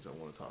other things I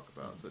want to talk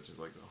about, such as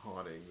like the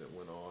haunting that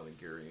went on in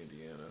Gary,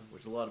 Indiana,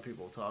 which a lot of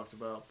people have talked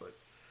about, but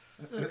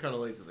they're kind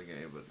of late to the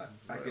game. But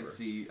I could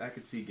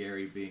see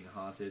Gary being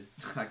haunted.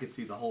 I could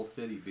see the whole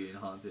city being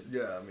haunted.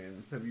 Yeah, I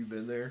mean, have you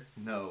been there?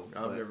 No,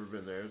 I've never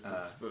been there.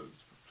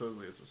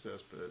 Supposedly it's a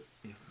cesspit.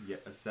 Yeah,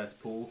 a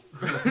cesspool.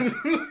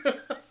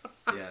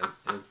 Yeah,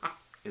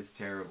 it's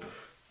terrible.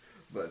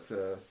 But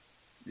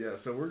yeah,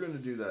 so we're going to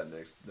do that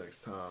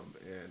next time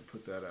and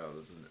put that out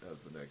as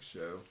the next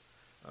show.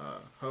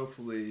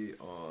 Hopefully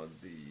on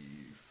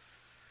the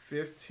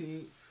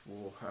 15th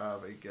we'll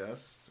have a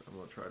guest. I'm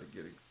going to try to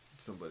get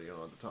somebody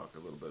on to talk a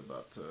little bit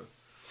about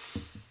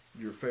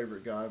your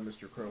favorite guy,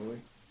 Mr.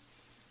 Crowley.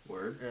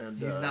 Word. And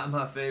he's not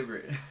my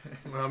favorite.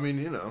 I mean,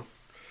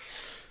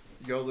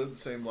 y'all live the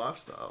same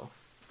lifestyle.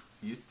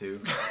 Used to.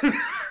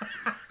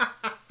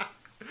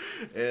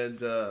 And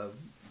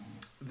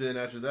then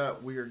after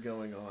that, we are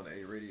going on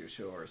a radio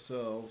show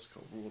ourselves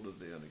called World of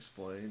the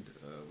Unexplained.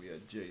 We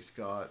had Jay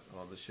Scott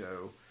on the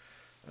show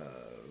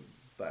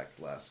back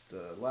last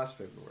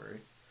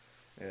February,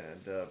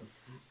 and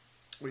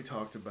we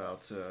talked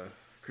about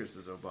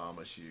Chris's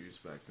Obama shoes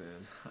back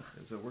then.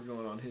 And so we're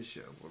going on his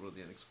show, World of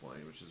the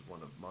Unexplained, which is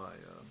one of my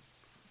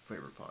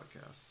favorite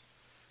podcasts.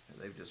 And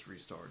they've just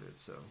restarted,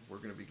 so we're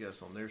going to be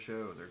guests on their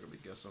show, and they're going to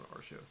be guests on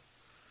our show.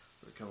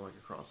 So it's kind of like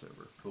a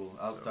crossover. Cool.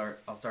 I'll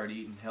start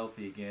eating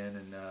healthy again,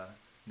 and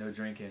no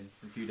drinking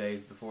a few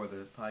days before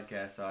the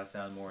podcast, so I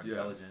sound more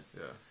intelligent.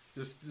 Yeah.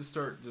 Just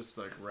start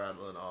like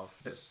rattling off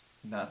just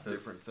not so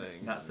different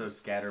things. Not so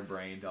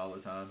scatterbrained all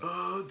the time.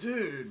 Oh,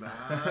 dude, man.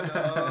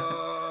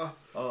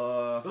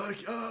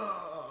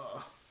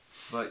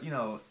 But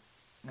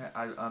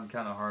I'm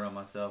kind of hard on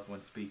myself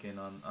when speaking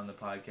on the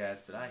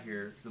podcast, but I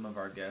hear some of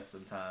our guests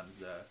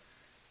sometimes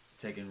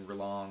taking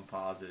long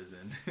pauses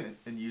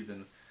and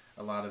using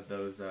a lot of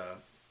those as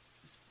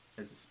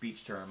a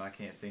speech term I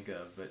can't think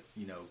of, but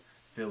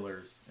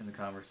fillers in the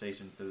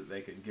conversation so that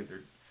they can give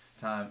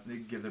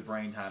their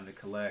brain time to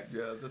collect.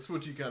 Yeah, that's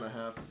what you kind of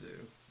have to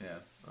do. Yeah.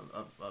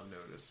 I've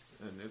noticed.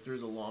 And if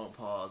there's a long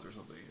pause or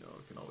something,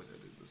 we can always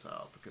edit this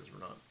out because we're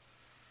not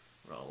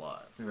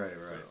live.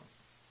 Right. So,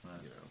 Right.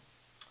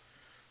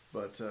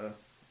 But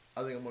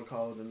I think I'm going to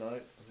call it a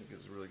night. I think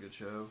it's a really good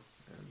show.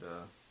 And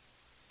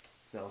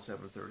it's now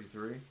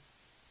 7:33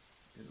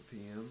 in the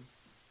PM.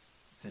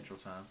 Central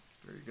Time.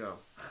 There you go.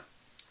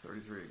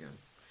 33 again.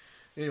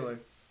 Anyway,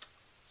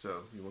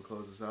 so you want to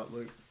close this out,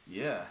 Luke?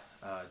 Yeah.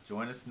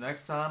 Join us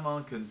next time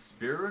on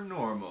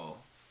Conspiranormal.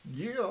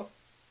 Yeah.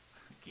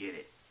 Get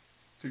it.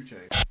 2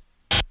 Chainz.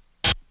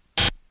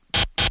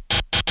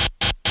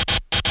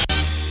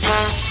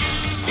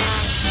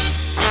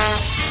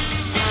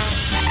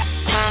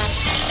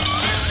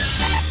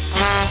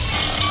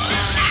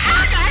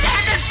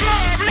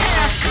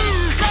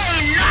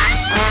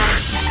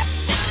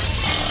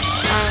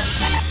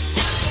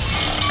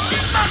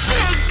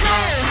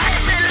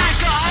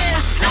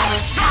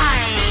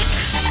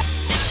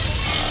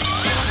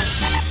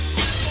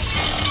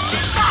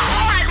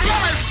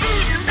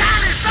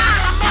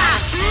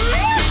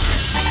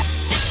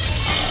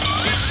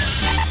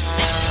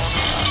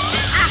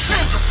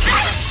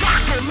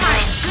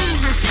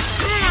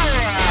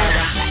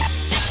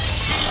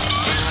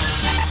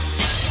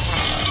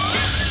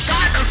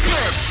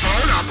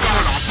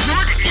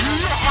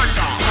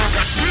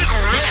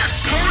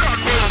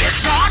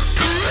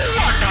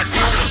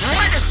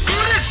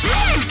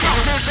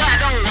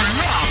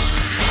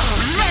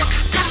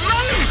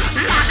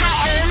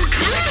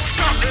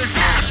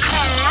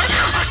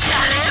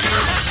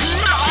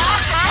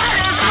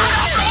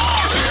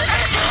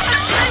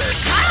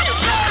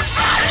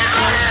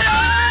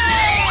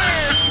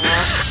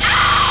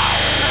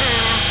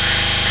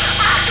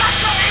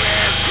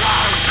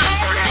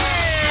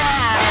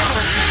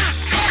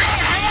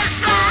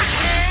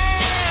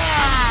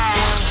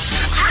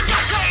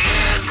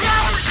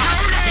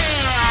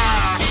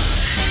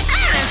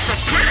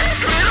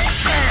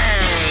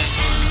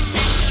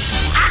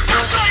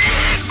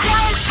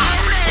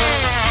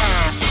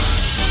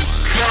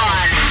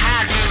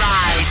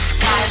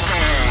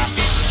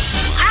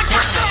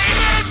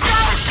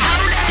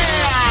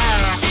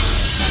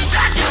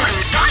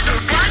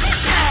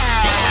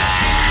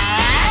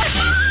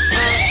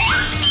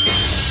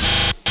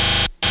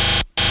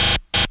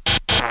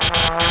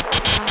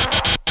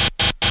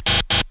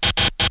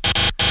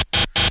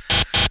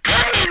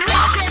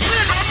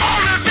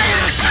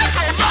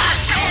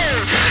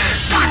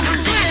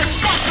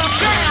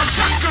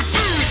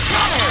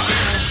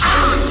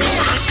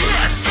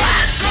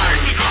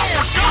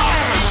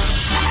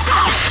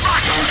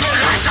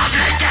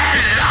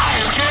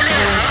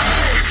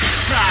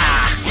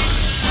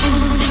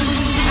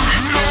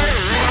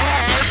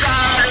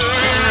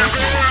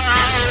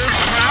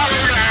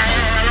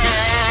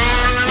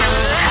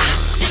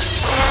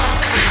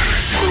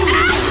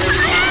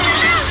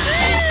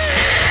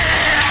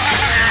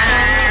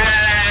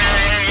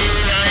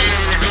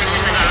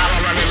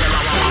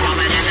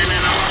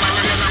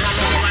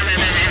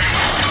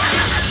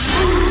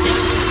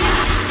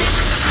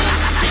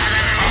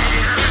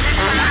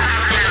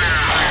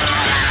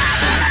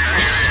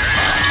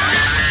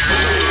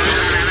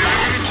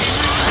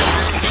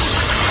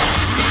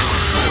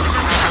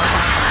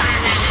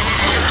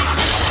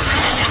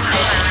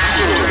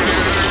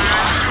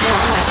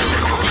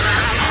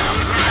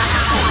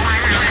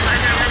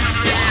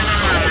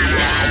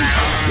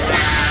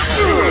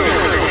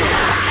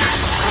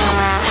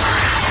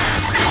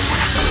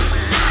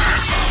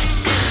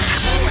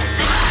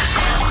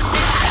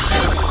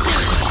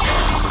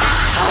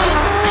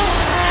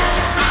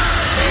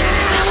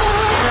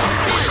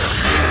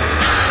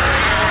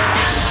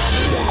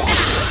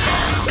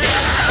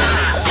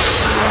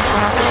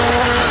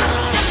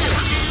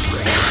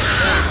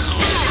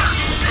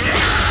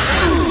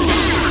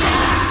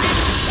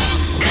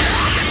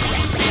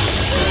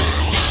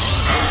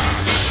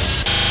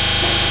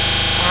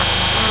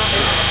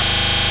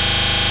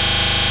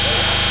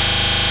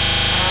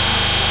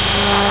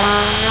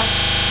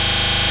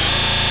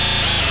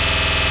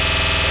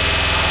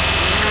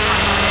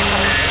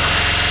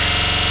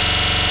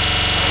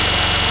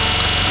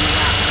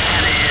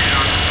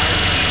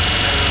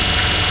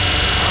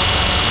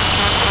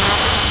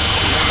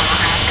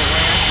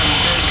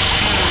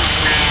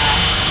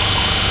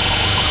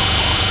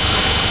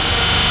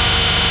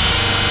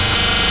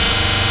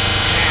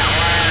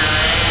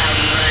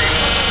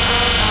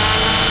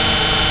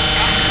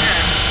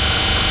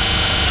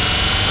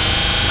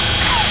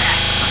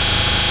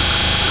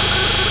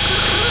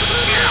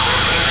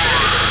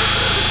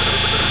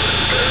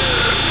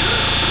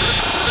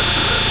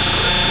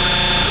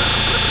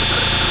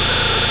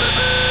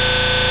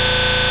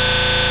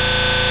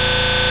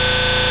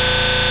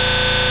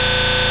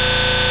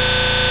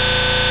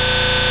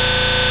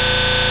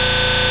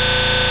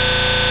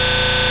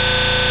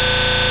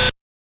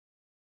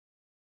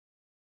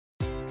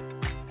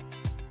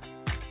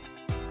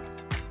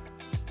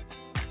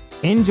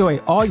 Enjoy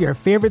all your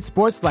favorite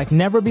sports like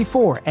never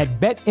before at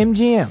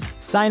BetMGM.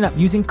 Sign up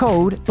using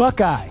code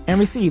Buckeye and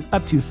receive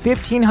up to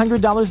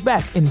 $1,500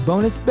 back in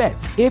bonus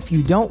bets if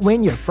you don't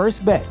win your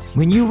first bet.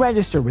 When you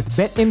register with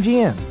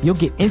BetMGM, you'll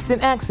get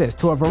instant access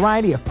to a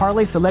variety of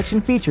parlay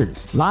selection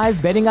features,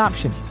 live betting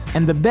options,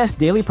 and the best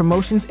daily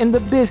promotions in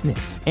the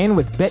business. And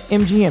with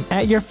BetMGM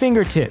at your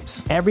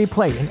fingertips, every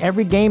play and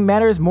every game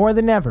matters more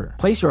than ever.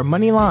 Place your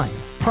money line,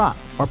 prop,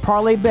 or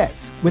parlay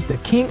bets with the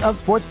king of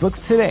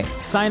sportsbooks today.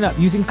 Sign up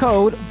using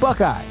code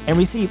Buckeye and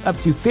receive up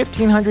to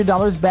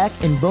 $1,500 back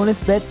in bonus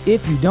bets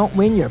if you don't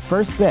win your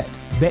first bet.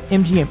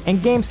 BetMGM and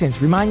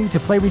GameSense remind you to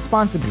play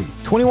responsibly.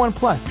 21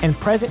 plus and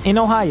present in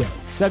Ohio,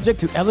 subject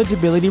to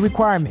eligibility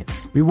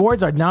requirements.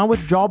 Rewards are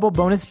non-withdrawable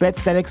bonus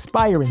bets that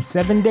expire in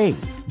 7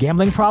 days.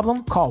 Gambling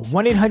problem? Call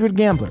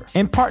 1-800-GAMBLER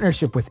in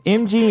partnership with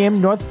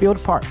MGM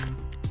Northfield Park.